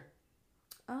his sister?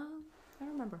 I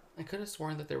don't remember. I could have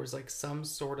sworn that there was like some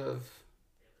sort of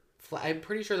I'm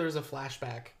pretty sure there was a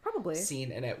flashback probably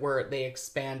scene in it where they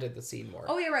expanded the scene more.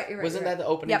 Oh, you're right. Wasn't that the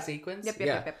opening sequence?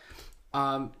 Yep.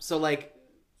 So like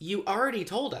you already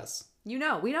told us. We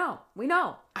know.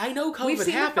 I know COVID We've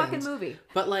seen happened, the fucking movie.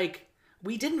 But like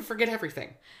we didn't forget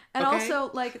everything. And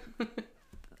also like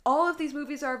all of these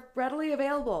movies are readily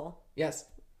available. Yes.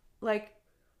 Like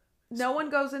no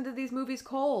one goes into these movies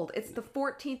cold. It's the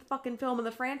 14th fucking film in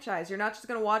the franchise. You're not just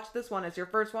going to watch this one as your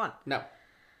first one. No.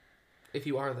 If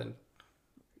you are, then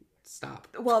stop.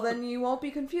 Well, then you won't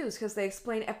be confused because they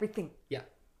explain everything. Yeah.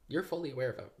 You're fully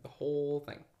aware of the whole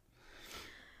thing.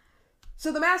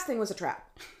 So the mask thing was a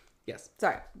trap. Yes.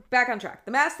 Sorry, back on track.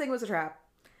 The mask thing was a trap.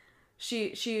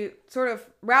 She sort of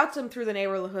routes him through the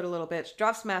neighborhood a little bit. She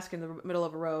drops the mask in the middle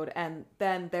of a road, and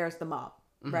then there's the mob,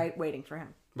 right, waiting for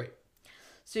him. Right.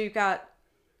 So you've got,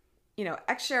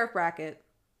 ex-Sheriff Brackett,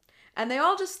 and they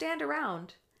all just stand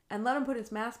around and let him put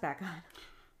his mask back on.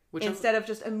 Instead of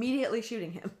just immediately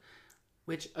shooting him.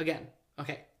 Which, again,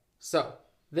 okay. So,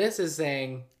 this is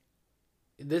saying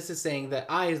that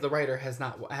I, as the writer, have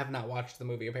not watched the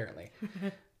movie, apparently.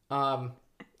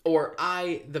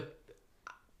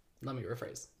 Let me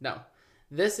rephrase. No.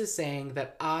 This is saying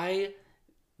that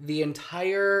the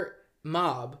entire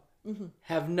mob,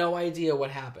 have no idea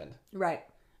what happened. Right.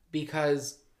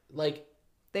 Because,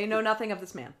 they know nothing of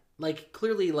this man.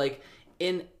 Clearly,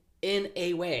 in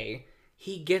a way,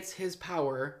 he gets his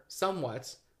power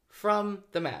somewhat from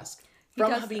the mask.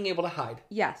 From being able to hide.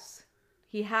 Yes.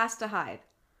 He has to hide.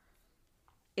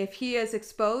 If he is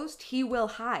exposed, he will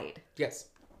hide. Yes.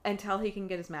 Until he can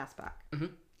get his mask back. Mm-hmm.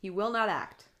 He will not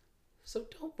act. So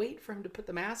don't wait for him to put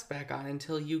the mask back on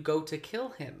until you go to kill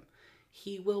him.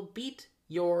 He will beat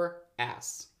your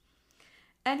ass.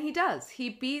 And he does. He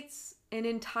beats an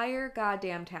entire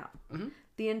goddamn town. Mm-hmm.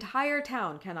 The entire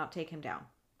town cannot take him down.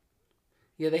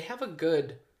 Yeah, they have a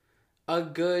good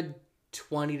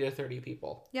 20 to 30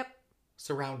 people. Yep.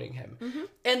 Surrounding him. Mm-hmm.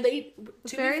 And they, with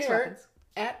to various be fair,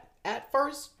 weapons. At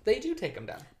first, they do take him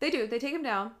down. They do. They take him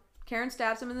down. Karen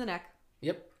stabs him in the neck.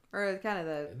 Yep. Or kind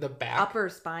of the back. Upper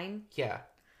spine. Yeah.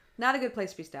 Not a good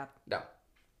place to be stabbed. No.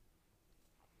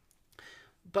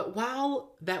 But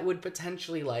while that would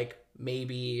potentially,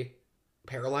 maybe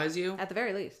paralyze you. At the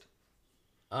very least.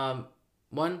 Michael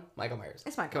Myers.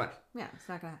 It's fine. Come on. Yeah, it's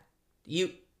not gonna happen.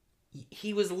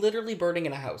 He was literally burning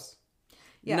in a house.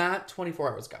 Yeah. Not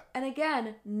 24 hours ago. And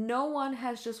again, no one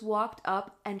has just walked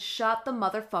up and shot the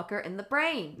motherfucker in the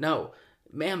brain. No.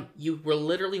 Ma'am, you were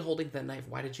literally holding the knife.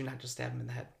 Why did you not just stab him in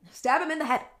the head? Stab him in the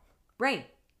head. Brain.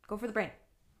 Go for the brain.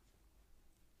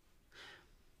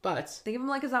 But... Think of him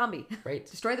like a zombie. Right.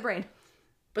 Destroy the brain.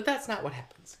 But that's not what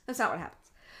happens. That's not what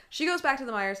happens. She goes back to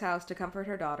the Myers house to comfort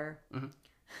her daughter.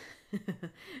 Mm-hmm.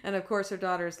 And of course her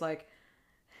daughter's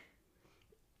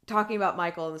talking about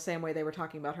Michael in the same way they were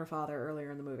talking about her father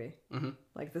earlier in the movie. Mm-hmm.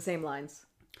 The same lines.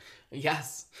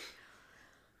 Yes.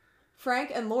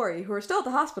 Frank and Lori, who are still at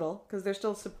the hospital because they're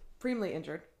still supremely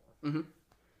injured. Mm-hmm.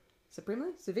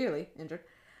 Severely injured.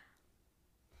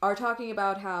 Are talking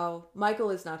about how Michael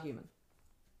is not human.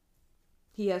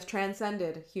 He has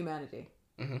transcended humanity.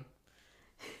 Mm-hmm.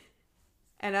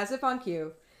 And as if on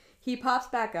cue, he pops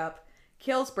back up,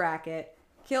 kills Brackett,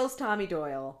 kills Tommy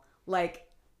Doyle,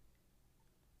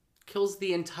 kills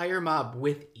the entire mob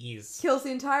with ease.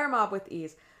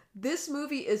 This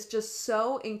movie is just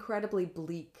so incredibly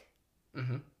bleak.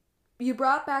 Mm-hmm. You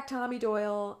brought back Tommy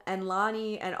Doyle and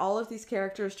Lonnie and all of these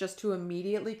characters just to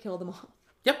immediately kill them all.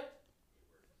 Yep.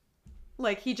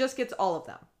 He just gets all of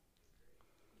them.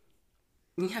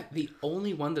 Yeah, the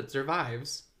only one that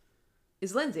survives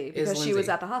is Lindsay because she was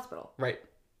at the hospital. Right.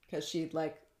 Because she's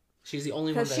the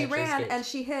only one that she ran escaped. and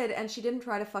she hid and she didn't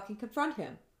try to fucking confront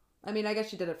him. I mean, I guess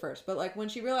she did it first, but when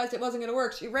she realized it wasn't going to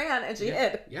work, she ran and she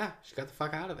hid. Yeah, she got the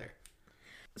fuck out of there.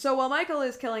 So while Michael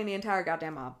is killing the entire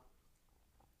goddamn mob,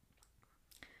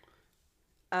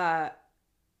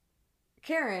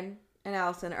 Karen and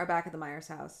Allison are back at the Myers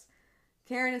house.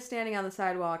 Karen is standing on the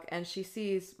sidewalk and she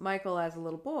sees Michael as a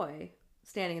little boy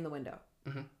standing in the window.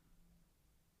 Mm-hmm.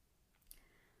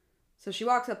 So she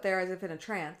walks up there as if in a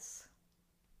trance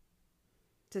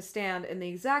to stand in the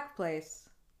exact place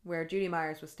where Judy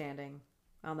Myers was standing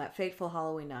on that fateful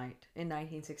Halloween night in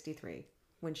 1963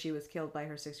 when she was killed by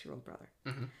her 6-year-old brother.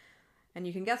 Mm-hmm. And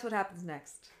you can guess what happens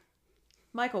next.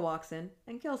 Michael walks in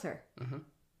and kills her. Mm-hmm.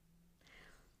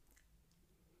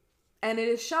 And it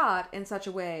is shot in such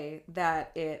a way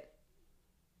that it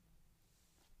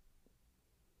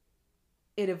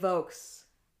evokes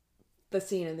the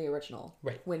scene in the original,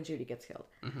 right, when Judy gets killed.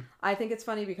 Mm-hmm. I think it's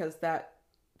funny because that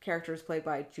character is played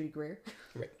by Judy Greer.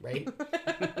 Right.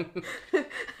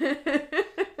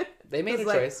 They made a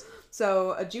choice.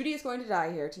 So Judy is going to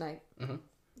die here tonight. Mm-hmm.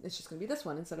 It's just going to be this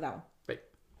one instead of that one.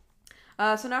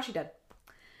 Right. So now she's dead.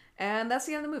 And that's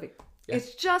the end of the movie. Yes.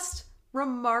 It's just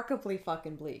remarkably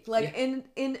fucking bleak.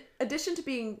 In addition to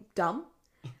being dumb,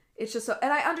 it's just so...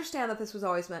 And I understand that this was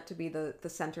always meant to be the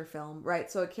center film, right?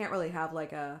 So it can't really have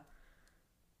a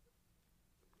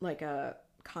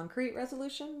concrete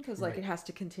resolution because right, it has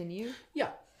to continue. Yeah,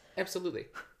 absolutely.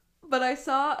 But I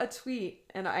saw a tweet,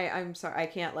 and I'm sorry, I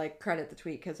can't credit the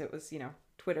tweet because it was,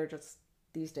 Twitter just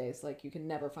these days. Like, you can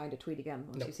never find a tweet again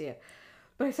once you see it.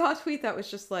 But I saw a tweet that was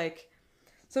just like,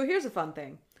 so here's a fun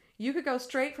thing. You could go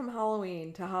straight from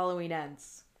Halloween to Halloween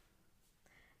Ends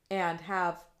and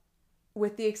have,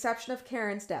 with the exception of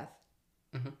Karen's death,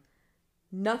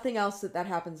 nothing else that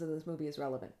happens in this movie is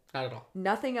relevant. Not at all.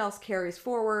 Nothing else carries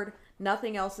forward.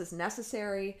 Nothing else is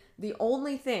necessary. The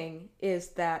only thing is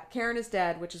that Karen is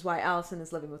dead, which is why Allison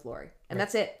is living with Laurie. And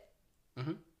that's it.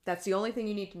 That's the only thing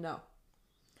you need to know.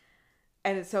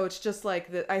 And so it's just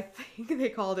like, I think they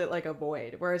called it like a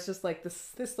void, where it's just like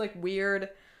this like weird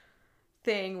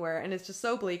thing where, and it's just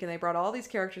so bleak, and they brought all these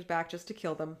characters back just to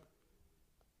kill them.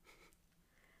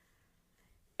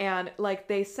 And like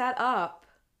they set up,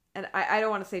 and I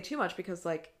don't want to say too much because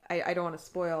like I don't want to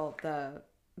spoil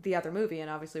the other movie, and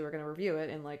obviously we're going to review it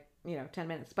in like 10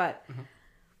 minutes, but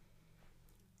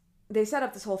they set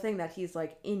up this whole thing that he's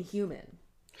like inhuman.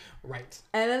 Right.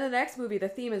 And in the next movie, the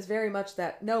theme is very much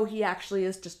that no, he actually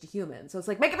is just a human. So it's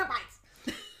like, make up your minds.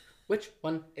 Which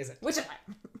one is it? Which is it?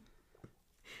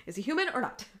 Is he human or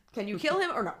not? Can you kill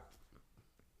him or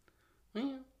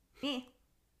no?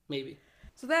 Maybe.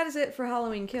 So that is it for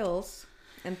Halloween Kills.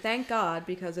 And thank God,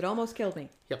 because it almost killed me.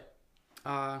 Yep.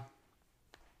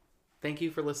 Thank you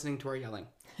for listening to our yelling.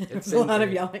 It's a lot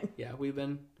of yelling. Yeah,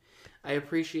 I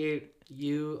appreciate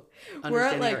you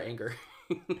understanding our anger.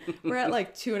 We're at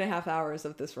like 2.5 hours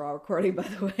of this raw recording, by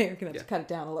the way. We're going to have to cut it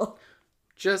down a little.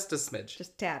 Just a smidge.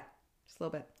 Just a tad. Just a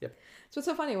little bit. Yep. So it's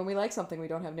so funny. When we like something, we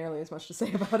don't have nearly as much to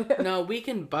say about it. No, we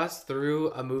can bust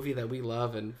through a movie that we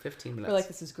love in 15 minutes. We're like,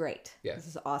 this is great. Yeah. This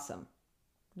is awesome.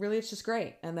 Really, it's just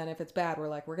great. And then if it's bad, we're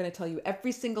like, we're going to tell you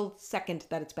every single second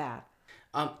that it's bad.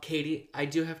 Katie, I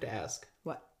do have to ask.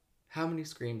 What? How many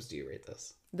screams do you rate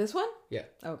this? This one? Yeah.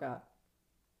 Oh, God.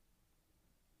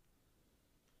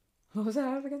 What was that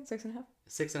out of again? 6.5?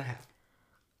 6.5.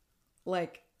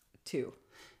 Like 2.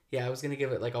 Yeah, I was gonna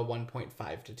give it like a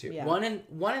 1.5 to 2. Yeah. 1 and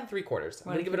 3/4.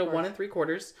 I'm gonna give it a 1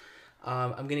 3/4.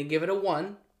 I'm gonna give it a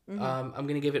 1. I'm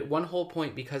gonna give it 1 whole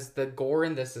point because the gore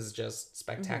in this is just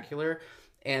spectacular,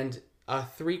 and a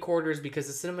 3/4 because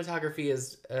the cinematography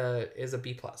is a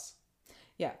B+.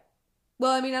 Yeah.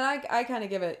 Well, I mean, and I kind of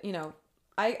give it,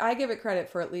 I give it credit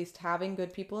for at least having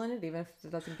good people in it, even if it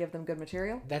doesn't give them good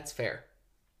material. That's fair.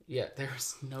 Yeah,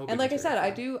 there's no. And like I said, I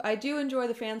do enjoy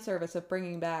the fan service of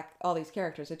bringing back all these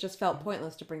characters. It just felt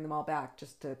pointless to bring them all back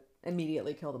just to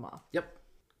immediately kill them off. Yep.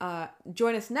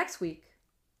 Join us next week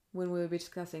when we will be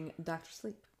discussing Dr.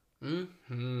 Sleep.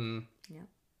 Mm-hmm. Yeah.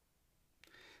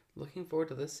 Looking forward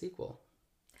to this sequel.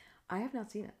 I have not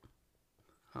seen it.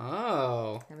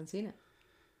 Oh. Haven't seen it.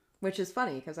 Which is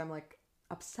funny because I'm like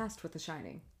obsessed with The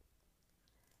Shining.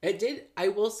 I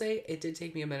will say, it did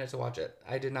take me a minute to watch it.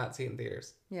 I did not see it in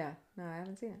theaters. Yeah. No, I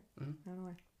haven't seen it. I don't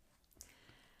know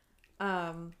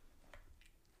why.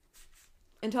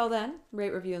 Until then,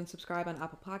 rate, review, and subscribe on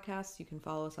Apple Podcasts. You can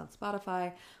follow us on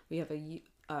Spotify. We have an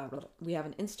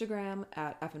Instagram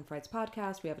at Effin' Frights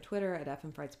Podcast. We have a Twitter at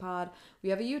Effin' Frights Pod. We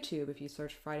have a YouTube if you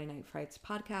search Friday Night Frights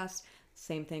Podcast.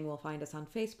 Same thing, will find us on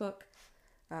Facebook.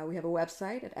 We have a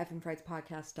website at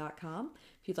effinfrightspodcast.com.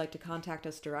 If you'd like to contact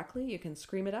us directly, you can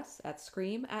scream at us at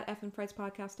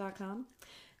scream@effinfrightspodcast.com.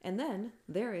 And then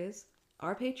there is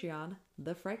our Patreon,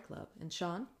 The Fright Club. And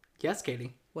Sean? Yes,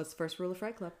 Katie. What's the first rule of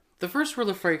Fright Club? The first rule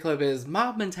of Fright Club is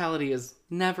mob mentality is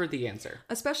never the answer.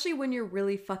 Especially when you're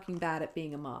really fucking bad at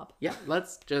being a mob. Yeah,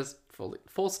 let's just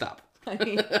full stop. I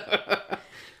mean,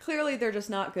 clearly they're just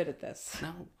not good at this.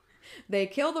 No. They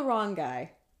kill the wrong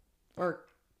guy, or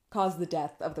cause the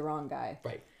death of the wrong guy.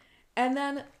 Right. And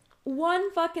then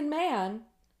one fucking man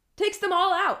takes them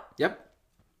all out. Yep.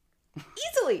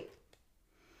 Easily.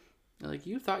 Like,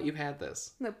 you thought you had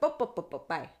this. No,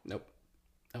 bye. Nope.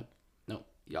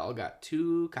 Y'all got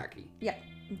too cocky. Yeah.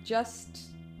 Just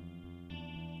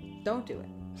don't do it.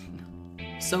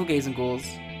 So, gays and ghouls,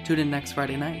 tune in next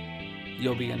Friday night.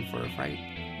 You'll be in for a fright.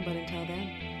 But until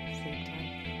then...